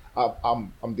from I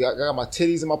got my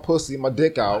titties and my pussy and my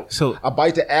dick out. So- I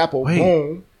bite the apple, Wait.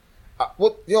 boom.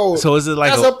 What yo? So is it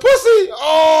like that's a pussy?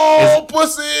 Oh,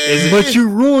 pussy! is it- But you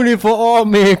ruined it for all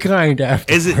mankind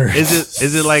after. is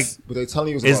it like But they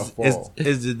telling you it's gonna is fall.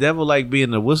 is the devil like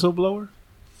being a whistleblower?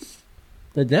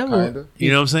 the devil? Kinda. You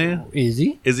know what I'm saying? Is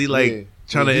he? Is he like Yeah.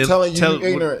 trying He to telling you tell you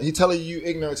ignorant. He telling you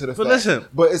ignorant to the But fact. listen.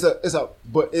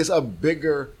 but it's a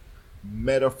bigger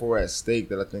metaphor at stake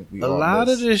that I think we a all lot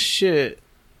miss. of this shit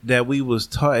that we was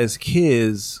taught as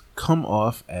kids come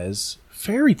off as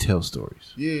fairy tale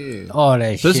stories. Yeah. All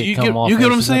that shit Listen, you come get- off. you get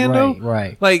what as- I'm saying, right, though?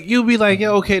 Right. Like you'll be like,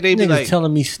 yeah, okay, they be Niggas like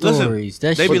telling me listen, stories.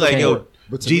 That they be shit like, can't- yo,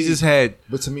 But to Jesus me- had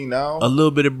But to me now, a little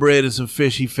bit of bread and some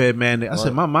fish. He fed man. I said,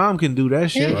 Right. my mom can do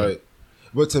that shit. right?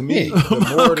 But to me, Yeah.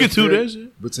 the more the Could do fairy- that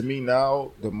shit. But to me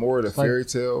now, the more the like- fairy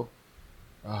tale,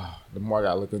 the more I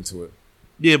gotta look into it.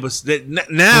 Yeah, but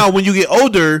now when you get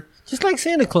older, just like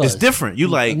Santa Claus. it's different. You a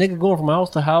like nigga going from house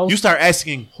to house. you start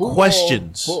asking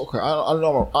questions. Okay, I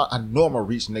know I'm gonna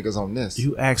reach niggas on this.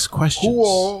 You ask questions. Who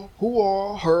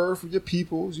all heard from your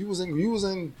peoples? You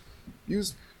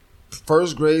was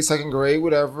first grade, second grade,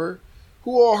 whatever.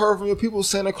 Who all heard from your people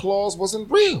Santa Claus wasn't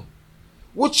real?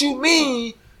 What you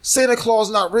mean Santa Claus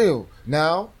not real?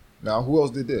 Now who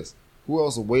else did this? Who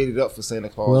else waited up for Santa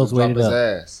Claus Who else to drop waited his up?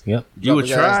 ass? Yep. You Drop would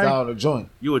his try? ass down the joint.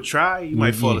 You would try. You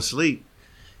might fall Yeah. asleep.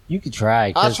 You could try.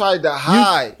 I 'cause tried to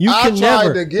hide. You I can tried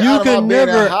never. to get You out of can my bed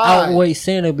never and hide. outweigh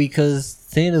Santa because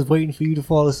Santa's waiting for you to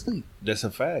fall asleep. That's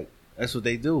a fact. That's what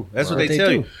they do. That's Right. what they They tell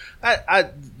do. you.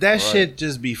 That shit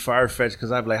just be far fetched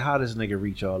because I'd be like, how does nigga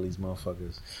reach all these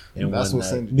motherfuckers in And that's one what night?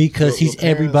 send- Because he's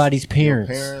everybody's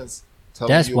parents. Your parents telling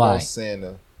That's you why. about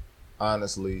Santa,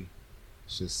 honestly,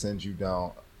 should send you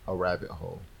down a rabbit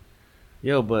hole.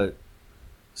 Yo, but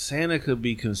Santa could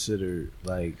be considered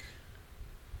like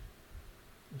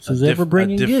Who's ever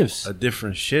bringing a gifts? A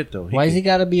different shit though. Why is could- he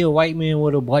got to be a white man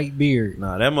with a white beard?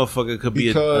 Nah, that motherfucker could be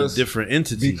a Because- different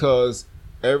entity. Because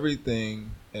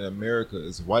everything in America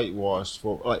is whitewashed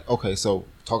for, like, okay, so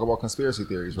talk about conspiracy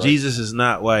theories, right? Jesus is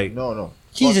not white. No.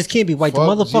 Jesus can't be white. The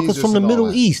fuck motherfucker's Jesus from the and all Middle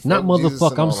that. East, not Fuck Jesus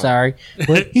motherfucker. and I'm all that. sorry,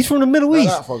 but he's from the Middle No, East.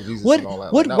 not fuck Jesus What? and all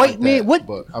that. What Not white like man? that, What?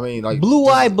 But I mean, like,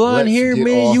 Blue-eyed, just blonde let's hair get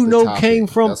man off you the know topic. came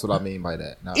from That's what I mean by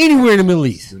that. Not, Anywhere in the Middle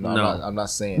East, no, No. I'm not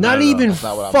saying not that. even That's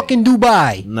not what I mean. fucking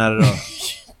Dubai. Not at all.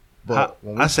 But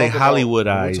when we I say talk about-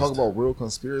 Hollywoodized. When we talk about real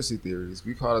conspiracy theories,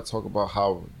 we gotta talk about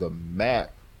how the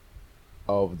map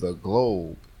of the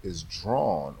globe is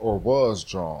drawn or was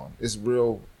drawn. It's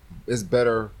real it's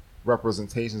better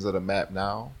representations of the map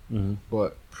now. Mm-hmm.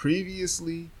 But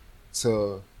previously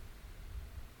to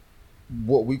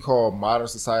what we call modern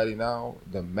society now,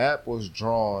 the map was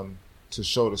drawn to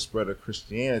show the spread of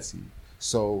Christianity.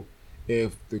 So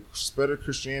if the spread of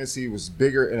Christianity was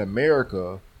bigger in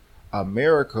America,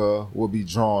 America would be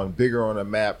drawn bigger on a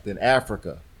map than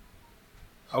Africa.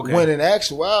 Okay. When in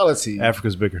actuality,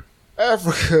 Africa's bigger.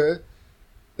 Africa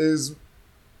is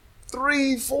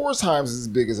 3-4 times as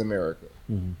big as America.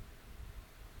 Mm-hmm.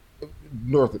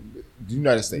 North of the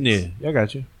United States. Yeah, I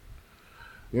got you.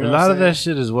 You know A what lot I'm of that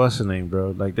saying? shit is what's the name,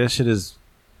 bro. Like that shit is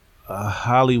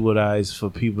Hollywoodized for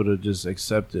people to just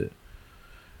accept it.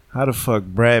 How the fuck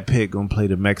Brad Pitt gonna play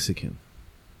the Mexican?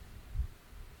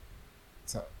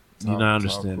 You not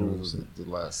understand what I'm Cruise saying. was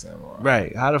the Last Samurai.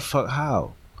 Right? How the fuck?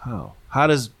 How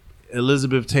does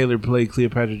Elizabeth Taylor play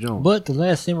Cleopatra Jones? But the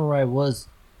Last Samurai was,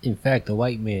 in fact, a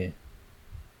white man.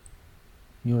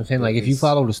 You know what I'm saying? Like, if you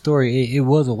follow the story, it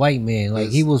was a white man. Like,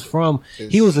 he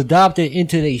was adopted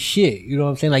into their shit. You know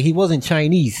what I'm saying? Like, he wasn't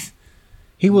Chinese.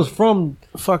 He was from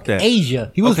Fuck that.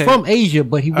 Asia. He was Okay. from Asia,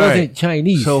 but he All wasn't right.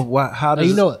 Chinese. So how Now,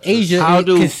 does Asia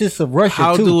consists of Russia,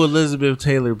 How too. do Elizabeth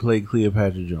Taylor play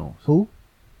Cleopatra Jones? Who?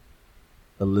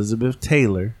 Elizabeth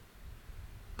Taylor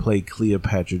played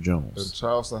Cleopatra And Jones.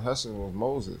 Charleston Heston was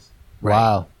Moses.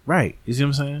 Wow. Right. You see what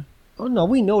I'm saying? Oh, no,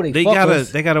 we know They fuck gotta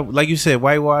us. they gotta like you said,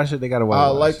 whitewash it, they gotta I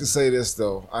whitewash like it. to say this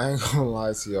though. I ain't gonna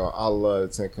lie to y'all. I love the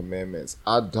Ten Commandments.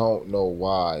 I don't know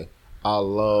why. I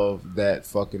love that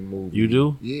fucking movie. You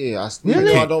do? Yeah. Really? Even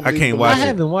though I don't can't believe in watch I it.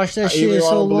 haven't watched that Even shit in though I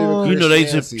so don't believe in long. You know they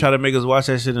Christianity. just try to make us watch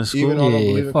that shit in school. Even though I don't Yeah,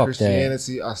 believe in fuck that.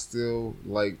 Christianity, I still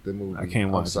like the movie. I can't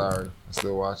watch I'm it. sorry. I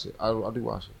still watch it. I do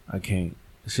watch it. I can't.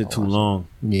 That shit I too watch it. long.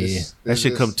 Yeah. That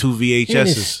shit It's come just- two It is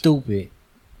VHSs. stupid.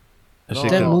 That No,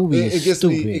 shit That come, movie it is gets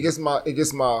stupid. me. It gets my.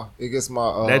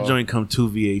 that joint come two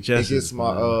VHSs. It gets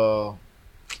my. man.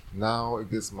 Now it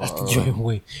gets my. That's the joint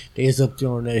way. They was up there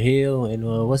on that hill, and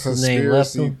what's his name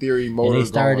left Conspiracy them, theory motor. and they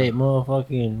started going.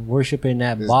 motherfucking worshiping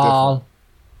that It's Baal.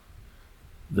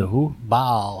 The who?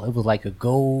 Baal. It was like a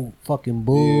gold fucking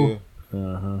bull. Yeah.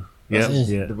 Uh-huh. Yeah, That's-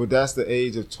 yeah. But that's the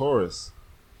age of Taurus.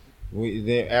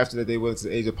 Then after that, they went to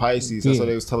the age of Pisces. That's Yeah. why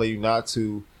they was telling you not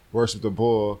to worship the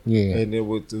bull. Yeah. And it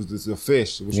was the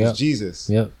fish, which Yep. was Jesus.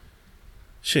 Yep.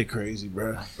 Shit crazy,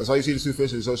 bro. That's why you see the two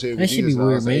fishes associated That with should Jesus. be now.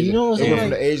 weird, It's man. age You know what They I'm went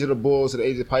saying? from the age of the bull to the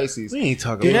age of Pisces. We ain't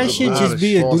talking Do about that shit a lot just of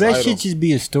be a false do that idol. shit just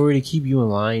be a story to keep you in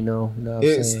line though? You know what I'm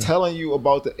It's saying? telling you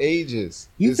about the ages.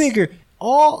 You It's- figure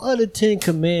all of the 10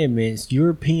 commandments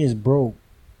Europeans broke.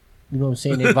 You know what I'm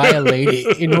saying? They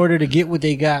violated in order to get what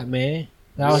they got, man.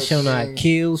 Thou shalt not Europeans-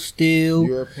 kill, steal,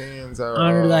 Europeans are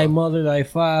honor thy mother, thy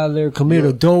father, commit Yeah.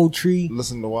 adultery.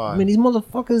 Listen to why. I mean, these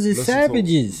motherfuckers is Listen to-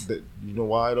 savages. You know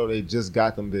why though? They just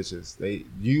got them bitches.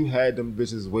 You had them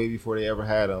bitches way before they ever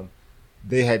had them.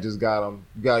 They had just got them.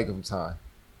 You gotta give them time.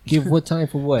 Give what time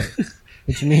for what?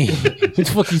 What you mean? What the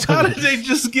fuck you How talking did about? they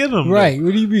just get them? Right,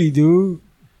 what do you mean, dude?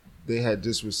 They had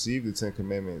just received the Ten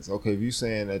Commandments. Okay, if you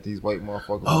saying that these white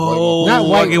motherfuckers, Oh, Not I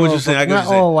white get what you're saying. I motherfuckers, get what not you're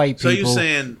saying. all white So you're people.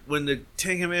 saying when the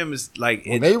Ten Commandments like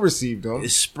when it, they received them,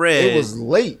 it spread, it was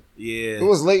late. yeah. It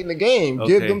was late in the game.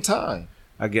 Give Okay. them time.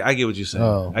 I get what you're saying.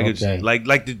 Oh, I get what you're okay. saying. Like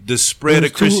the It spread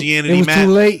was of Christianity It was map.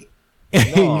 too late.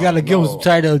 No, you gotta give them some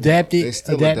time to adapt They it,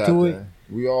 still adapt to it. adapting.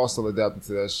 We all still adapting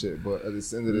to that shit. But at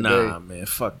the end of the Nah, man,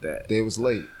 fuck that. day, they was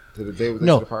late. To the day was late to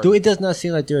No, the party. dude, it does not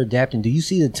seem like they're adapting. Do you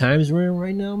see the times we're in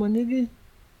right now, my nigga?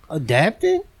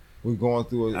 Adapting? We're going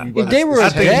through it. If they were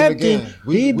adapting,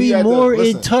 they'd be more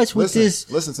in touch with this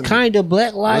listen to me. kind of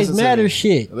Black Lives Listen to Matter me.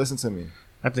 shit. Listen to me.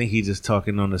 I think he just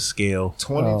talking on the scale.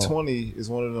 2020 is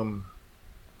one of them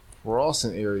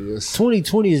crossing areas.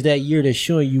 2020 is that year that's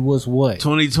showing you what's what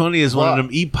 2020 is one Wow. of them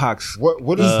epochs.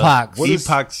 What is Epochs. What is,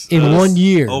 Epochs in uh, 1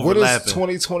 year. what does overlapping.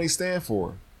 2020 stand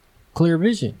for? Clear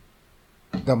vision.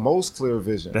 The most clear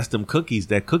vision. That's them cookies.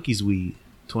 That cookies weed.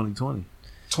 2020.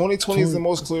 2020 is the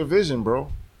most clear vision,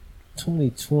 bro.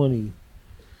 2020.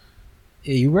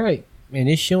 Yeah, you're right. Man,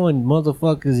 it's showing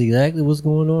motherfuckers exactly what's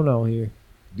going on out here.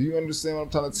 Do you understand what I'm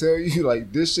trying to tell you?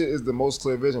 Like, this shit is the most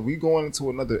clear vision. We going into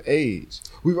another age.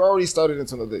 We've already started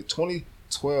into another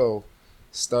 2012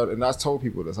 started, and I told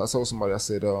people this. I told somebody, I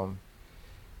said,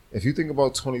 if you think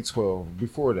about 2012,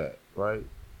 before that, right?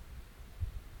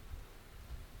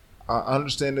 I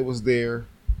understand it was there,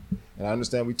 and I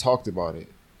understand we talked about it.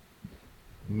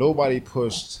 Nobody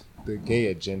pushed the gay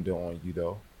agenda on you,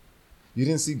 though. You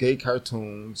didn't see gay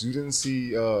cartoons. You didn't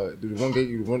see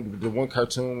the one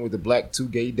cartoon with the two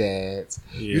gay dads.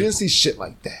 You didn't see shit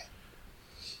like that.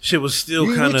 Shit was still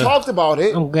We kind of. talked about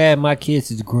it. I'm glad my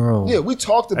kids is grown. Yeah, we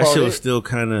talked That about shit was it. still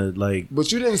kind of like.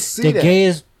 But you didn't see the that.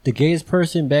 gayest the gayest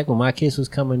person back when my kids was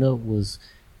coming up was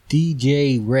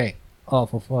DJ Rec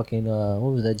off of fucking what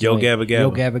was that? Yo joint? Gabba Gabba.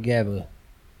 Yo Gabba Gabba.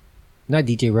 Not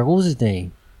DJ Rec. What was his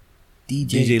name?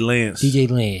 DJ Lance. DJ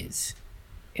Lance.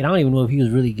 And I don't even know if he was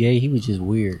really gay. He was just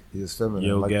weird. He was feminine,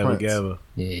 Yo like Gabba Prince. Gabba.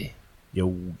 Yeah. Yo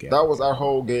Gabba. That was our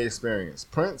whole gay experience.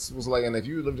 Prince was like, and if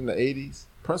you lived in the 80s,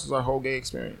 Prince was our whole gay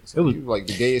experience. It was- He was like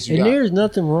the gayest you And got. there's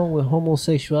nothing wrong with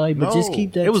homosexuality, but just No.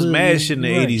 keep that. It was to mad shit in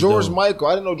the right. 80s. George though. Michael.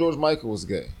 I didn't know George Michael was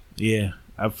gay. Yeah,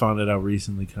 I found it out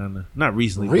recently, kind of. Not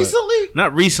recently. Recently? But,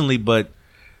 not recently, but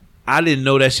I didn't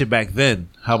know that shit back then.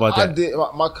 How about I that? did.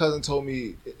 My cousin told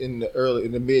me in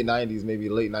the mid 90s, maybe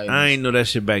late 90s. I ain't know that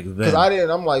shit back Because then.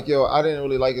 I'm like, yo, I didn't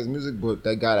really like his music, but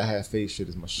that Gotta Have Faith shit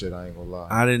is my shit. I ain't gonna lie.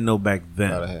 I didn't know back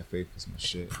Gotta then. Have Faith is my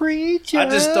shit. Preacher. I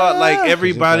just thought like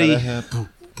everybody. Gotta have-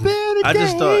 I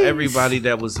just thought everybody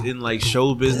that was in like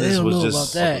show business don't was know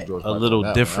just about that. George a Michael, little that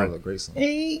was different. a great song.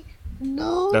 Ain't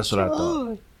no. That's what I thought.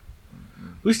 joy.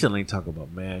 We still ain't talking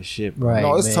about mad shit. Bro. Right.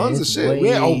 No, it's man, tons of it's shit. way We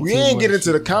too ain't get much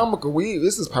into the shit. comical.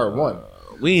 This is part one.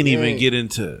 We ain't even Yeah. get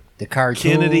into. The cartoons,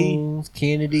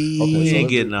 Kennedy. Okay, We so ain't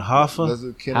let's getting do- a Hoffa. Let's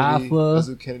do Kennedy. Hoffa. Let's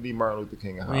do Kennedy, Martin Luther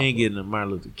King, and We ain't Hoffa. getting a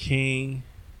Martin Luther King.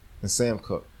 And Sam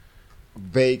Cooke.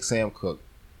 Vague Sam Cooke.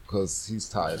 Because he's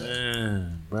tired.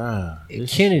 Bruh.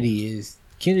 This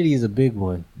Kennedy is a big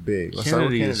one. Big. Let's start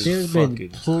with Kennedy is- Kennedy. There's been fucking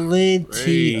plenty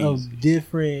crazy. of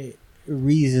different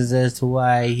reasons as to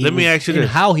why he Let me was- ask you and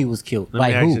this. how he was killed. Let By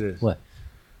me ask who? you this. What?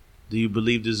 Do you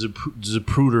believe the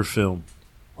Zapruder film?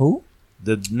 Who?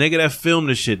 The nigga that filmed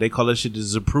this shit, they call that shit the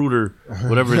Zapruder,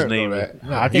 whatever his Know name is. that.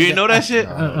 No, I You think didn't know that shit?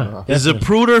 Uh-uh. The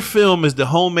Zapruder film is the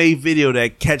homemade video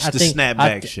that catch the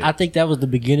snapback shit. I think that was the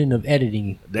beginning of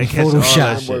editing. That catch all Photoshop.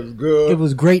 that That shit. was good. It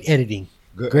was great editing.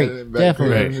 Good Great, editing back-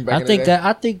 definitely. good editing back I in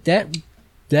think the day.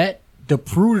 that the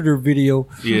Pruder video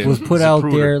Yeah, was put out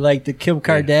Zapruder. there like the Kim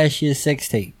Kardashian sex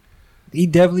tape. He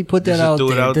definitely put that Just out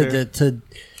threw it there, out to, there?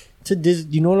 to this.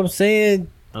 You know what I'm saying?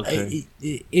 Okay.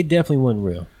 It definitely wasn't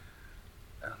real.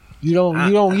 You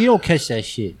don't catch that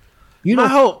shit. You My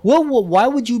know whole- why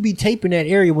would you be taping that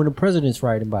area when the president's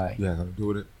riding by? Yeah, nothing to do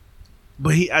with it.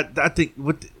 But I think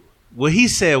what he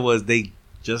said was they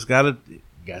just got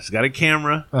a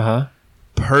camera, Uh-huh.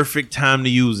 perfect time to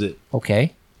use it.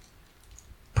 Okay.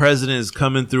 President is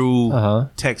coming through Uh-huh.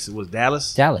 Texas. Was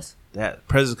Dallas? Dallas. That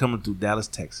president coming through Dallas,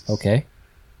 Texas. Okay.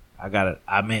 I got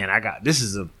this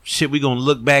is a shit we gonna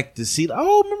look back to see.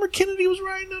 Oh, remember Kennedy was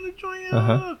riding on the joint.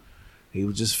 Uh-huh. He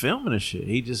was just filming the shit.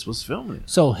 He just was filming it.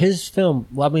 So his film,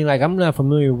 well, I mean, like, I'm not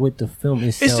familiar with the film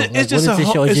itself. It's Like, just what does a it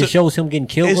ho- show? It it's just a- shows him getting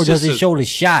killed, it's or does just it a- show the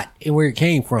shot and where it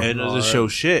came from? And it doesn't show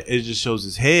shit. It just shows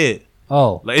his head.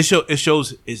 Oh, Like it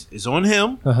shows it's on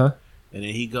him, uh-huh. and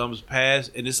then he comes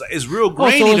past, and it's real Oh,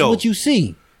 grainy so it's though. what you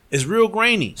see. It's real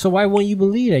grainy So why wouldn't you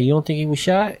believe that? You don't think he was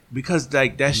shot? because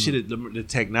like that shit, the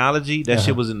technology, that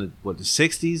shit was in the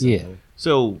 60s. Yeah.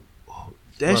 So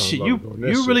that Well, shit, about you doing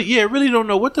that really don't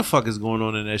know what the fuck is going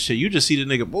on in that shit. You just see the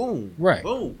nigga boom, Right.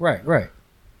 boom. Right.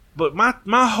 But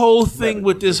my whole thing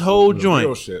with this whole The joint,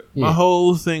 real shit. Yeah. my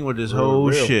whole thing with this Real, whole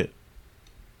real. shit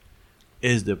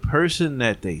is the person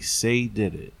that they say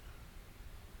did it.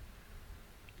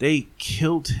 They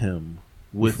killed him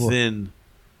within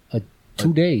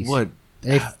 2 days. what?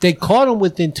 They caught him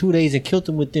within 2 days and killed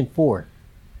him within 4.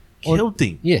 Killed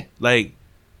him. Yeah. Like,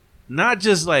 not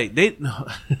just like they.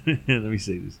 Let me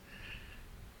say this.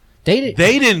 They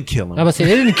They didn't kill him. I was saying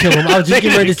they didn't kill him. I was just They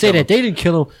getting ready to didn't say kill that they didn't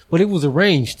kill him, but it was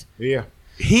arranged. Yeah.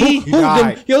 He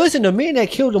died. Yo, listen, the man that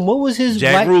killed him, what was his?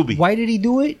 Jack why, Ruby. Why did he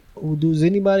do it? Does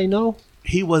anybody know?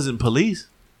 he wasn't police.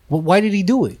 Well, why did he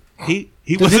do it? He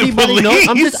Does wasn't anybody police.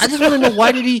 know? I just want to know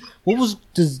why did he? What was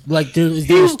is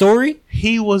there a story?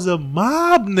 He was a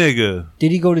mob nigga.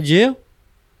 Did he go to jail,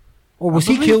 or was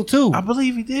he killed too? I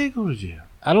believe he did go to jail,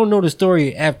 I don't know the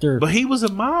story after. but he was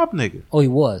a mob nigga. Oh, he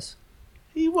was.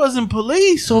 He wasn't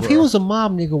police. So if he was a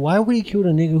mob nigga, why would he kill the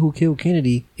nigga who killed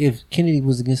Kennedy if Kennedy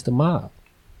was against the mob?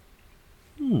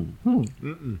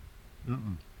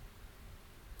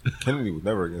 Kennedy was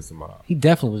never against the mob. He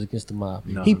definitely was against the mob.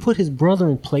 No. He put his brother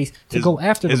in place to go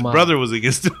after the his mob. brother was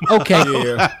against him. Okay,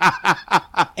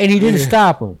 Yeah. and he didn't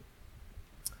stop him.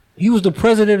 He was the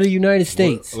president of the United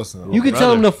States. Listen, You can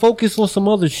tell him brother. to focus on some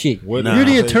other shit. What- Nah. You're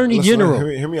the Listen, attorney listen, general.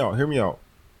 Hear me out.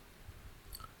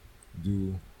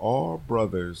 Do all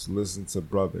brothers listen to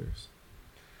brothers?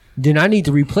 Then I need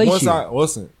to replace Once you.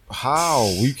 listen, how?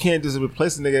 You can't just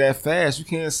replace a nigga that fast. You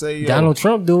can't say yo, Donald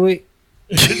Trump do it.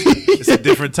 It's a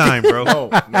different time, bro.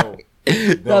 No.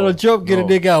 Donald Trump get a no.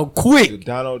 nigga out quick.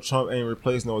 Donald Trump ain't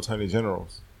replaced no attorney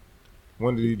generals.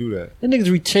 When did he do that? The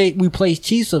niggas replaced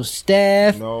chiefs of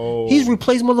staff. No. He's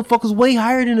replaced motherfuckers way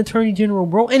higher than Attorney General,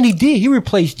 bro. And he did. He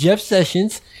replaced Jeff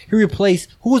Sessions. He replaced,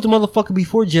 who was the motherfucker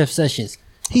before Jeff Sessions?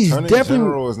 He's Attorney definitely,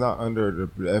 General is not under the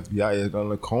FBI. It's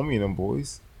under Comey and them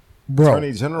boys. bro.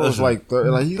 Attorney General is like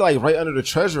he's like right under the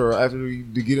treasurer after to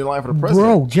get in line for the president.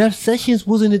 Bro, Jeff Sessions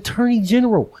was an Attorney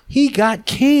General. He got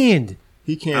canned.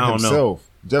 He I canned don't know. himself.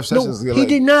 Jeff No, Sessions. he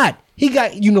did not. He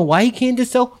got, you know why he canned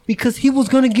himself? Because he was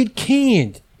going to get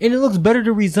canned. And it looks better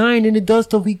to resign than it does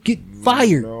to get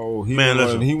fired. No, he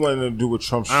wanted to do with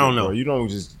Trump shit. I don't know. Bro. You don't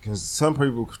just because some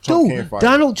people Trump can't Dude, fire.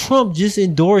 Donald Trump just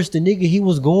endorsed the nigga he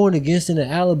was going against in the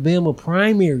Alabama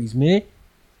primaries, man.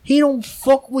 He don't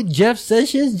fuck with Jeff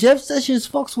Sessions. Jeff Sessions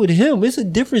fucks with him. It's a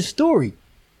different story.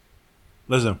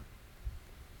 Listen.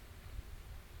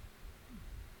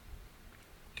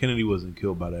 Kennedy wasn't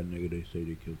killed by that nigga. They say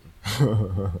they killed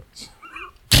him.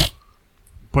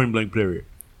 Point blank period.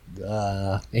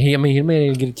 He may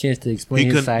not get a chance to explain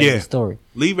his side of the story.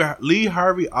 Lee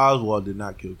Harvey Oswald did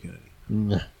not kill Kennedy.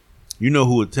 Nah. You know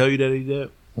who would tell you that he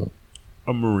did?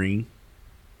 A Marine.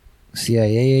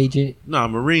 CIA agent, Nah,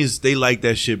 Marines, they like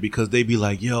that shit because they be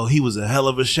like, yo, he was a hell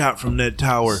of a shot from that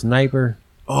tower. sniper.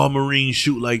 All Marines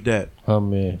shoot like that. Oh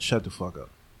man, Shut the fuck up.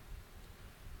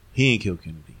 He ain't kill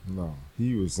Kennedy. No,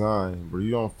 he resigned, bro.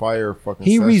 You don't fire fucking.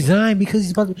 he Sessions. resigned because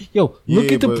he's about to. Yo,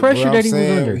 look at the but pressure what that I'm he was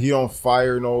saying, under. He don't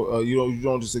fire no. You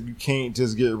don't just. You can't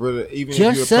just get rid of even.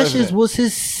 Jeff if you're Sessions president. was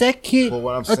his second But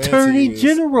what I'm saying Attorney to you is,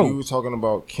 General. We were talking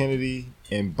about Kennedy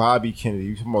and Bobby Kennedy.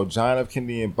 You talking about John F.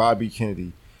 Kennedy and Bobby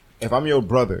Kennedy. If I'm your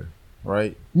brother,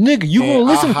 right? Nigga, you And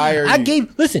gonna listen? I hire I you.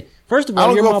 gave. Listen, first of I all,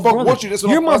 don't you're give my a fuck brother. what you. That's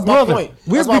You're my that's brother. point.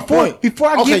 That's my point. Before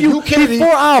I Okay, give you, Kennedy,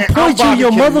 before I and I'm appoint you Bobby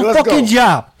your Kennedy. Let's motherfucking go.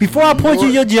 job, before I appoint you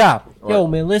Right. your job, yo Right.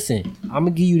 man, listen, I'm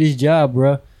gonna give you this job,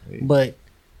 bruh. But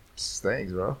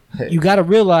Thanks, bro. Hey. you gotta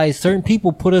realize certain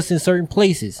people put us in certain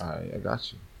places. All right, I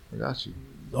got you.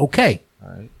 Okay, All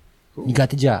right. you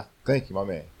got the job. Thank you, my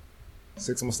man.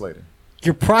 6 months later.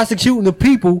 You're prosecuting the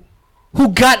people who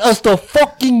got us the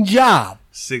fucking job.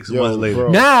 6 Yo, months later. bro.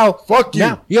 Now, Fuck you.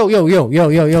 Now, yo.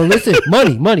 Listen,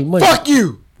 money. Fuck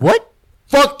you. What?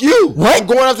 Fuck you. What? I'm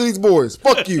going after these boys.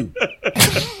 Fuck you.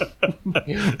 What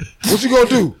you gonna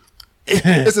do?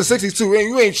 It's a 62.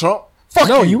 You ain't Trump. Fuck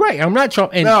No, you. you're right. I'm not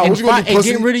Trump. And, Nah, and, what you gonna do, and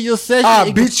pussy? getting rid of your session.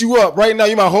 I'll beat you up right now.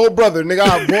 You my whole brother,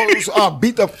 nigga. I'll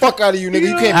beat the fuck out of you, nigga.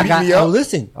 You can't beat me Oh, up.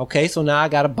 listen. Okay, so now I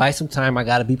gotta buy some time. I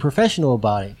gotta be professional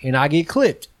about it, and I get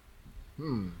clipped.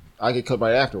 I get cut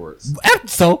right afterwards.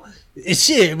 So,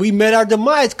 shit, we met our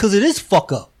demise because of this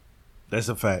fuck up. That's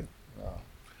a fact.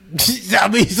 I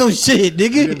mean, so shit, You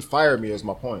nigga. didn't fire me. Is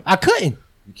my point. I couldn't,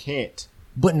 You can't.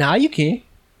 but now you can.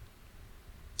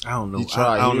 I don't know. You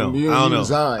tried. I don't know. You I don't know.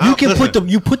 resigned. You can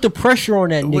Listen, put the pressure on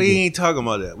that We nigga. ain't talking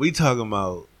about that. We talking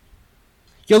about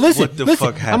Yo, listen, what the listen.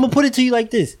 fuck happened? I'm gonna put it to you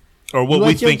like this. or what You we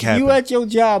at your- think happened. You at your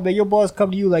job, man. Your boss come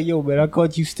to you like, yo, man, I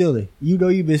caught you stealing. You know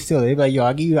you been stealing. They be like, yo,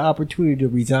 I give you the opportunity to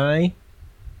resign.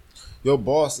 Your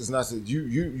boss is not.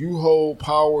 You hold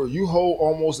power. You hold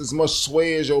almost as much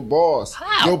sway as your boss.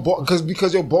 How? Your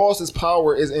because your boss's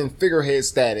power is in figurehead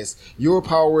status. Your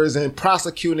power is in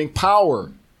prosecuting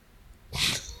power.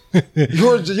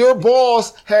 your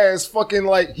boss has fucking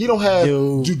like he don't have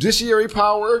Dude. judiciary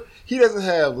power. He doesn't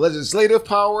have legislative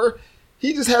power.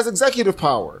 He just has executive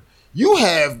power. You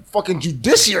have fucking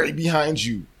judiciary behind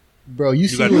you. Bro, you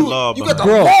see got the what, law You got the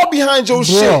Bro. law behind your Bro.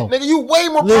 shit, nigga. You way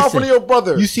more Listen, powerful than your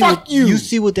brother. you see Fuck what you. you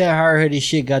see what that hard-headed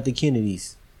shit got the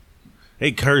Kennedys.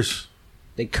 They curse.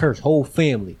 They cursed whole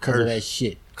family because of Curse. that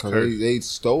shit. Because they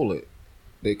stole it.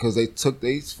 Because they took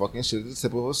they fucking shit at the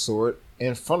tip of a sword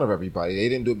in front of everybody. They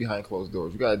didn't do it behind closed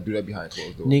doors. You gotta do that behind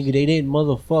closed doors. Nigga, they didn't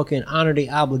motherfucking honor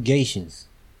their obligations.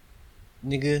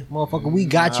 Nigga, motherfucker, we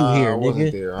got you Nah, here, I wasn't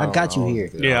nigga. there. I got you wasn't here.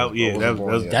 there. Yeah, I yeah, wasn't that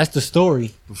born was- yet. That's the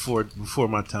story. Before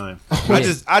my time.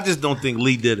 I just don't think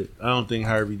Lee did it. I don't think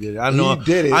Harvey did it. I know He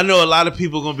did it. I know a lot of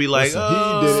people gonna be like, Listen,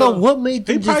 he did it. So what made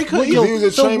them He probably just, couldn't. yo, He was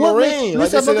a so trained what Marine. made-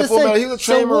 Like listen, they said I'm in about Full to Metal, say, he was a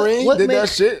trained Marine, did that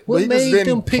shit, What but he just made didn't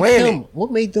them pick plan him? it.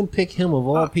 What made them pick him of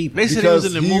all people? they said he Because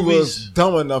was in the he movies. was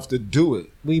dumb enough to do it.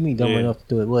 What do you mean dumb Yeah. enough to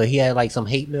do it? Well, he had like some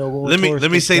hate mail going. Let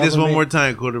me say this one more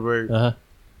time, Quarterberg. Uh huh.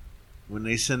 When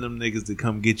they send them niggas to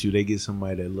come get you, they get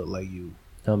somebody that look like you.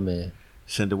 Oh man.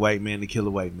 Send a white man to kill a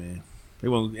white man. They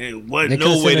won't. Ain't what? They No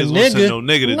could've way sent they a gonna send no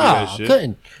nigga to do Nah, that shit.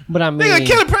 couldn't. But I mean, Nigga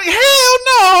kill a person? Hell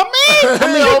no, man.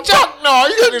 Hell, fuck no,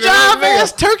 you couldn't do that, Job nigga.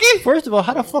 ass turkey. first of all,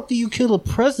 how the fuck do you kill a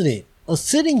president, a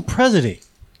sitting president?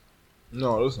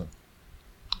 No, listen.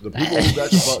 The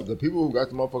people who got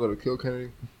the motherfucker to kill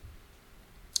Kennedy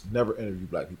never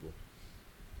interviewed black people.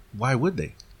 Why would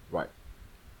they? Right.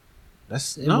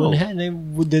 That's It no. wouldn't happen.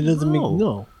 That doesn't make No.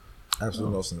 no.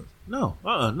 Absolutely no sense. No,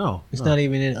 no. It's not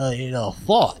even in a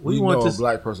thought. We We want know this, a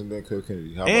black person didn't kill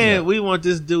Kennedy. How about and that? we want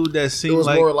this dude that It seemed was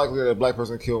like more likely that a black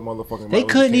person killed motherfucking. They Martin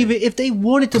couldn't Luther King. even, if they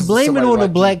wanted to This is blame it somebody on a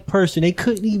like black person, they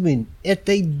couldn't even, at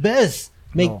their best,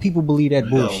 make people believe that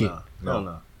bullshit.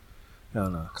 no.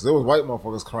 Because there was white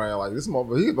motherfuckers crying like this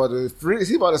motherfucker.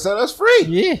 He about to set us free.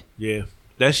 Yeah. Yeah,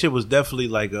 that shit was definitely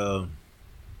like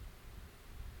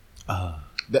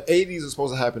The 80s was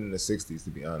supposed to happen in the 60s, to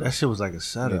be honest. that shit was like a And it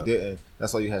setup. didn't.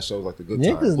 That's why you had shows like The Good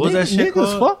Niggas, Times. What was that shit niggas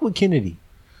called? fuck with Kennedy.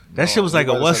 That shit was like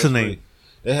a Everybody what's said the it's name? free.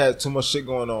 They had too much shit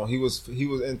going on. He was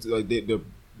into like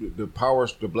the power.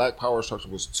 The black power structure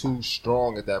was too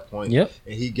strong at that point. Yep.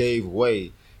 And he gave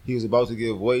way. He was about to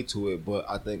give way to it, but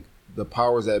I think the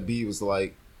powers that be was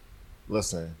like,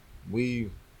 listen, I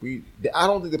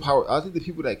don't think the power. I think the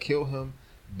people that killed him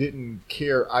didn't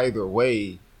care either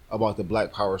way about the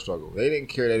black power struggle. They didn't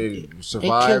care that it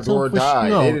survived him or for died.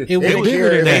 no, They it didn't was care bigger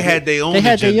than if They that. had their own They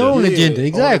had agenda. their own Yeah, agenda, own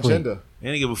exactly. agenda. They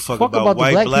didn't give a fuck, Fuck about about the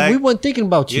white, black, black. people. We wasn't thinking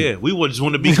about you. Yeah, we just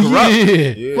want to be corrupt.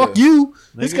 Yeah. Fuck you.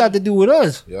 This Nigga. got to do with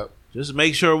us. Yep. Just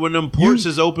make sure when them ports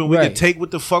is open, we can right. take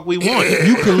what the fuck we want.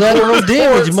 You collateral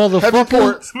damage, Heavy motherfucker.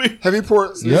 ports. Heavy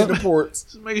ports. Yep. Need the ports.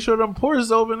 Just make sure them ports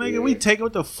is open, nigga. Yeah. We take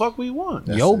what the fuck we want.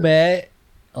 That's Yo it. bad.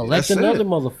 Elect That's another it.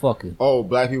 motherfucker. Oh,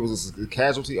 black people was a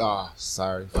casualty.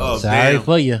 Sorry. Oh, Sorry damn.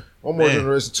 for you. One more man.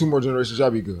 generation, 2 more generations,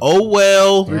 y'all be good. Oh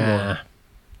well. Nah.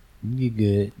 You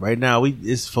good. Right now,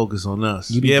 it's focused on us.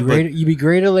 You be greater. You be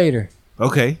greater later. but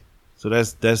okay. So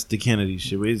that's the Kennedy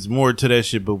shit. It's more to that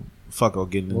shit, but fuck, I'll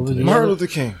get What into was that. it? Martin Luther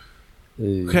King.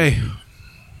 Okay,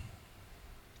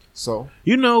 So,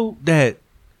 you know that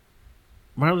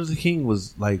Martin Luther King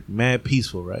was like mad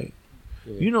peaceful, right?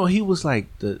 Yeah. You know he was like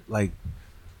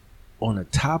on the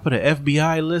top of the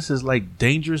FBI list as like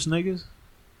dangerous niggas,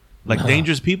 like Nah.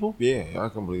 dangerous people. yeah, I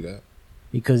can believe that.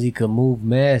 Because he could move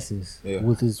masses Yeah.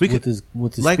 with his Because-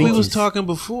 with his Like speeches. we was talking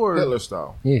before. Hitler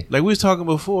style. Yeah, Like we was talking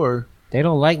before. they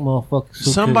don't like motherfuckers.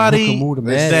 Who Somebody could move the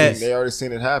They, masses. they already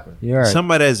seen it happen. You're right.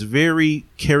 Somebody that's very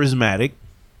charismatic,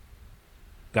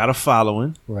 got a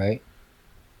following. Right.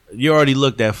 You already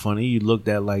looked at funny. You looked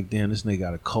at like, damn, this nigga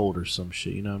got a cold or some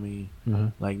shit. You know what I mean?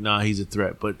 Mhm. Like, nah, he's a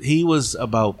threat. But he was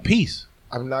about peace.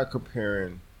 I'm not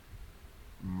comparing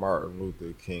Martin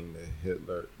Luther King to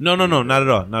Hitler. No, not at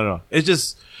all. Not at all. It's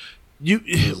just you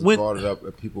Just when brought it up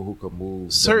that people who could move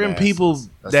the certain masses. people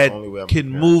That's that the only way I'm can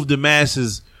comparing. move the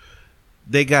masses,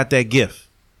 they got that gift.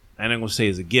 I ain't gonna say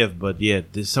it's a gift, but yeah,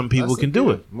 there's some people That's can the do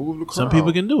gift. it. Move the crowd. Some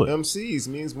people can do it. MCs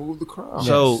means move the crowd.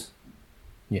 So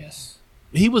Yes.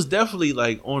 he was definitely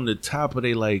like on the top of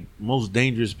their like most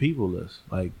dangerous people list.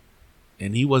 Like,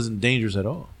 and he wasn't dangerous at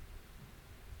all.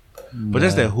 But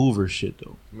that's Nah. that Hoover shit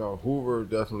though. No, Hoover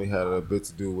definitely had a bit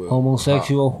to do with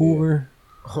homosexual Yeah. Hoover.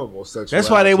 Homosexual. That's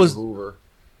why they was- Hoover.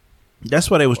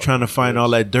 That's why they was trying to find all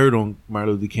that dirt on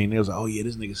Martin Luther King. They was like, oh yeah,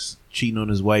 this nigga's cheating on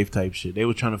his wife type shit. They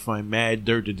were trying to find mad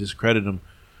dirt to discredit him.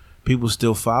 People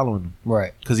still following him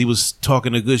Right. because he was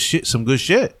talking a good shit, some good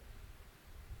shit,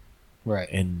 Right.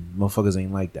 and motherfuckers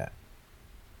ain't like that.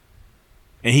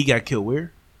 And he got killed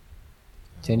where?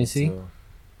 Tennessee. So,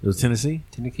 It was Tennessee,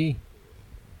 Tennessee.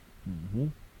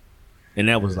 and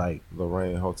that was like,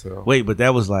 Lorraine Hotel. wait, but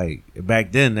that was like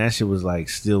back then. That shit was like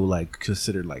still like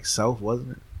considered like South,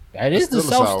 wasn't it? That is That's the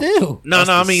still the South South. still. No, That's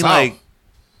I the mean South. like,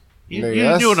 you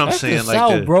Nigga, knew what I'm That's saying, the like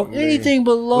South, the, bro. Nigga. Anything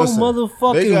below Listen, they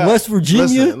motherfucking got- West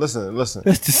Virginia. Listen.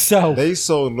 That's the South. They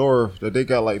so north that they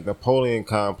got like Napoleon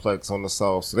complex on the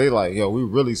south. So they like, yo, we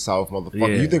really south, motherfucker.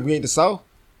 Yeah. You think we ain't the south?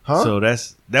 Huh? So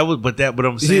that was, but what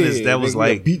I'm saying is that was nigga,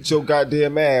 like beat your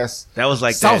goddamn ass. that was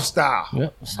like South that. style.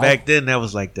 Yep. South. Back then, that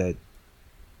was like that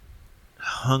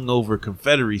hungover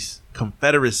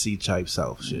Confederacy type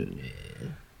South shit,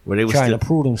 where they were Trying still, to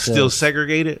prove themselves. still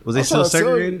segregated. Was they I'm still trying to tell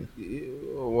segregated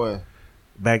you, what?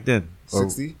 back then? Or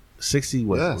 60? 60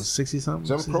 what? Yes. Was 60 something?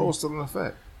 Jim 60? Crow was still in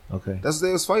effect. Okay, That's what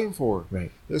they was fighting for.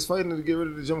 right. They was fighting to get rid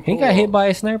of the Jim Crow. He got hit law. by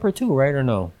a sniper too, right or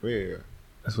no? Yeah.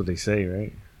 That's what they say,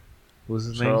 right? What was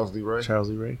his Charles name? Lee Ray. Charles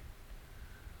Lee Ray.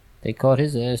 They caught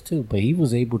his ass too, but he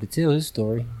was able to tell his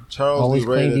story. Charles Always Lee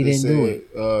Ray claimed that he they didn't do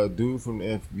said, dude from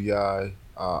the FBI,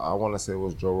 I want to say it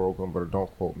was Joe Rogan, but don't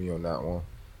quote me on that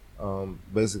one.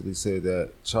 Basically said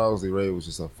that Charles Lee Ray was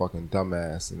just a fucking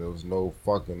dumbass, and there was no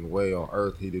fucking way on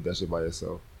earth he did that shit by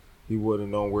himself. He wouldn't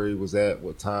have known where he was at,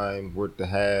 what time, what to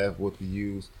have, what to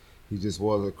use. He just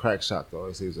was a crack shot, though.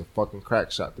 He said he was a fucking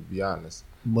crack shot, to be honest.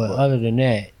 But But other than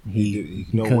that, He he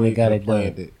no couldn't way have got could've it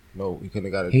planned done. it. No, he couldn't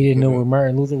have got it. He didn't know where couldn't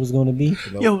Martin Luther was going to be.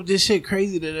 have- nope. Yo, this shit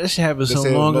crazy that shit happened They so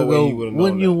said long no way ago. he would've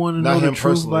Wouldn't known you that. want to Not know the him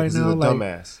truth personally, by 'cause he's now? a Like,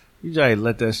 dumbass. You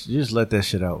just let that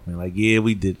shit out, man. Like, yeah,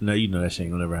 we did. No, you know that shit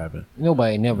ain't gonna never happen.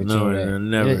 Nobody never No, changed that.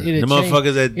 never. The It'll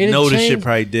motherfuckers that it'll know this change- shit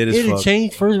probably did as It'll fuck.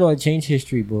 change. First of all, it changed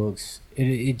history books.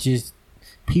 It just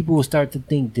people will start to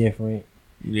think different.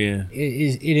 Yeah.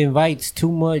 It invites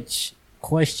too much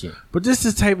question. But this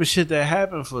is the type of shit that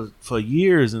happened for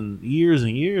years and years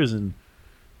and years, and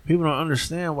people don't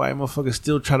understand why motherfuckers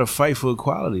still try to fight for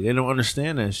equality. They don't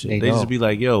understand that shit. They They just don't. be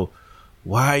like, yo,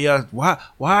 why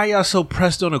are y'all so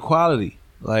pressed on equality?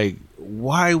 Like,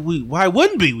 why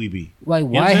wouldn't we be? Like, You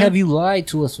know why what I'm have saying? you lied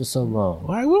to us for so long?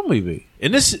 Why wouldn't we be?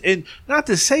 And not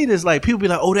to say this, like, people be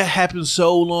like, oh, that happened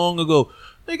so long ago.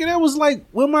 Nigga, that was like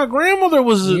when my grandmother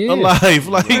was Yeah. alive.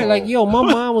 Like, Right, like, yo, my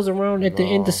mom was around at the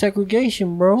end of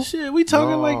segregation, bro. shit, we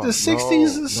talking like the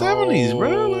 60s and 70s,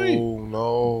 bro. Like,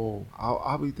 No,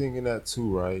 I'll be thinking that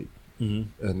too, right? Mhm.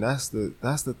 And that's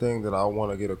the thing that I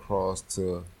want to get across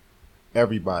to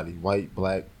everybody: white,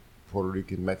 black, Puerto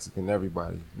Rican, Mexican,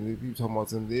 everybody. People talking about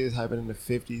something this happened in the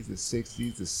 50s, the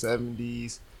 60s, the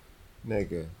 70s.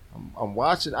 Nigga, I'm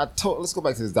watching. Let's go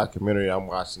back to this documentary I'm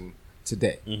watching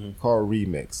today called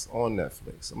Remix on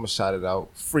Netflix. I'm gonna shout it out,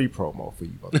 free promo for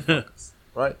you motherfuckers,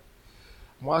 right?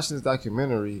 I'm watching this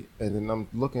documentary and then I'm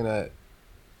looking at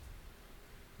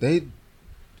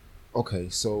okay,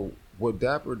 so what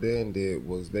Dapper Dan did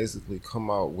was basically come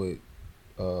out with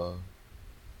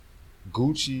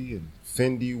Gucci and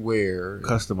Fendi wear,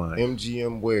 customized.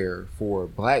 MGM wear for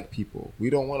black people. We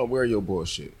don't want to wear your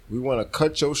bullshit. We want to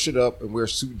cut your shit up and wear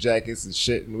suit jackets and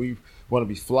shit, and we want to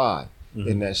be fly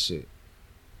in that shit.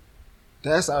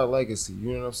 That's our legacy.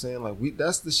 You know what I'm saying? Like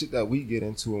that's the shit that we get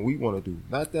into and we want to do,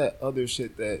 not that other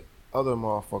shit that other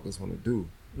motherfuckers want to do.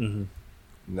 Mm-hmm.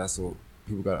 And that's what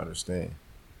people gotta understand.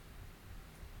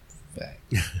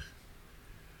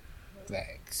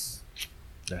 Facts.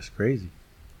 That's crazy.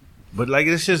 But like,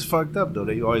 this shit's fucked up though.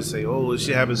 They always say, "Oh, this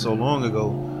shit happened so long ago."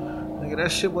 Nigga,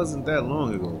 that shit wasn't that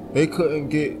long ago. They couldn't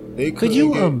get. Could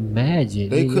you imagine?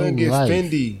 They in couldn't your get life?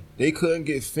 Fendi. They couldn't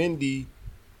get Fendi,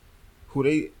 who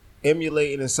they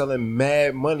emulating and selling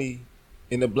mad money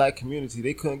in the black community.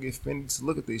 They couldn't get Fendi to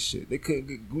look at their shit. They couldn't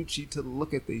get Gucci to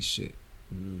look at their shit.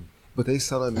 But they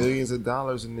selling millions of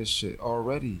dollars in this shit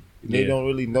already. They Yeah. don't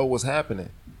really know what's happening.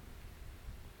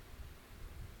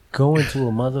 Go into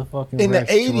a motherfucking In the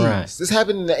restaurant 80s. This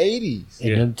happened in the 80s. and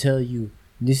Yeah. them tell you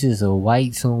this is a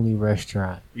whites only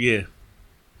restaurant. Yeah.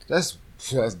 That's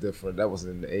different. That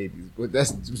wasn't in the 80s. But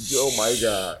that's, oh my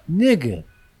God. Nigga,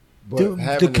 But the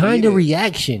having to kind eat of it-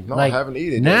 reaction. No, like having to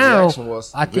eat it. The now, reaction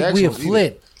was- I the think we reaction have was eat it.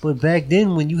 flipped. But back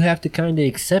then, when you have to kind of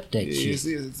accept that Yeah, shit, you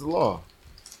see, it's the law.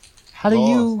 how do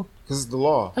you? Because it's the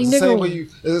law. Like, It's the same nigga- way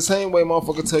it's the same way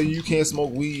motherfucker tell you can't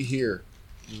smoke weed here.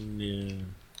 Yeah.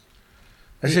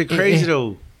 That shit crazy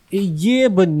though. Yeah,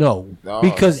 but no, No,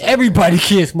 because it's- everybody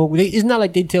can't smoke. It's not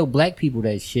like they tell black people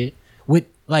that shit with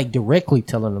like directly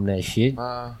telling them that shit.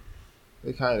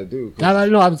 They kind of do. 'Cause I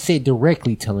know I would say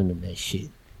directly telling them that shit.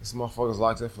 this motherfucker's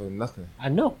locked up for nothing. I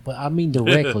know, but I mean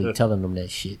directly telling them that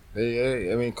shit.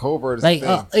 I mean, covert is Like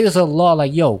the thing. it was a law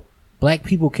like, yo, black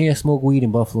people can't smoke weed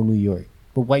in Buffalo, New York,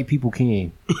 but white people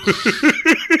can.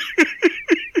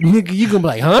 Nigga, you gonna be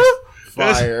like, huh?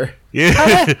 Fire. Yeah.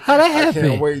 How that Can't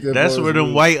happen? wait to That's buzz where them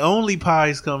weed. white only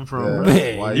pies come from, Yeah, bro.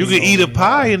 Man, white You can only eat a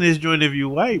pie in this joint if you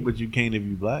white, but you can't if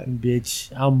you black.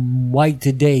 Bitch, I'm white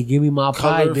today. Give me my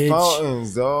pie, Colored bitch.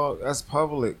 fountains, dog. That's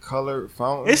public. Colored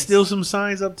fountains. It's still some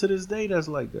signs up to this day that's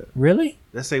like that. Really?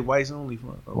 That say whites only,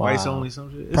 or Wow. whites only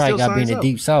some shit. It's Probably still got to be in signs the up.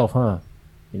 deep south, huh?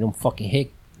 In them fucking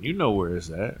hick You know where it's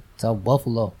at. South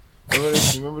Buffalo.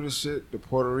 Remember this shit? The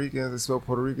Puerto Ricans, they spell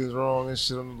Puerto Ricans wrong and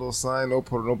shit on the little sign. No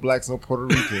blacks, no Puerto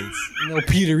Ricans. No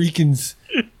Puerto Ricans.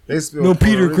 They spell No Puerto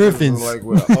Peter Ricans Griffins. like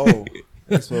with an O.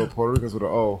 They spell Puerto Ricans with an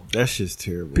O. That shit's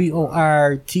terrible.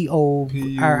 PORTORICE.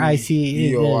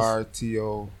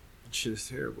 PORTO. That shit's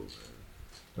terrible.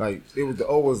 Like it was the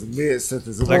O was mid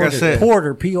sentence. Like I said-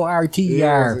 Porter.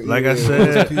 PORTER. Like I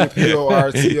said-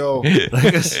 PORTO. Like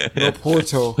I, s- No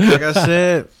Porto. like I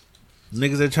said,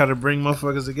 niggas that try to bring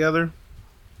motherfuckers together,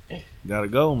 gotta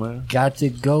go, man. Got to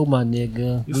go, my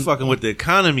nigga. You fucking with the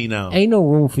economy now. Ain't no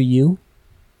room for you.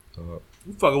 You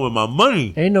fucking with my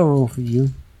money. Ain't no room for you.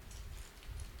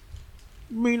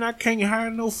 You mean I can't hire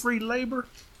no free labor?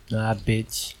 Nah,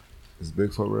 bitch. Is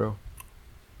Bigfoot real?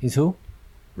 Is who?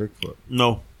 Bigfoot.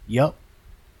 No. Yup.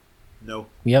 No.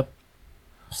 Yep.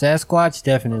 Sasquatch,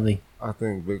 definitely. I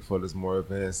think Bigfoot is more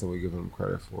advanced than we give him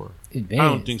credit for. Advanced. I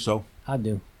don't think so. I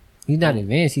do. He's not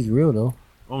advanced. He's real, though.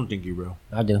 I don't think you real.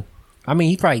 I do. I mean,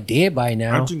 he's probably dead by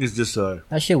now. I think it's just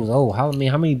That shit was old. How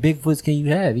many Bigfoots can you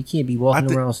have? He can't be walking I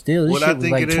think- around still. This what I shit was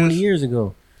think like it 20 is- years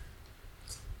ago.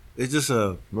 It's just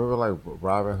a. Remember, like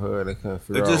Robin Hood, they couldn't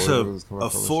figure It's out just where it was coming a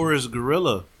from. forest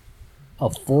gorilla. A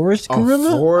forest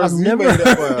gorilla? forest? I've You never made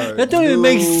heard. that That don't even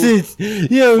make new sense.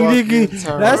 Yo, fucking nigga,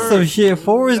 term. that's some shit.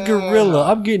 Forest Nah.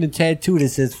 gorilla. I'm getting a tattoo that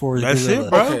says forest That's gorilla. it,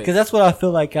 bro. Okay. Because that's what I feel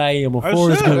like I am, a That's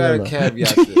forest it. I gotta gorilla.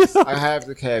 caveat this. I have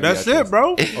to caveat That's this. it,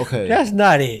 bro. Okay. That's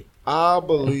not it. I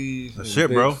believe That's in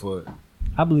it, bro. Bigfoot.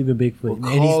 I believe in Bigfoot. But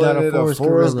And he's not calling a it forest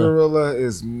forest gorilla. gorilla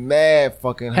is mad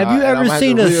fucking Have high, you and ever I'ma have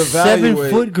seen to a reevaluate.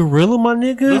 7-foot gorilla, my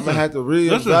nigga? I'm gonna have to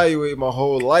reevaluate my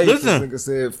whole life. Listen. This nigga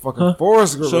said fucking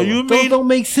forest gorilla. So you Those mean don't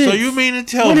make sense. So you mean to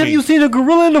tell When have me? you seen a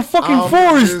gorilla in the fucking I'm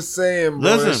forest? just saying, bro.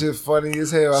 That Listen. shit funny as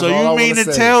hell. That's So all you I mean wanna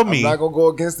to say. tell me- I'm not gonna go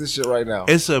against this shit right now.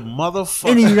 It's a In the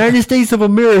motherfucker. United States of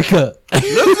America.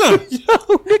 Listen, Yo,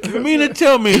 nigga. you mean to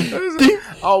tell me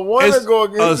I want It's to go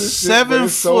against a this shit, but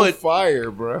it's so 7-foot fire,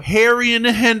 bro. Harry and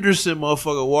the Henderson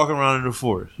motherfucker walking around in the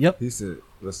forest? Yep. He said,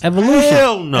 "Listen, Evolution.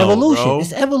 Hell no, evolution. bro.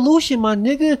 It's evolution, my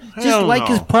nigga. Just Hell like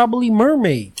no. it's probably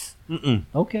mermaids. Mm-mm.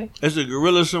 Okay. It's a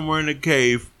gorilla somewhere in the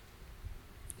cave.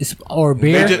 It's or a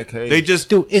They bear. just- They just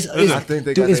Dude, it's Listen, I think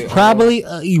they dude, got it's their probably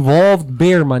an evolved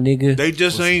bear, my nigga. they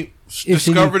just ain't It's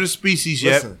discovered a species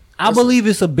yet. listen, I believe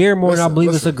it's a bear more than I listen, believe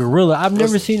it's a listen, gorilla. I've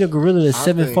never listen. seen a gorilla that's I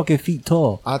 7 think- fucking feet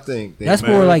tall. I think they That's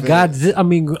man, more like advanced. God's. I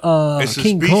mean, It's a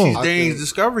King species Kong. I they ain't think-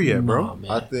 discovered yet, bro. Nah,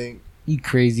 man. I think You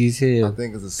crazy as hell.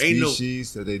 it's a Ain't no-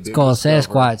 species that they didn't It's called discover.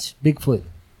 Sasquatch, Bigfoot.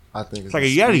 I think it's like a a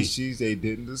Yeti. species they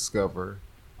didn't discover.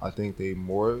 I think they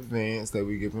more advanced that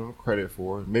we give them credit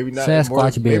for. Maybe not Sasquatch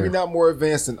more, bear. maybe not more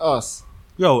advanced than us,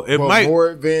 Yo, it but might more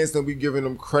advanced than we giving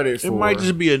them credit for. it might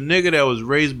just be a nigga that was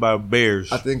raised by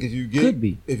bears. I think if you Could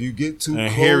be. get too And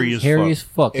close, hairy as Hairy fuck. as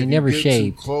fuck. if He you never get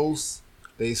shaved. too close,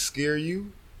 they scare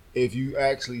you. If you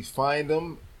actually find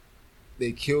them,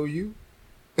 they kill you.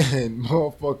 And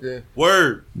motherfucker,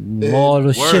 Word. All the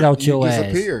word, shit out you your ass.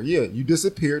 disappear. Yeah, you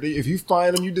disappear. If you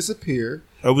find them, you disappear.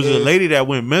 There was a Yeah. lady that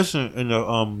went missing in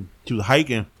the she was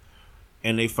hiking,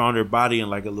 and they found her body in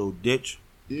like a little ditch.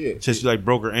 Yeah, So she like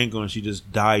broke her ankle and she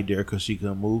just died there because she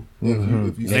couldn't move. if you They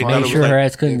find thought Made it them- was sure like- her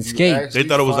ass couldn't if you escape. actually They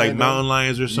thought it was like find mountain them,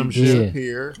 lions or some you shit.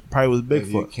 disappear. Probably was If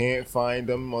you Bigfoot. can't find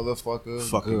them, motherfucker,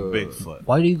 Fucking good. Bigfoot.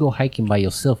 Why do you go hiking by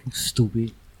yourself, you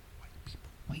stupid?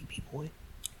 White people.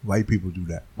 White people do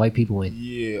that. White people win.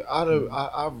 Yeah,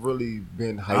 I've really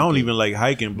been hiking. I don't even like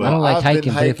hiking, but I don't like I've been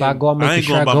hiking, but if I hiking. go, I'll I make ain't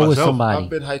sure going I by go with myself. somebody. I've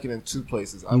been hiking in two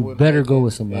places. I You went better hiking go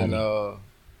with somebody.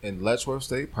 in Letchworth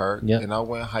State Park, Yep. and I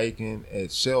went hiking at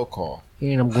Shellcalf.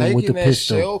 And I'm going with the Hiking at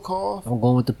pistol. Shellcalf, I'm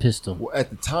going with the pistol. well, at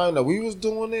the time that we was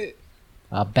doing it,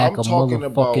 I'll back I'm a talking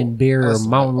about motherfucking bear or listen,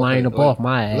 mountain okay, lion up like, off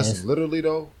my ass. Listen, literally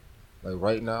though, like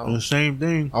right now, the same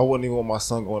thing. I wouldn't even want my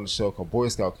son going to Shellcalf Boy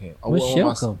Scout camp. I What's wouldn't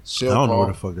want my Shellcalf? I don't know where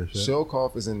the fuck that shit.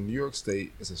 Shellcalf is in New York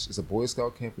State. It's a Boy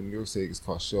Scout camp in New York State. It's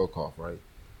called Shellcalf, right?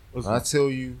 And I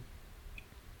tell you,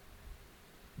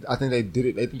 I think they did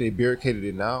it. I think they barricaded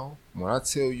it now. When I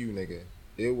tell you, nigga,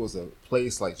 it was a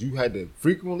place like you had to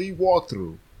frequently walk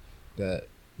through. That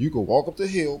you could walk up the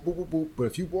hill, boop boop boop. But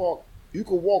if you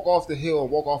could walk off the hill and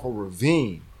walk off a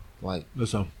ravine, like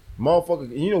Listen,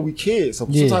 motherfucker. You know, we kids. So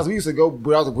Yeah. sometimes we used to go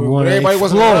without the We when want to everybody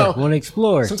wasn't explore. around. Want to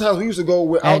explore. Sometimes we used to go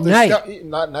without At the night. scout.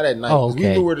 Not at night. Oh, 'cause We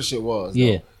okay. knew where the shit was.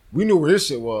 Yeah. though. We knew where this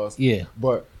shit was. Yeah.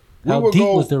 But we How would deep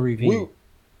go, was the ravine? you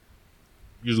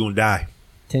was gonna die.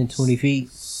 10, 20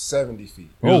 feet. 70 feet.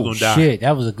 You was Oh, gonna die. shit.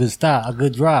 That was a good stop. A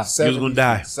good drop. 70 gonna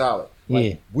die. feet solid. Like,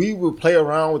 Yeah. We would play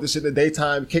around with this shit in the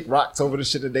daytime, kick rocks over the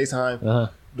shit in the daytime. Uh-huh.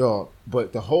 Dog.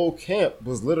 But the whole camp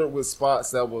was littered with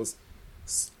spots that was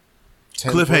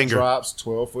 10 Cliffhanger. foot drops,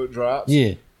 12-foot drops.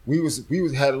 Yeah. We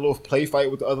had a little play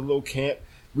fight with the other little camp.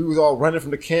 We was all running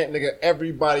from the camp, nigga.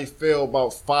 Everybody fell about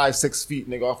 5-6 feet,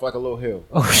 nigga, off like a little hill.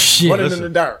 Oh, shit. Running listen.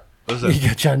 in the dark. Listen, You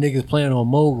got y'all niggas playing on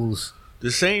moguls.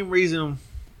 the same reason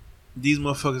these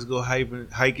motherfuckers go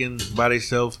hiking by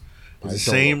themselves is By the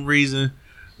solo. same reason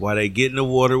why they get in the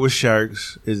water with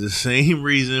sharks. Is the same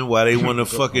reason why they want to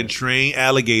fucking train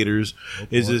alligators.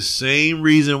 Is the same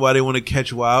reason why they want to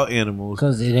catch wild animals.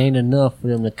 Because it ain't enough for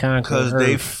them to conquer Because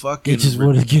they Earth. fucking They just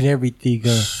want to get everything.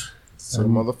 So the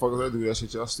motherfuckers that do that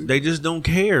shit, y'all stupid. they just don't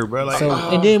care, bro. Like So,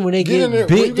 and then when they get in there-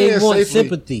 when you bit, they get in want safely-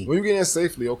 sympathy. When you get in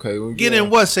safely, okay. When you get in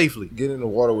what safely? Get in the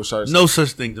water with sharks. No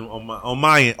such thing in my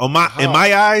How?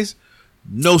 eyes.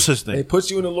 No such They thing.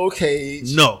 put you in a little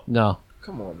cage. No. No.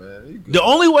 Come on, man. You good. The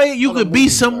only way you Other could be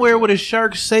movies somewhere like with a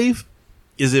shark safe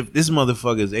is if this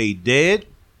motherfucker is A, dead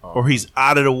or he's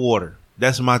out of the water.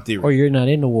 That's my theory. Or you're not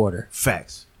in the water.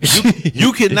 Facts.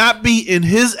 You cannot be in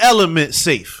his element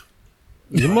safe.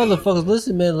 The motherfuckers,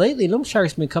 listen, man. Lately, them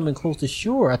sharks been coming close to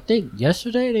shore. I think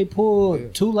yesterday they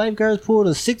pulled 2 lifeguards pulled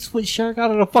a 6-foot shark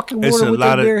out of the fucking water with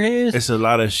their bare hands. It's a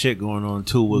lot of shit going on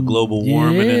too with global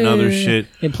warming and other shit.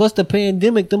 And plus the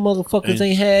pandemic, them motherfuckers And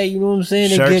ain't had. You know what I'm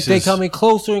saying? They coming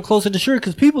closer and closer to shore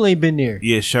because people ain't been there.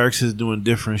 Yeah, sharks is doing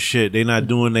different shit. They not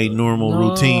doing their normal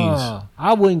routines.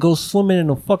 I wouldn't go swimming in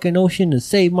the fucking ocean to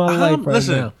save my life right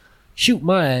now. Shoot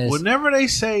my ass. Whenever they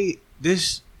say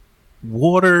this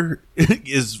water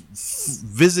is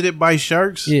visited by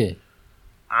sharks, yeah,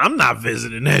 I'm not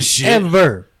visiting that shit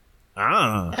ever.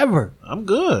 Ever. I'm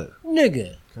good,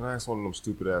 nigga. Can I ask one of them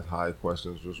stupid ass high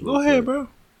questions? Just go ahead, bro.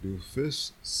 Do fish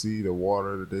see the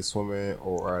water that they swim in,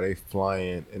 or are they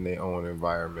flying in their own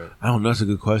environment? I don't know. That's a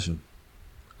good question.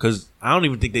 Because I don't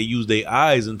even think they use their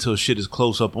eyes until shit is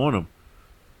close up on them.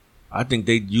 I think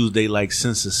they use their like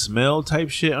sense of smell type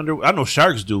shit under. I know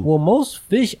sharks do. Well, most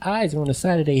fish eyes are on the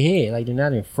side of their head, like they're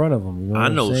not in front of them. You know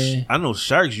what I'm saying? I know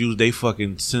sharks use their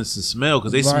fucking sense of smell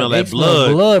because they Right, smell they that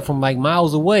blood. blood from like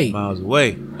miles away.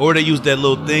 Or they use that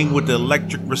little thing with the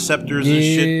electric receptors and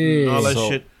shit and all that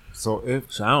shit. So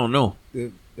I don't know.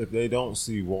 If they don't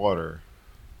see water,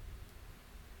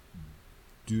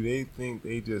 do they think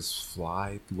they just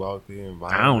fly throughout the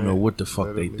environment? I don't know what the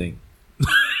fuck they think.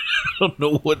 I don't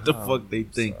know what the fuck they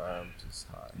think. Sorry, I'm just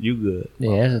high. You good?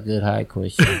 Yeah, that's a good high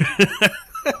question.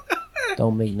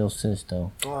 Don't make no sense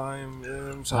though. I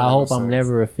hope I'm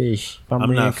never a fish. If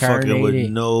I'm not fucking with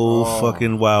no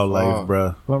fucking wildlife,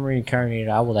 bruh. If I'm reincarnated,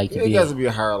 I would like to be. It has to be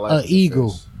a higher life. An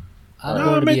eagle.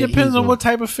 No, it depends on what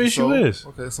type of fish you is.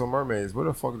 Okay, so mermaids. What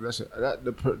the fuck is that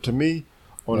shit? To me,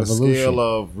 on Evolution. a scale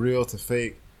of real to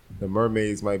fake, the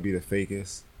mermaids might be the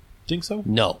fakest. Think so?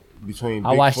 No. Between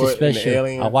I watched the Bigfoot and the special.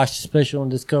 alien. I watched the special on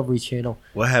Discovery Channel.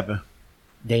 What happened?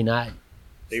 They not.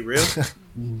 They real?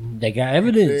 They got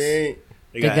evidence. They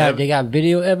They got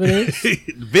video evidence.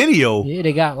 Video? Yeah,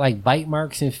 they got like bite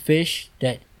marks in fish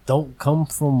that don't come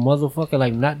from motherfucker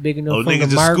like not big enough. Oh, from niggas the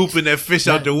just marks. scooping that fish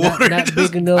out the water. Not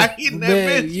just big enough. biting that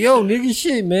Man, bitch. yo, nigga,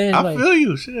 shit, man. I Like, feel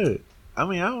you, shit. I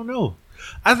mean, I don't know.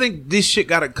 I think this shit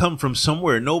gotta come from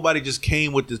somewhere. Nobody just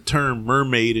came with the term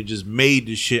mermaid and just made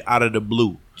this shit out of the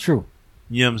blue. True.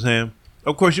 You know what I'm saying?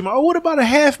 Of course, you might, what about a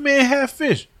half man, half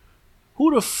fish?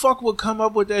 Who the fuck would come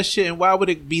up with that shit, and why would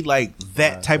it be like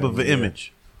that type of an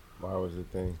image? Why was the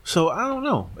thing? So, I don't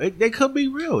know. They could be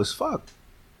real as fuck.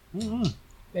 Mm-hmm.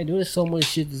 Man, there's so much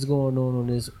shit that's going on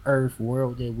this earth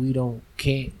world that we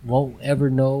won't ever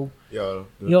know. Yo,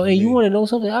 and you want to know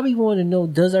something? I be wanting to know,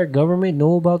 does our government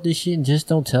know about this shit and just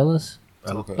don't tell us?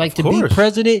 Okay. Like to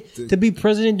be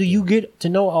president, do you get to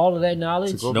know all of that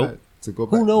knowledge? To go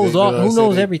back, who knows who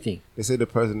knows everything? They say the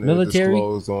president Military?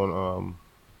 disclosed on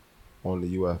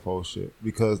the UFO shit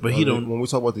because But he don't. When we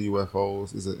talk about the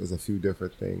UFOs, is a few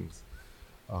different things.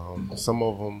 Some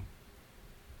of them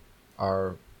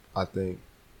are, I think,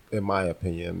 in my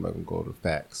opinion, I'm not gonna go to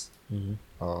facts.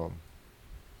 Mm-hmm.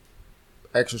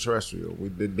 Extraterrestrial.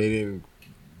 They didn't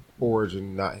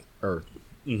origin not Earth.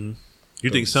 Mm-hmm. You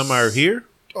think some are here?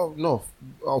 Oh no.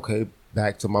 Okay,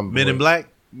 back to my Men in Black?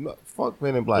 No, fuck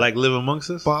Men in Black. Like live amongst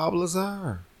us? Bob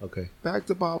Lazar. Okay. Back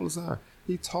to Bob Lazar.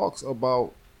 He talks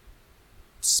about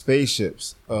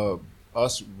spaceships.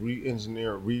 Us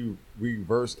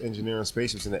reverse engineering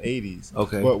spaceships in the 80s.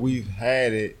 Okay. But we've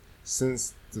had it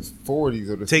since the 40s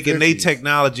or the Taking 50s. their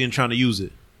technology and trying to use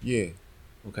it. Yeah.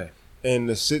 Okay. And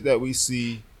the shit that we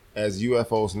see as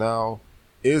UFOs now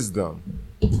is them.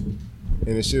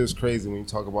 And the shit is crazy when you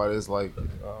talk about it. It's like,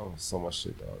 oh, so much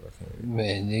shit, dog. I can't even.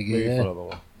 Man, Maybe nigga, for another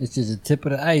one. it's just the tip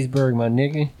of the iceberg, my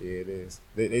nigga. Yeah, it is.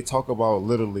 They talk about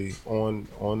literally on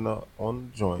the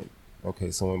joint. Okay,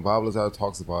 so when Bob Lazar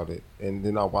talks about it, and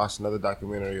then I watched another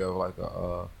documentary of like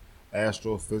a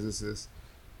astrophysicist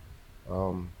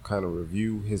kind of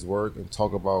review his work and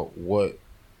talk about what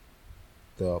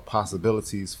the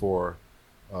possibilities for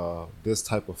this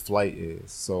type of flight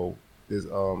is. So there's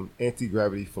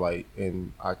anti-gravity flight,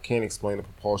 and I can't explain the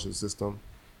propulsion system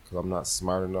because I'm not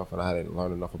smart enough and I hadn't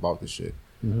learned enough about this shit.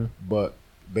 Mm-hmm. But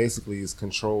basically, it's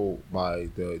controlled by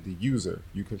the user.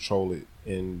 You control it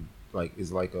in like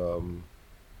it's like I don't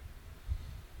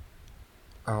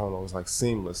know. It's like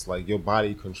seamless. Like your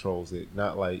body controls it,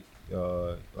 not like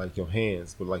your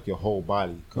hands, but like your whole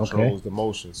body controls the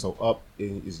motion. So up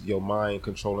is your mind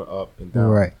controlling up and down.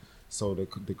 Right. So the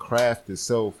craft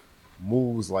itself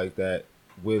moves like that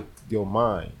with your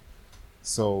mind.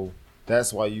 So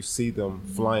that's why you see them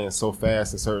flying so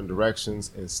fast in certain directions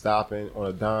and stopping on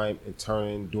a dime and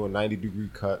turning, doing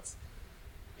 90-degree cuts.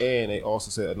 And they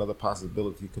also said another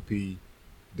possibility could be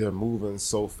they're moving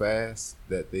so fast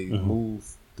that they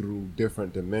move through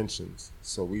different dimensions.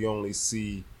 So we only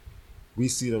see we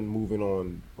see them moving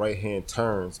on right hand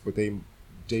turns, but they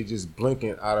just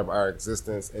blinking out of our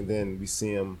existence, and then we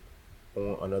see them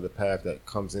on another path that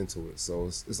comes into it. So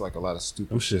it's like a lot of stupid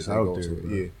Them shit shit's that out goes there, to it.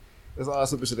 bro. Yeah, there's a lot of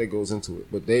stupid shit that goes into it,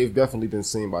 but they've definitely been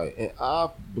seen by it. And I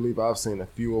believe I've seen a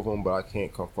few of them, but I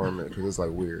can't confirm it because it's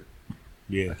like weird.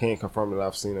 Yeah. I can't confirm that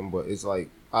I've seen them, but it's like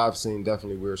I've seen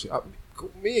definitely weird shit.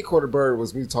 Me and Quarter Bird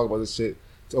we talked about this shit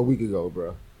a week ago,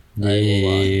 bro. I ain't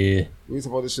gonna lie. Yeah. We talked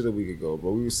about this shit a week ago,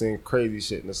 but we were seeing crazy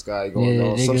shit in the sky going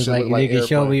on. Some Niggas shit like, look like niggas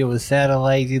show airplane. me it was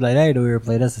satellites. He's like, that ain't no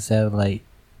airplane. That's a satellite.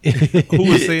 Who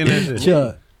was saying that shit?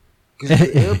 Chuck. Cause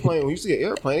the airplane, when you see an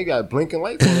airplane, it got blinking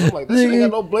lights on it. I'm like, that shit ain't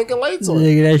got no blinking lights on it.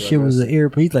 Nigga, that shit Like, was an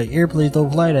airplane. He's like, airplanes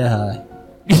don't fly that high.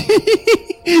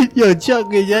 Yo, Chuck,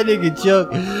 that nigga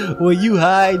Chuck, when you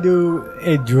high, dude,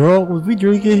 and drunk, was we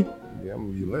drinking? Yeah, I'm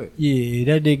gonna be lit.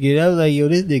 Yeah, that nigga, I was like, yo,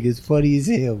 this nigga's funny as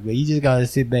hell, man. You just gotta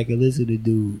sit back and listen to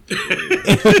dude.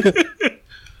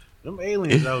 Them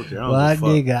aliens out there. I don't My give a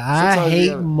fuck. nigga, I Sometimes you hate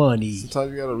gotta- money.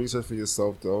 Sometimes you gotta research for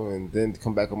yourself though, and then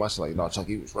come back on my shit like, no, Chuck,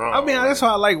 he was wrong. I mean, that's why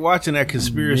I like watching that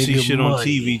conspiracy Nigga shit on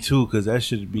money. TV too, because that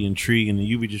should be intriguing, and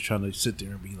you be just trying to sit there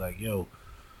and be like, "Yo,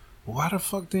 why the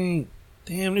fuck they ain't?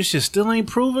 Damn, this shit still ain't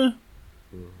proven."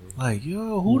 Like,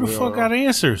 yo, who the Yeah. fuck got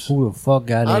answers? Who the fuck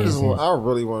got I answers?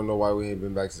 really want to know why we ain't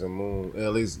been back to the moon,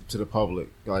 at least to the public,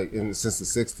 like since the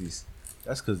 '60s.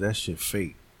 That's because that shit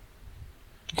fake.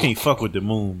 You can't fuck with the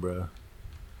moon, bro.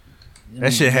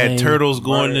 That shit had Man, turtles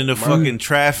going Martin- into Martin- fucking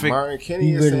traffic. Martin Kenny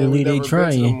You is better saying we believe they never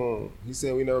been to the trying. moon. He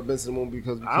said we never been to the moon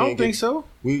because we I don't can't think get, so.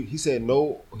 He said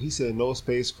no. He said no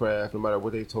spacecraft, no matter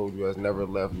what they told you, has never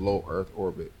left low Earth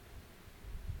orbit.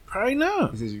 Probably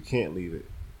not. He says you can't leave it.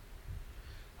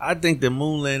 I think the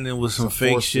moon landing was some It's a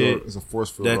fake force shit field- It's a force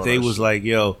field that on they our was shit. like,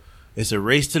 yo, it's a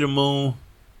race to the moon,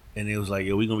 and it was like,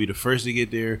 yo, we gonna be the first to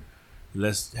get there.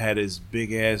 Let's have this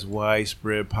big ass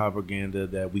widespread propaganda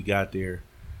that we got there,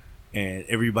 and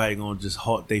everybody gonna just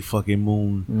halt they fucking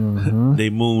moon, Mhm. they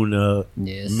moon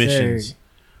Yes, missions. sir.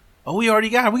 Oh, we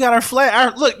got our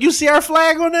flag. Look, you see our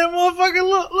flag on that motherfucker?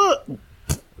 Look,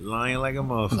 lying like a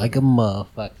motherfucker. Like a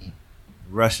motherfucker.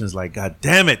 Russians like, God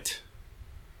damn it.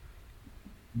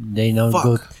 They don't Fuck.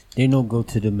 go. They don't go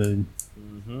to the moon.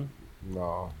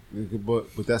 No, but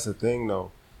that's the thing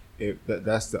though. If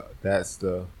that's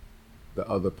the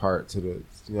other part to the. You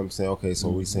know what I'm saying? Okay, so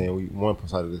we saying we one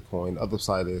side of the coin. The other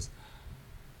side is.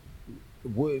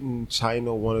 Wouldn't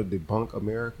China want to debunk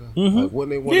America? Mhm. Like,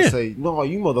 wouldn't they want Yeah. to say, "No,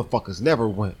 you motherfuckers never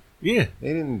went"? Yeah, They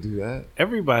didn't do that.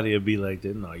 everybody would be like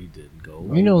that. No, you didn't go.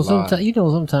 You know, lie. sometimes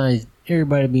sometimes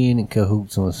everybody being in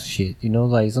cahoots on shit. You know,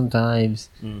 like sometimes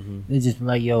Mm-hmm. it's just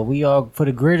like, yo, we all for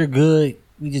the greater good.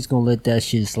 We just gonna let that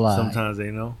shit slide. Sometimes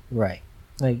they know. Right?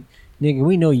 Like, nigga,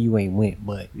 we know you ain't went,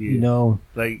 but Yeah. you know,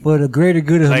 Like, for the greater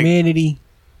good of Like- humanity.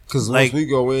 Because Like- once we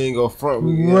go, we ain't go front.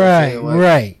 We, you know what I'm Right, saying? Like,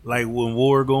 right. like when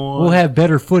war go on, We'll have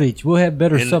better footage. We'll have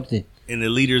better And- something. and the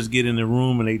leaders get in the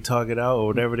room and they talk it out or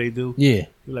whatever they do. Yeah,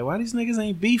 You're like, why these niggas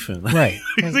ain't beefing? right.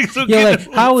 These niggas don't Yeah, get like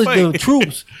in how is fight. the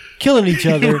troops killing each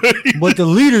other, but the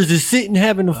leaders is sitting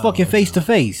having a fucking face to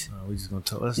face? Oh, we just gonna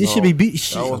talk. Let's This talk. should be beat.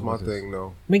 That was my thing,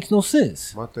 though. Makes no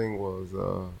sense. My thing was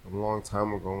a long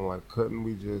time ago. I'm like, couldn't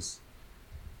we just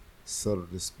settle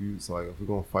disputes? Like, if we're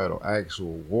gonna fight an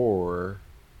actual war,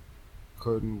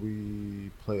 couldn't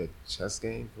we play a chess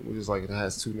game? Couldn't we just like it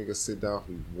has two niggas sit down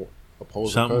from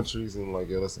opposing Something. countries and like,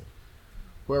 yeah, listen,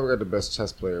 whoever got the best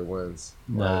chess player wins.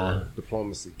 Nah.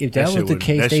 Diplomacy. If That that, shit was the wouldn't-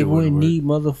 case, that they shit wouldn't wouldn't work. need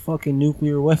motherfucking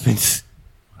nuclear weapons.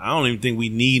 I don't even think we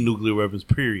need nuclear weapons.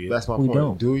 Period. That's my We point.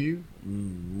 don't. Do you? I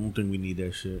don't think we need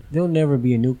that shit. There'll never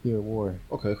be a nuclear war.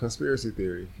 Okay, conspiracy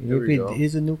theory. Here If we it go.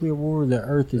 is a nuclear war, the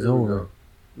Earth is Here we over. go.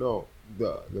 No,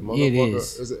 the It motherfucker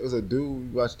is. is a dude. You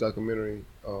watch the documentary.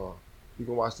 You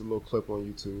can watch the little clip on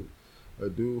YouTube. A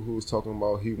dude who was talking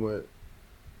about he went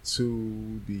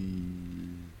to the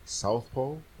South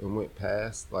Pole and went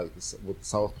past like what the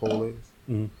South Pole is,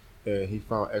 Mhm. and he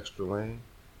found extra land.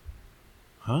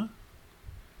 Huh?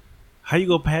 How you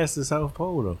go past the South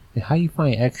Pole though? How you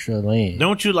find extra land?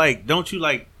 Don't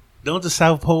the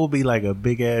South Pole be like a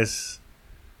big ass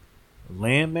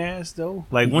landmass though?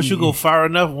 Like once you go far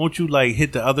enough, won't you like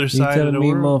hit the other You side of telling the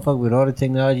me, world? motherfucker, with all the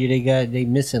technology they got, they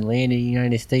missing land in the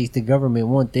United States. The government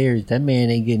want theirs. That man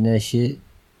ain't getting that shit.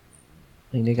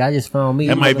 Like, nigga, I just found me.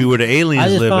 That might be where the I aliens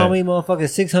just live found at. me, motherfucker,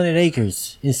 600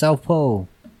 acres in South Pole.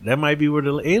 That might be where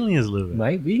the aliens live at.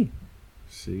 Might be.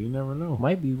 See, you never know.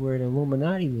 Might be where the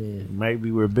Illuminati live. Might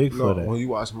be where Bigfoot No, at. when you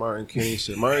watch Martin Kenny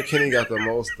shit, Martin Kenny got the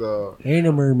most. Ain't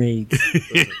no mermaids.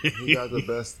 He got the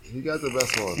best. He got the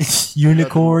best one.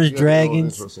 Unicorns, He got the most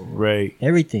dragons, interesting one. Right.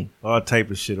 everything. All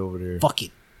type of shit over there. Fuck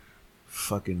it.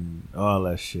 Fucking all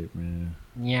that shit, man.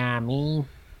 Yeah, I mean.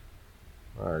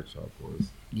 All right, y'all boys.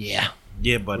 Yeah.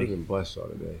 Yeah, We buddy. didn't bless y'all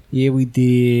today. Yeah, we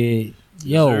did.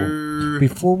 Yo, Sir.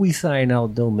 before we sign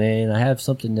out though, man, I have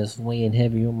something that's weighing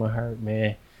heavy on my heart,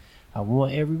 man. I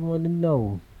want everyone to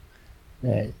know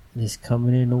that it's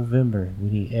coming in November. We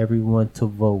need everyone to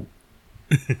vote.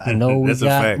 I know we That's a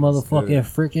got fact. motherfucking Yeah.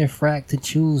 freaking frack to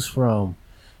choose from,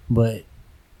 but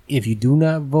if you do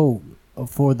not vote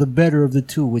for the better of the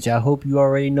two, which I hope you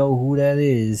already know who that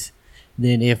is,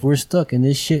 then if we're stuck in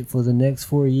this shit for the next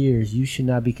 4 years, you should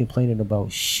not be complaining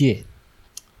about shit.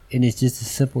 And it's just as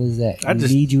simple as that. I We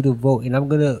just- need you to vote, and I'm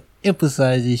gonna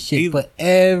emphasize this shit Even- for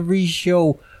every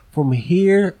show from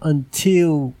here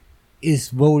until it's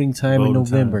voting time in Voting time,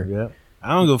 November. Yeah.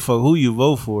 I don't give a fuck who you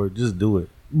vote for. Just do it.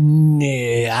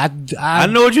 Nah, I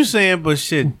know what you're saying, but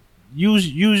shit, use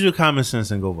your common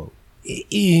sense and go vote.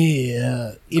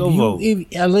 Yeah, Go vote.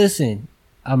 Listen,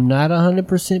 I'm not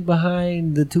 100%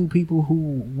 behind the two people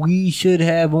who we should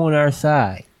have on our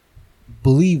side.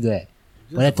 Believe that,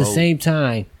 but at the vote. same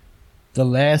time, the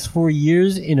last 4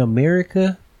 years in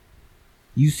America,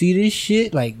 you see this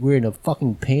shit like we're in a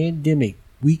fucking pandemic.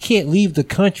 We can't leave the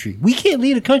country. We can't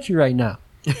leave the country right now.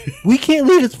 We can't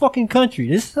leave this fucking country.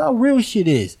 This is how real shit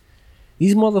is.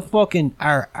 These motherfucking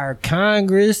our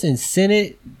Congress and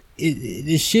Senate.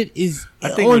 This shit is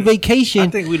on we- vacation. I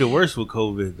think we the worst with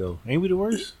COVID though. Ain't we the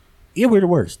worst? Yeah, we're the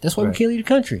worst. That's why we Right. can't leave the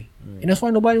country, and that's why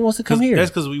nobody wants to come here.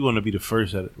 That's because we want to be the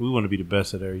first at it. We want to be the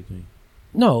best at everything.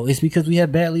 No, it's because we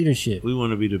have bad leadership. We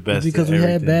want to be the best. It's because at we have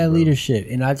everything, bad bro. leadership,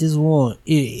 and I just want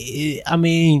I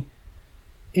mean,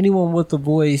 anyone with a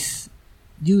voice,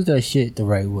 use that shit the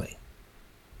right way.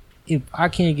 If I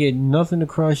can't get nothing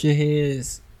across your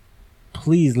heads,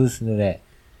 please listen to that.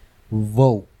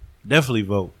 Vote. Definitely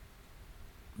vote.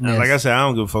 And Yes. like I said, I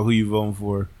don't give a fuck who you voting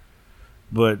for,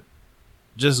 but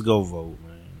just go vote,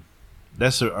 man.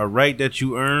 That's a right that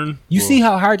you earn. You Well, see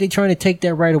how hard they're trying to take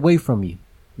that right away from you.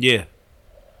 Yeah,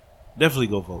 definitely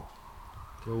go vote.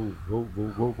 Go, vote,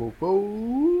 vote, vote, vote,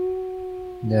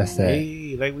 vote. That's that.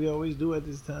 Hey, like we always do at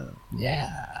this time. Yeah.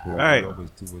 Yeah, All right. we always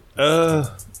do it.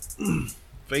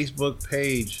 Facebook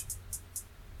page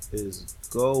is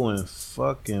going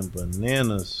fucking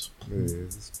bananas. Yeah,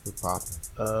 it's been popping.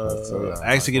 So,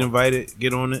 yeah, Ask to get invited.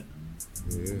 Get on it.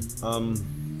 Yeah.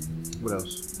 What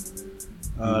else?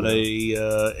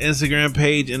 The Instagram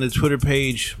page and the Twitter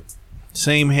page,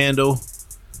 same handle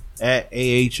at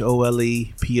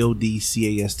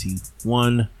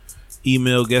AHOLEPODCAST1.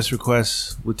 Email guest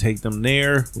requests. We'll take them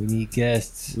there. We need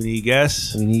guests. We need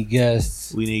guests. We need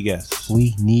guests. We need guests.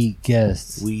 We need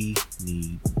guests. We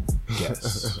need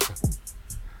guests.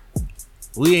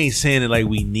 We ain't saying it like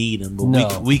we need them, but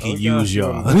No. we can Okay. use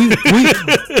y'all.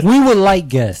 we would like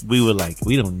guests. We would like.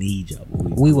 We don't need y'all.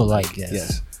 But We would like guests.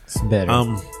 Yes. It's better.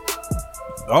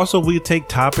 Also, we take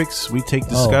topics. We take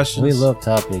discussions. Oh, we love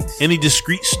topics. Any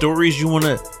discrete stories you want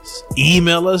to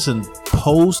email us and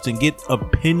post and get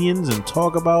opinions and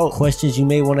talk about, Questions you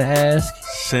may want to ask.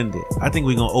 send it. I think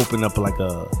we're gonna open up like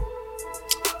a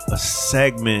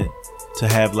segment to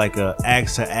have like a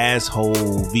ask to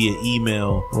asshole via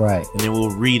email, Right, and then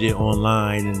we'll read it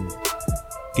online and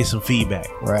get some feedback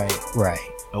right.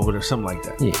 or whatever, something like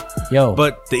that. Yeah. Yo.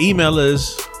 But the email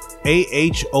is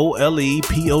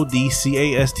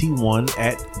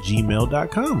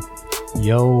AHOLEPODCAST1@gmail.com.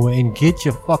 Yo, and get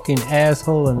your fucking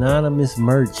asshole anonymous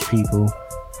merch, people.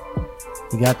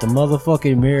 You got the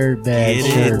motherfucking mirror badge Get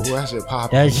it. shirt. Ooh, that shit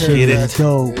popping. That shit Get is it.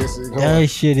 dope. Yes, it's going. That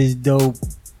shit is dope.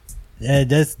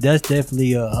 That's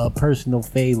definitely a personal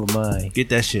fave of mine. Get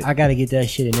that shit. I gotta get that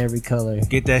shit in every color.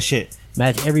 Get that shit.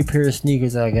 Match every pair of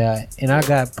sneakers I got, and I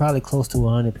got probably close to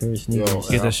 100 pair of Yo, sneakers. and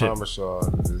Get that I shit. promise y'all,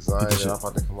 the design Get that that shit. I'm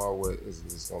about to come out with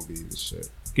is gonna be the shit.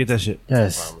 Get that shit. I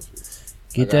Yes. promise you.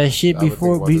 Get I got- that shit I've been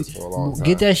before thinking about this for a long time.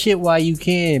 get that shit while you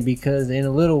can, because in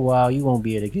a little while you won't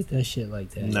be able to get that shit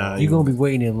like that. Nah, You're you gonna be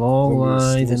waiting in long Gonna be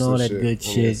lines and all that exclusive good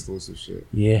Gonna be shit. Exclusive shit.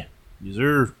 Yeah.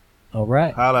 Deserve. All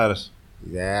right. Holla at us.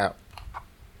 Yeah.